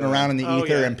of floating around in the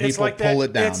ether and people pull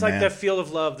it down. It's like that field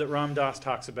of love that Ram Dass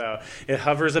talks about. It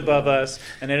hovers above us,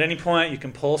 and at any point you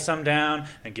can pull some down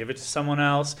and give it to someone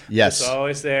else. Yes. It's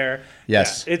always there.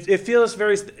 Yes. Yeah. It feels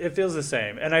the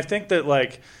same. And I think that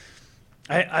like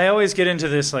I always get into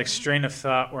this like strain of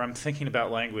thought where I'm thinking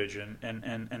about language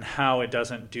and how it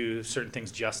doesn't do certain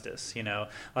things justice, you know?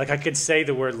 Like I could say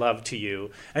the word love to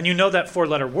you, and you know that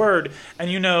 4-letter word, and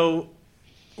you know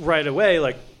right away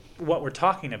like what we're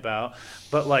talking about,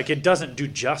 but like it doesn't do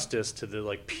justice to the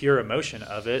like pure emotion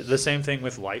of it. The same thing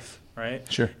with life,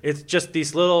 right? Sure. It's just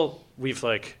these little, we've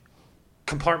like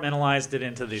compartmentalized it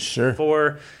into these Sure.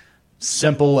 4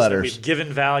 simple letters that we've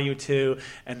given value to,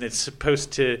 and it's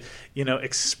supposed to, you know,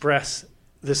 express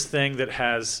this thing that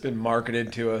has been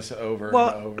marketed to us over and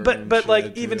over. But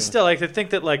like even still, like I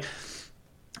think that like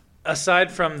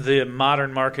aside from the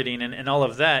modern marketing and all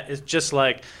of that, it's just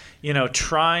like, you know,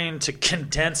 trying to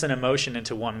condense an emotion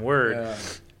into one word. Yeah.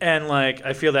 And like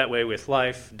I feel that way with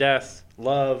life, death,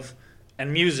 love,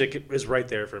 and music is right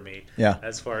there for me. Yeah.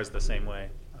 As far as the same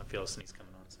way. I feel a sneeze coming on.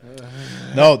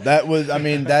 No, that was, I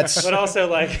mean, that's... But also,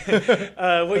 like,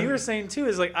 what you were saying, too,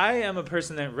 is, like, I am a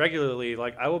person that regularly,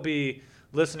 like, I will be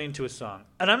listening to a song.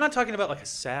 And I'm not talking about, like, a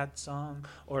sad song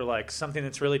or, like, something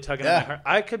that's really tugging on my heart.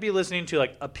 I could be listening to,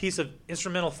 like, a piece of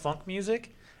instrumental funk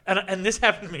music. And this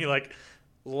happened to me, like,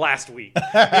 last week. You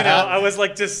know, I was,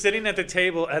 like, just sitting at the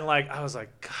table and, like, I was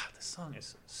like, God, this song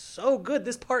is so good.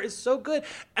 This part is so good.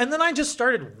 And then I just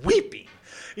started weeping.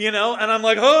 You know, and I'm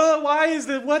like, oh, why is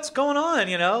this? What's going on?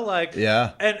 You know, like,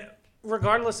 yeah. And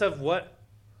regardless of why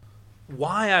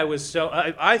I was so,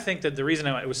 I think that the reason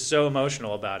I was so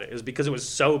emotional about it is because it was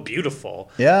so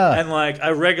beautiful. Yeah. And like, I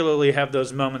regularly have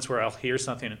those moments where I'll hear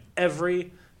something and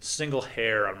every single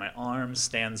hair on my arm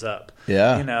stands up.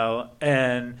 Yeah. You know,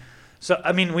 and so,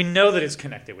 I mean, we know that it's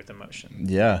connected with emotion.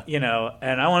 Yeah. You know,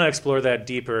 and I want to explore that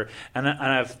deeper. And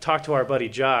I've talked to our buddy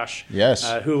Josh. Yes.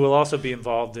 Who will also be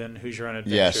involved in Who's Your Own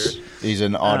Adventure. Yes. He's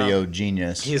an audio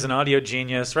genius. He's an audio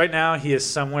genius. Right now, he is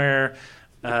somewhere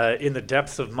in the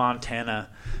depths of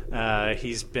Montana.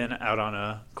 He's been out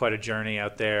on quite a journey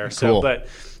out there. Cool. So, but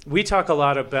we talk a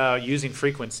lot about using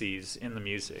frequencies in the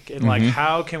music. And, like,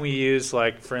 how can we use,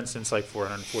 like, for instance, like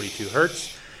 442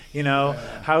 hertz? You know,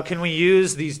 how can we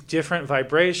use these different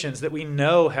vibrations that we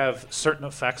know have certain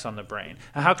effects on the brain?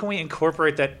 And how can we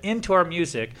incorporate that into our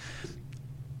music?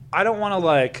 I don't want to,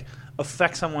 like,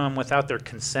 affect someone without their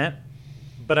consent,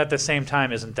 but at the same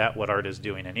time, isn't that what art is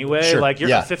doing anyway? Sure. Like,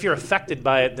 if you're affected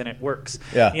by it, then it works.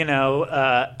 Yeah. You know,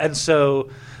 and so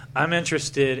I'm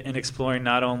interested in exploring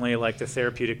not only like the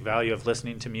therapeutic value of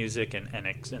listening to music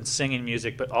and singing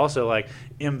music, but also like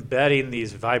embedding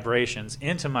these vibrations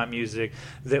into my music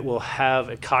that will have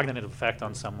a cognitive effect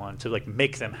on someone to like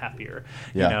make them happier,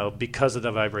 you know, because of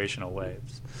the vibrational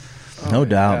waves. No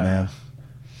doubt, man.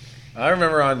 I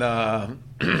remember on, I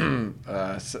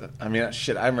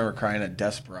remember crying at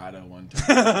Desperado one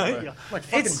time. Like,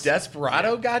 fucking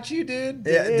Desperado got you, dude?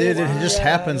 Yeah, dude, it just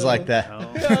happens like that. I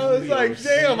was like,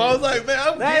 damn. I was like,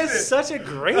 man, That is such a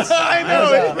great song. I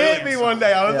know, That is it a hit me brilliant one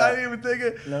day. I Yeah. didn't even think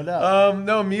it. No doubt.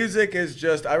 No, music is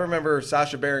just, I remember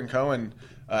Sacha Baron Cohen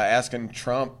asking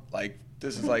Trump, like,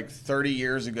 this is like 30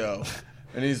 years ago.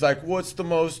 And he's like, what's the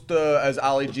most, as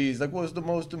Ali G, he's like, what's the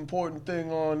most important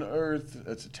thing on earth?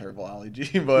 That's a terrible Ali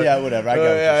G, but. Yeah, whatever. I got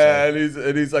what you're saying.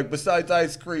 and he's like, besides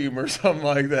ice cream or something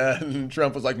like that. And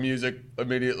Trump was like, music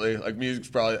immediately. Like, music's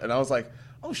probably. And I was like,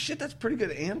 oh shit, that's a pretty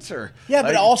good answer. Yeah,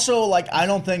 but Like, also, like, I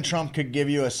don't think Trump could give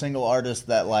you a single artist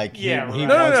that, like, Yeah, he right.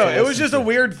 No, wants to it was listen just to. a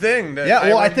weird thing. That Yeah,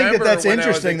 well, I think remember that's when I was a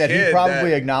interesting that he kid probably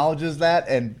that- acknowledges that.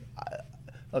 And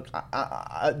look, this I'm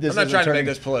not isn't trying to make turning-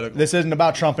 this political. This isn't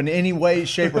about Trump in any way,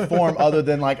 shape, or form, other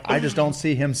than like I just don't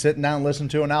see him sitting down and listening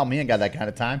to an album. He ain't got that kind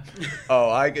of time. Oh,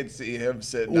 I could see him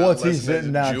sitting down. What's he listening sitting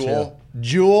to down Jewel. to?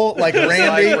 Jewel, like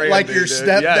Randy, like your dude.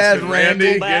 stepdad, Yes,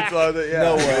 Randy. gets all the, yeah.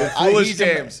 No way. Foolish He's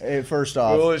games. First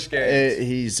off, Foolish games.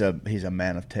 He's a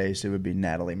man of taste. It would be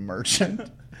Natalie Merchant.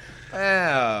 Oh.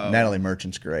 Natalie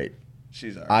Merchant's great.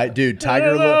 She's all right.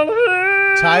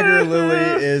 Tiger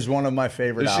Lily is one of my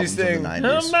favorite Does she albums of sing, the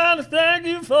 90s. Somebody thank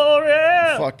you for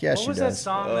it. Fuck yeah, What she was that does.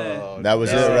 song that? That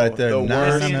was No, it right there. the Na,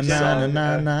 worst na, na, song.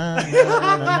 na, na, na,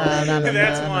 na, na, na,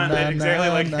 That's na, one na, that exactly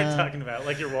na, like you're na. talking about,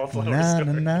 like your wallflower Na,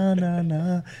 story. na, na,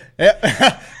 na.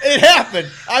 It happened.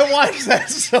 I watched that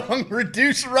song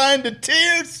reduce Ryan to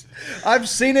tears. I've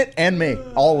seen it, and me,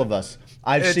 all of us.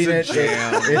 I've It's seen a it.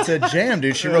 jam. It's a jam,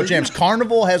 dude. She wrote jams.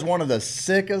 Carnival has one of the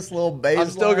sickest little bass I'm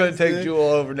still going lines, to take dude. Jewel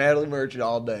over Natalie Merchant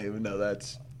all day, even though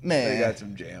that's. Man. They got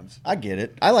some jams. I get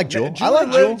it. I like Jewel. Jewel I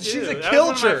like Jewel. lives- She's a Dude, that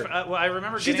was one of my kilter. well, I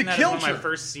remember She's getting a that as one of my kilter.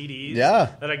 first CDs Yeah.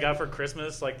 that I got for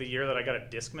Christmas, like the year that I got a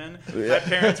Discman. My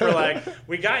parents were like,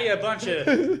 "We got you a bunch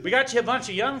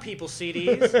of young people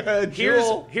CDs.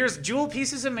 Here's Jewel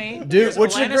Pieces of Me, Dude, here's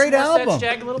which is a Alanis great Morissette's album.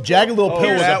 Jagged Little Pill. Jagged Little Pill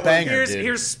Oh, was that a was- banger, dude.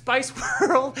 Here's Spice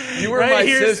World. You were Right, my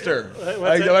here's- sister.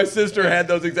 What's that? My sister had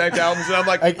those exact albums, and I'm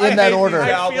like, Like, I in that hate order. these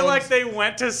I albums. feel like they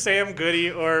went to Sam Goody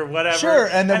or whatever. Sure,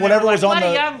 and then they whatever were was like, on what do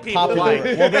the young people popular- like?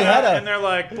 well, they had a- and they're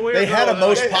like, boy, They or had a girl?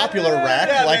 most popular rack,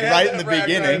 Yeah, like they had right that in the rack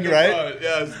beginning, the right? front.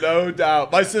 Yes, no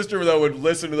doubt. My sister though would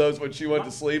listen to those when she went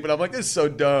to sleep, and I'm like, this is so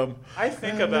dumb. I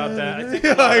think about that.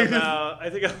 I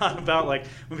think a lot about like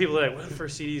when people are like, "What are the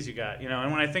first CDs you got?" You know,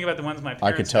 and when I think about the ones my parents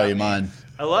I could tell got you me, mine.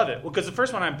 I love it. Well, because the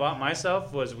first one I bought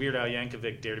myself was Weird Al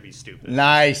Yankovic, "Dare to Be Stupid."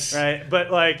 Nice. Right,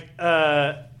 but like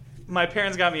my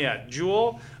parents got me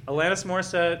Jewel, Alanis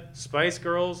Morissette, Spice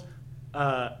Girls,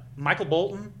 Michael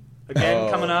Bolton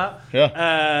again coming up.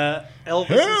 Yeah.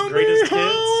 Elvis's Greatest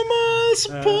Hits.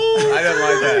 I didn't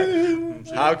like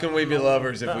that. How can we be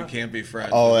lovers if we can't be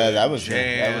friends? Oh, yeah, that was the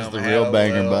Jam, real had a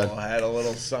banger, little- bud. Had a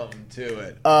little something to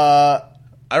it.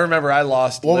 I remember I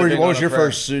lost. What Living was on a your Prayer.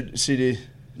 first CD?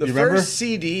 The you remember? first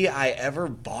CD I ever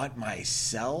bought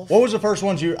myself. What was the first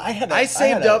ones you? I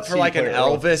saved up for like an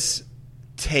Elvis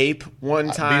tape one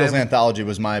time. Beatles Anthology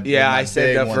was my Yeah, my I saved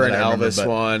big up one for an that I remember, Elvis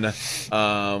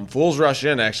but- one. Fools Rush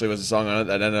In actually was a song on it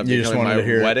that ended up You just becoming wanted my to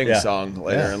hear it. wedding Yeah. song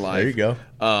later Yeah, in life. there you go.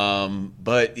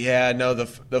 But yeah, no,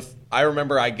 I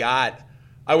remember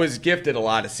I was gifted a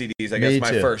lot of CDs. I Me guess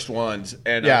my too. first ones,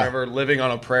 and Yeah. I remember Living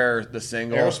on a Prayer, the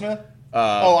single. Aerosmith?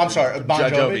 Oh, I'm sorry, Bon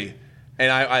Jovi?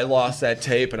 And I lost that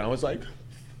tape, and I was like,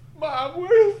 Mom, where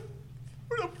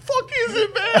the fuck is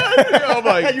it, man? I'm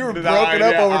like, You were broken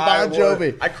up over Bon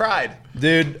Jovi. I cried.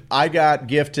 Dude, I got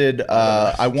gifted.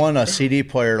 I won a CD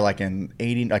player like in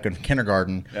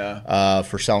kindergarten. Yeah.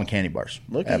 For selling candy bars.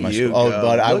 Look at at my you school. Oh, go.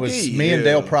 but I Look was at me and you.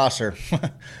 Dale Prosser.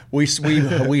 we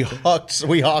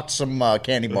hawked some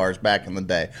candy bars back in the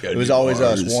day. It was always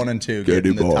us 1 and 2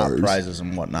 getting the top prizes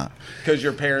and whatnot. Because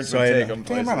your parents So would I take had, them damn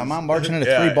places. right, my mom barging into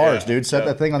Yeah, 3 bars, yeah, dude. Set yeah,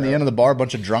 that thing on the end of the bar, a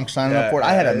bunch of drunks signing up Yeah, for it.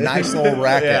 I had a nice little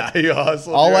racket. Yeah, you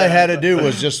hustled All your I had ass to do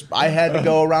was I had to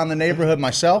go around the neighborhood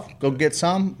myself, go get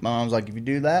some. My mom was like, if you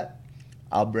do that,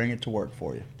 I'll bring it to work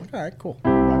for you. Like, all right, cool.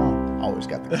 Right on. Always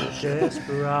got the cool shit.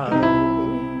 Desperado.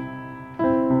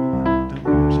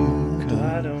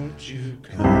 Why don't you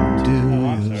come to? Oh,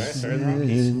 I'm sorry. I started the wrong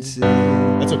piece.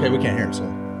 That's okay. We can't hear it, so.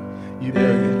 You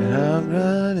better I'm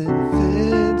running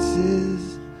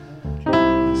fences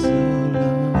so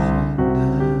long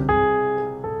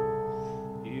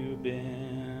now. You've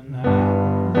been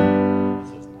out.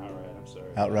 This is not right. I'm sorry.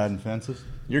 out riding fences.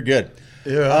 You're good.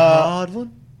 You're a hard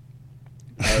one.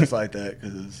 I was like that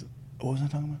because What was I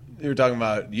talking about? you were talking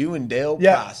about you and Dale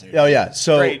Yeah. Prosser. Oh yeah.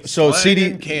 So Straight so CD.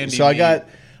 slanging candy So I meat. got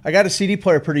I got a CD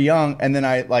player pretty young, and then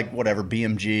I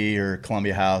BMG or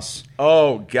Columbia House.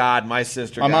 Oh God, my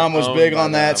sister. My mom was owned big by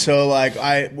on that, them. so like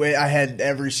I had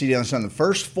every CD on the sun. The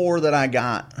first 4 that I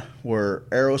got were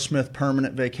Aerosmith,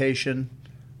 Permanent Vacation,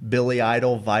 Billy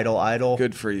Idol, Vital Idol.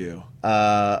 Good for you.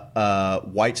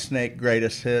 Whitesnake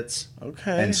Greatest Hits.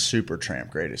 Okay. And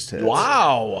Supertramp Greatest Hits.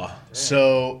 Wow.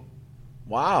 So,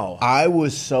 wow. I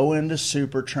was so into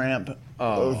Supertramp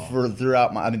for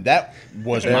throughout my. I mean, that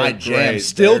was They're my jam. great.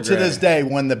 Still They're to this day,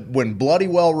 when Bloody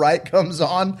Well Right comes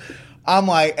on, I'm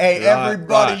like, hey,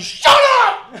 everybody, shut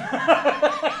up!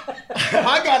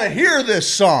 I gotta hear this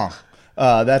song.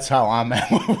 That's how I'm at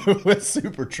with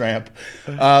Supertramp.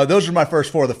 Those are my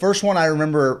first 4. The first one I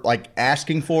remember like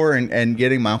asking for and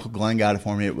getting. My Uncle Glenn got it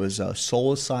for me. It was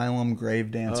Soul Asylum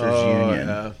Grave Dancers Union.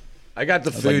 Yeah. I got the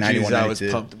That was like Fugees. 91, I was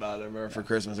 92. pumped about it. I remember for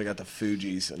Christmas I got the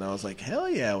Fugees, and I was like, hell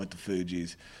yeah, with the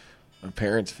Fugees. My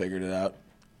parents figured it out.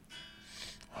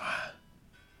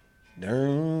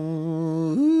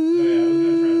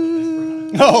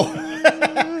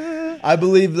 Oh, I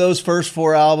believe those first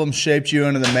 4 albums shaped you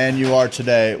into the man you are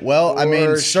today. Well, I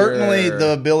mean, certainly sure.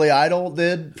 the Billy Idol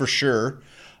did, for sure.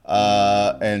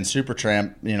 And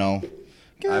Supertramp, you know.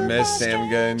 I miss Sam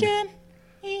Good.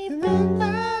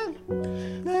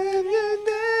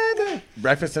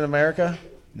 Breakfast in America.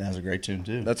 That was a great tune,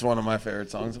 too. That's one of my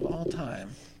favorite songs of all time.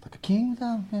 Like a king.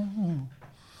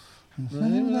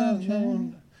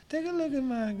 Take a look at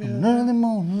my girl. Early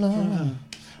morning love,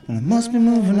 and I must be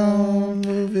moving on.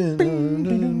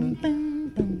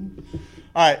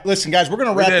 All right, listen, guys, we're going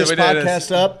to wrap this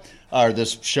podcast up, or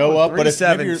this show up. But if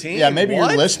maybe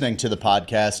you're listening to the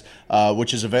podcast,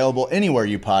 which is available anywhere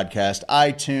you podcast,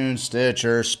 iTunes,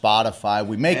 Stitcher, Spotify.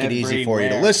 We make it easy for you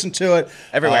to listen to it.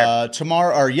 Everywhere.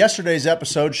 Tomorrow, or yesterday's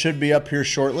episode should be up here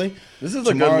shortly. This is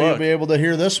a Tomorrow good you'll look. be able to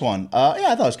hear this one. Yeah,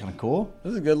 I thought it was kind of cool.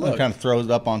 This is a good look. It kind of throws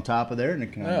it up on top of there, and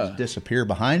it can just disappear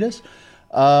behind us.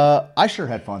 I sure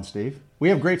had fun, Steve. We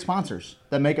have great sponsors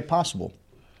that make it possible.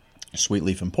 Sweet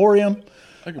Leaf Emporium.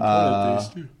 I can point at these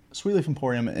too. Sweet Leaf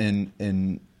Emporium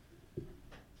in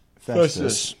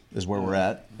Festus is where we're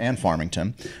at, and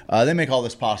Farmington. They make all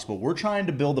this possible. We're trying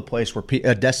to build a place where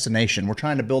a destination. We're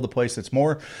trying to build a place that's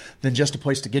more than just a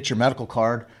place to get your medical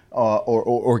card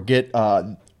or get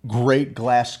great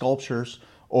glass sculptures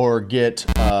or get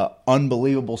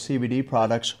unbelievable CBD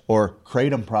products or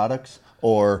Kratom products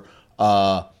or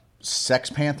Sex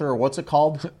Panther, or what's it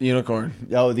called? Unicorn.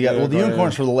 Oh, the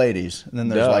unicorn's yeah. for the ladies, and then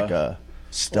there's Duh. like a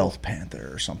Stealth Panther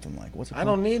or something like. What's it called?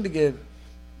 I don't need to get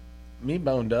me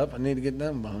boned up. I need to get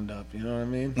them boned up. You know what I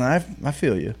mean? I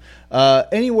feel you.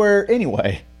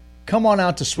 Anyway, come on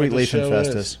out to Sweet the Leaf and show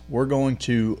Festus. is. We're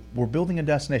building a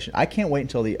destination. I can't wait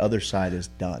until the other side is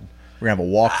done. We're gonna have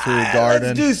a walk-through garden.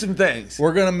 Let's do some things.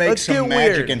 We're gonna make Let's some get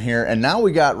magic weird. in here, and now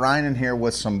we got Ryan in here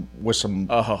with some.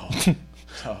 Oh.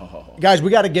 Guys, we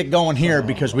got to get going here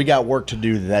because we got work to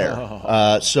do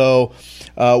there. So,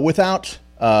 without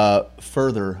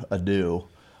further ado,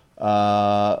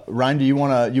 Ryan, do you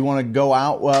want to go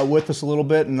out with us a little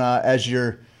bit? And as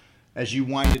you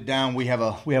wind it down, we have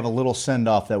a little send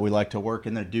off that we like to work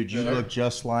in there. Dude, you look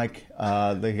just like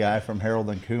the guy from Harold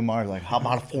and Kumar. Like, how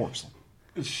about a foursome?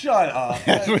 Shut up.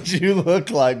 That's what you look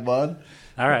like, bud.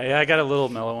 All right, yeah, I got a little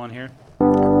mellow one here.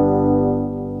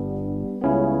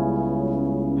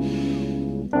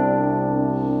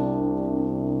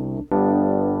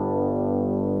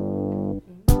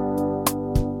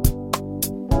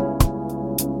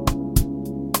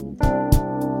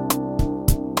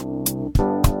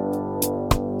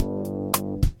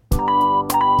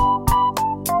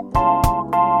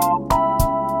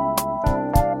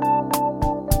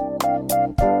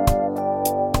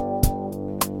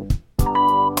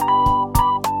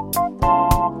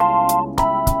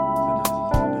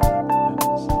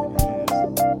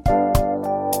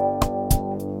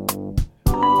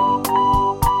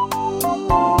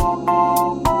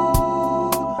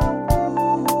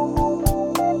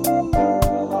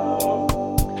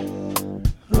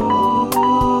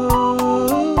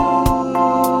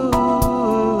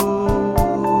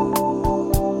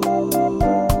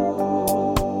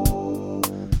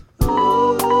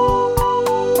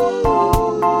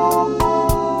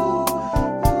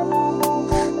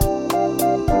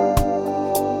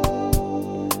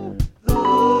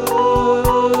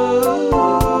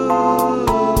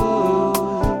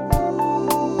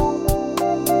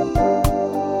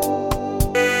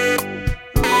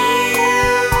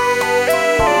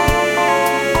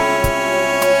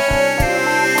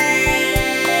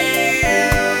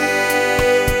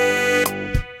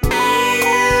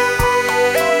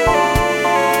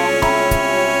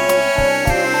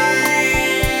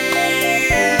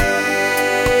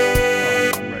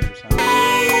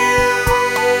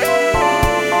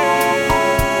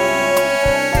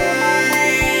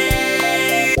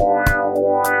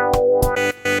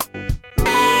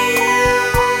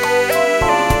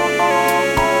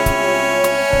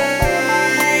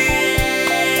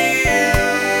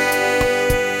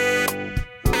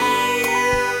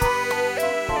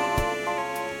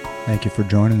 Thank you for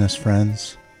joining us,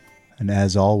 friends. And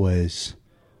as always,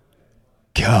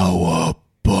 cow up.